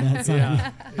version of that sake.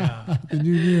 yeah, yeah. The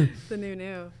new. The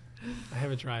new. I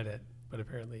haven't tried it, but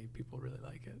apparently people really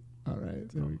like it. All right,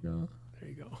 there we go. There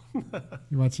you go.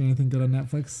 You watching anything good on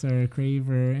Netflix or Crave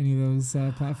or any of those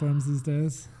platforms these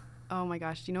days? Oh my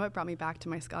gosh, do you know what brought me back to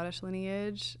my Scottish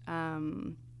lineage?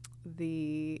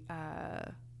 The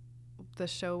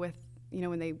show with,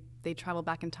 when they travel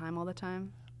back in time all the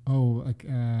time. Oh, like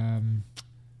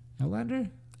Outlander?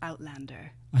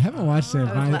 Outlander. I haven't watched it.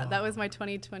 That was my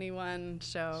 2021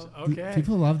 show. Okay.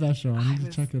 People love that show. I need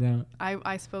to check it out.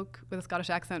 I spoke with a Scottish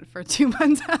accent for 2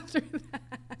 months after that.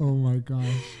 Oh my gosh.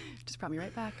 Just brought me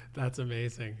right back. That's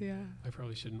amazing. Yeah. I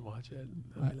probably shouldn't watch it.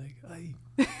 I'll be like, "Aye,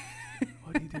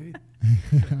 what are you doing?"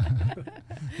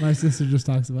 My sister just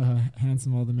talks about how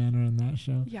handsome all the men are in that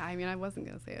show. Yeah, I mean, I wasn't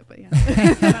going to say it, but yeah.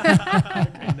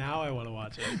 Okay, now I want to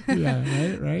watch it. Yeah,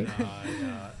 right?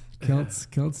 Kilts.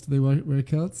 Do they wear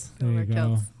kilts? Don't There wear you go.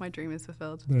 kilts. My dream is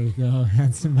fulfilled. There you go.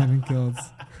 Handsome men in kilts.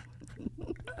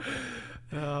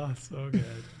 Oh, so good.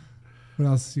 What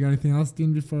else? You got anything else,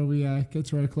 Dean, before we get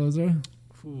to our closer?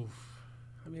 Oof.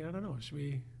 I mean, I don't know. Should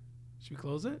we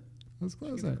close it? Let's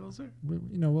close Should we it. get closer?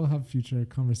 We'll have future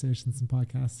conversations and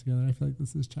podcasts together. I feel like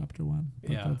this is chapter 1. But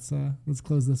Yeah. Let's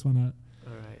close this one out.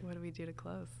 All right. What do we do to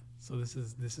close? So this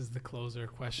is the closer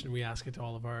question. We ask it to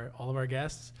all of our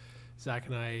guests. Zach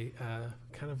and I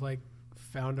kind of like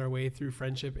found our way through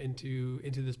friendship into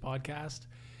this podcast,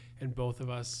 and both of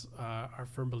us are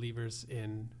firm believers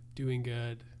in doing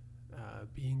good,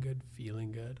 being good,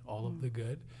 feeling good, all of the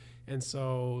good. And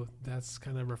so that's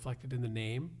kind of reflected in the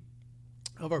name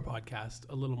of our podcast,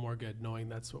 A Little More Good, knowing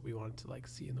that's what we wanted to like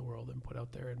see in the world and put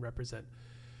out there and represent.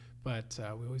 But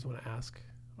we always want to ask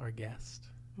our guest,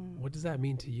 what does that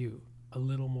mean to you? A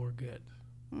little more good.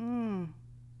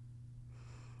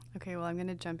 Okay, well, I'm going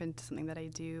to jump into something that I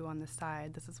do on the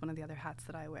side. This is one of the other hats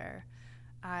that I wear.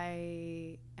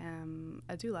 I am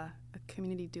a doula, a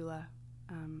community doula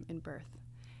in birth.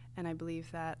 And I believe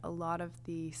that a lot of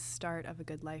the start of a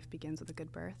good life begins with a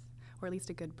good birth, or at least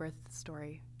a good birth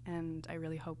story. And I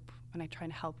really hope when I try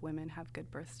to help women have good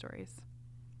birth stories,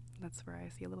 that's where I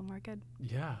see a little more good.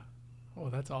 Yeah. Oh,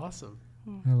 that's awesome.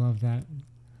 I love that.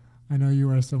 I know you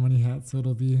wear so many hats, so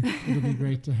it'll be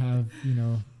great to have,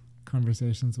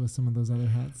 conversations with some of those other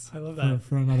hats. I love that.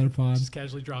 For another pod. Just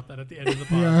casually drop that at the end of the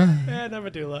pod. Yeah. And I'm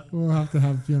a doula. We'll have to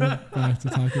have Fiona back to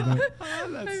talk about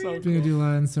That's so being a cool.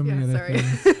 doula and so many other sorry.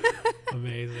 things.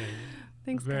 Amazing.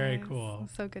 Thanks, Very guys. cool.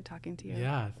 So good talking to you.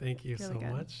 Yeah, thank you Really so good.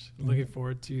 much. Looking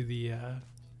forward to the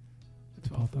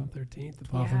 12th and 13th, the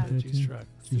 12th and Pop-Up Juice 13th. Truck.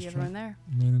 See everyone there.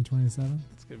 May and 27.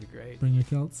 It's going to be great. Bring your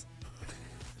kilts.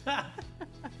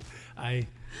 I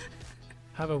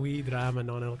have a wee drama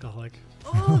non-alcoholic.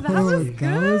 Oh, that was good.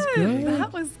 That was good.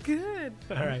 That was good.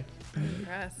 All right. I'm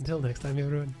impressed. Until next time,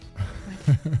 everyone.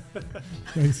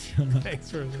 Thanks, Fiona. Thanks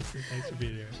for listening. Thanks for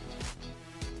being here.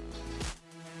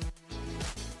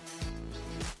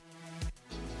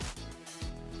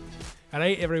 All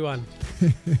right, everyone.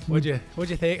 What'd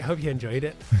you think? Hope you enjoyed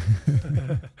it.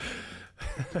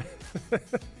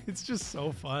 It's just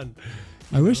so fun.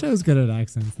 I wish I was good at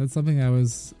accents. That's something I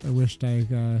wished I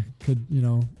could,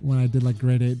 when I did like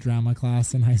grade 8 drama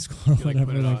class in high school or You, like,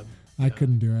 whatever, put it on. I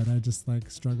couldn't do it. I just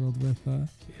struggled with,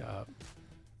 Yeah.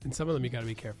 And some of them you got to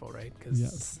be careful, right? Because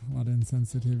yes, a lot of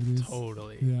insensitivities.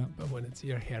 totally. Yeah. But when it's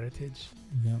your heritage,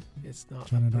 Yep. it's not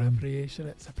Turn it on. appropriation,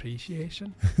 it's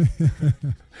appreciation.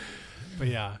 But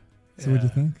yeah. So what'd you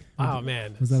think? Oh,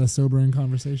 man. Was that a sobering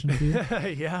conversation for you?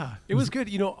 Yeah, it was good.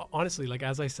 Honestly, like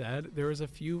as I said, there was a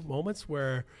few moments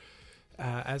where,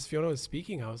 as Fiona was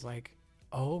speaking, I was like,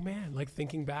 oh man, like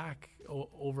thinking back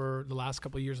over the last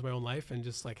couple of years of my own life and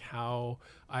just like how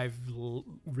I've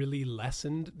really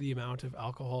lessened the amount of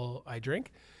alcohol I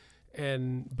drink.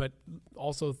 But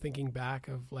also thinking back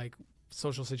of like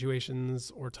social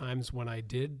situations or times when I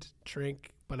did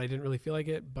drink, but I didn't really feel like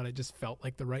it, but I just felt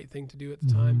like the right thing to do at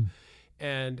the time.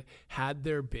 And had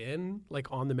there been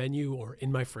like on the menu or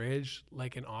in my fridge,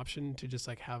 like an option to just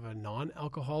like have a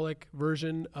non-alcoholic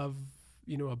version of,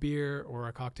 a beer or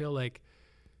a cocktail, like,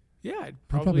 yeah, I'd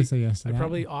probably say yes to I'd that.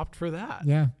 probably opt for that.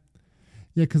 Yeah.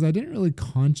 Yeah, because I didn't really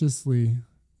consciously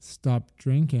stop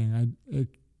drinking.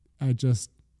 I just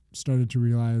started to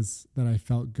realize that I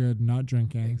felt good not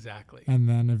drinking. Exactly. And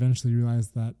then eventually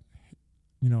realized that,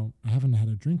 I haven't had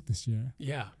a drink this year.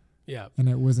 Yeah. Yeah. And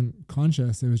it wasn't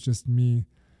conscious. It was just me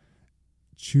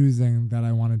choosing that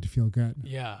I wanted to feel good.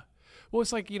 Yeah. Well,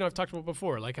 it's like, I've talked about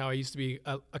before, like how I used to be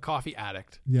a coffee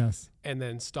addict Yes. and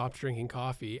then stopped drinking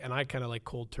coffee. And I kind of like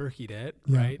cold turkeyed it,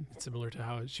 Yeah. right? Similar to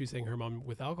how she was saying her mom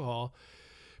with alcohol.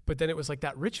 But then it was like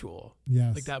that ritual,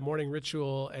 Yes. like that morning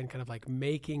ritual and kind of like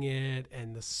making it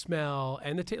and the smell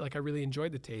and the taste. Like I really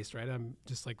enjoyed the taste, right? I'm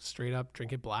just like straight up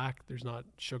drink it black. There's not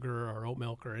sugar or oat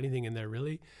milk or anything in there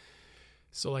really.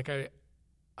 So like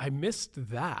I I missed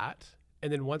that.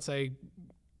 And then once I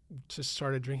just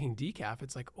started drinking decaf,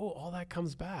 it's like, oh, all that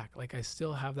comes back. Like I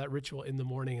still have that ritual in the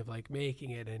morning of like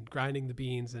making it and grinding the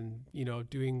beans and, you know,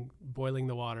 boiling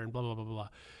the water and blah, blah, blah, blah.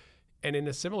 And in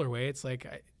a similar way, it's like,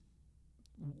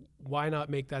 why not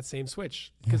make that same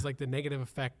switch? Because like the negative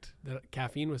effect that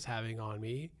caffeine was having on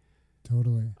me,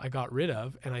 totally, I got rid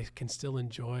of, and I can still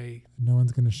enjoy. No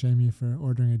one's going to shame you for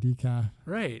ordering a decaf.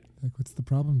 Right. Like, what's the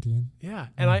problem, Dean? Yeah.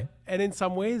 And in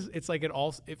some ways it's like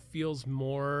it feels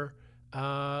more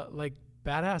like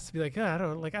badass to be like, I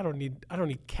don't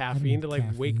need caffeine to like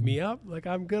wake me up. Like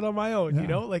I'm good on my own, you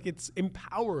know, like it's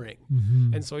empowering.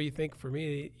 Mm-hmm. And so you think for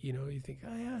me, you know, you think,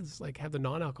 oh yeah, it's like have the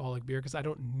non-alcoholic beer because I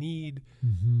don't need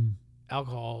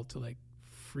alcohol to like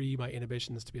free my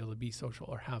inhibitions to be able to be social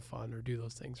or have fun or do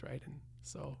those things. Right. And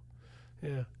so, yeah.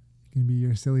 You can be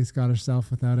your silly Scottish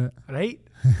self without it. Right.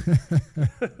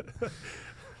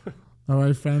 All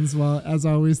right, friends. Well, as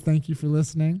always, thank you for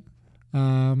listening.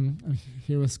 I'm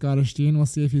here with Scottish Dean. We'll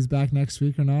see if he's back next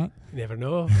week or not. You never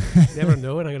know. Never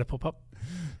know when I'm going to pop up.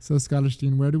 So, Scottish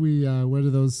Dean, where do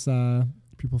those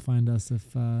people find us?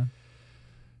 If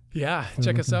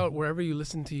check us out wherever you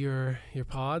listen to your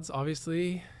pods.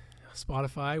 Obviously,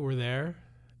 Spotify, we're there.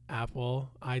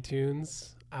 Apple, iTunes,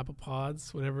 Apple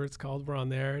Pods, whatever it's called, we're on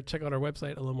there. Check out our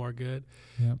website, A Little More Good.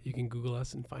 Yep. You can Google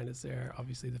us and find us there.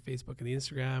 Obviously, the Facebook and the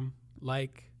Instagram.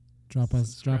 Drop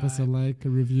us a like, a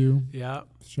review. Yeah.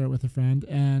 Share it with a friend.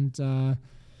 And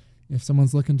if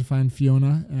someone's looking to find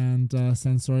Fiona and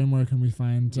Sensorium, where can we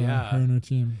find her and her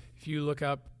team? If you look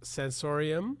up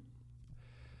sensorium.com,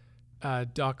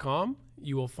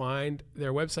 you will find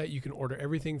their website. You can order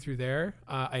everything through there.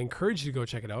 I encourage you to go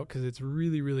check it out because it's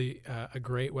really, really a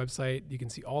great website. You can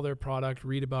see all their product,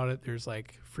 read about it. There's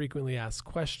like frequently asked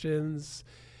questions,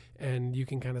 and you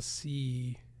can kind of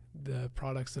see the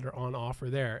products that are on offer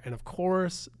there. And of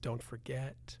course, don't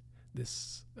forget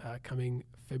this coming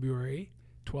February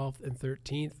 12th and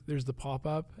 13th, there's the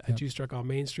pop-up at Juice Truck on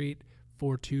Main Street,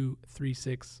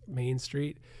 4236 Main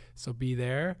Street. So be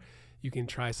there. You can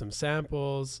try some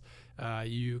samples.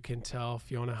 You can tell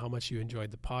Fiona how much you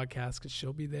enjoyed the podcast because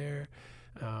she'll be there.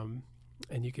 And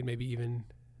you can maybe even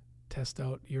test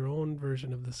out your own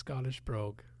version of the Scottish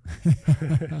brogue.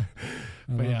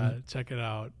 But yeah, check it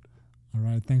out. All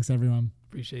right. Thanks, everyone.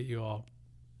 Appreciate you all.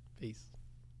 Peace.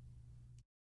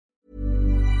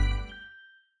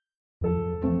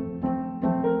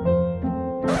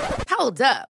 Hold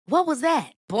up. What was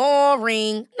that?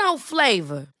 Boring. No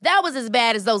flavor. That was as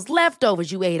bad as those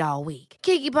leftovers you ate all week.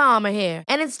 Keke Palmer here.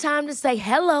 And it's time to say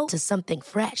hello to something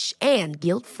fresh and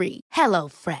guilt-free. Hello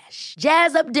Fresh.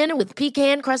 Jazz up dinner with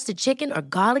pecan-crusted chicken or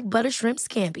garlic butter shrimp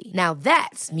scampi. Now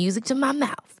that's music to my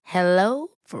mouth. Hello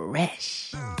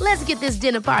Fresh. Let's get this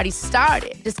dinner party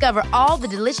started. Discover all the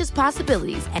delicious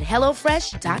possibilities at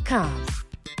HelloFresh.com.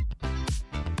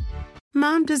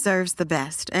 Mom deserves the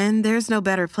best, and there's no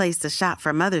better place to shop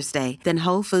for Mother's Day than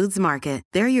Whole Foods Market.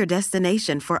 They're your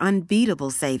destination for unbeatable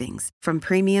savings, from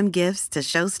premium gifts to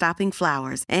show-stopping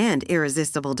flowers and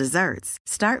irresistible desserts.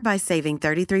 Start by saving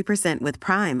 33% with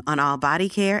Prime on all body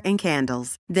care and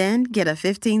candles. Then get a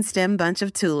 15-stem bunch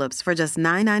of tulips for just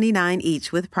 $9.99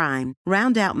 each with Prime.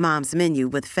 Round out Mom's menu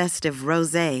with festive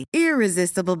rosé,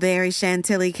 irresistible berry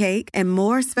chantilly cake, and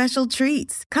more special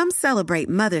treats. Come celebrate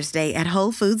Mother's Day at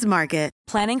Whole Foods Market.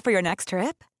 Planning for your next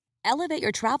trip? Elevate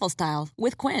your travel style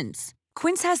with Quince.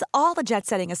 Quince has all the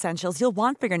jet-setting essentials you'll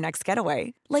want for your next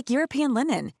getaway, like European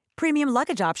linen, premium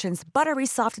luggage options, buttery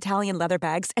soft Italian leather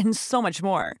bags, and so much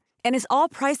more. And is all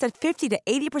priced at 50 to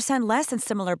 80% less than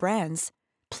similar brands.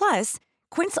 Plus,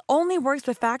 Quince only works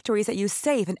with factories that use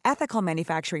safe and ethical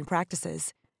manufacturing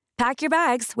practices. Pack your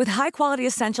bags with high-quality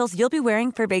essentials you'll be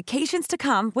wearing for vacations to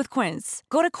come with Quince.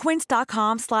 Go to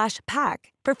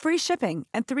quince.com/pack for free shipping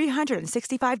and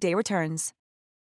 365-day returns.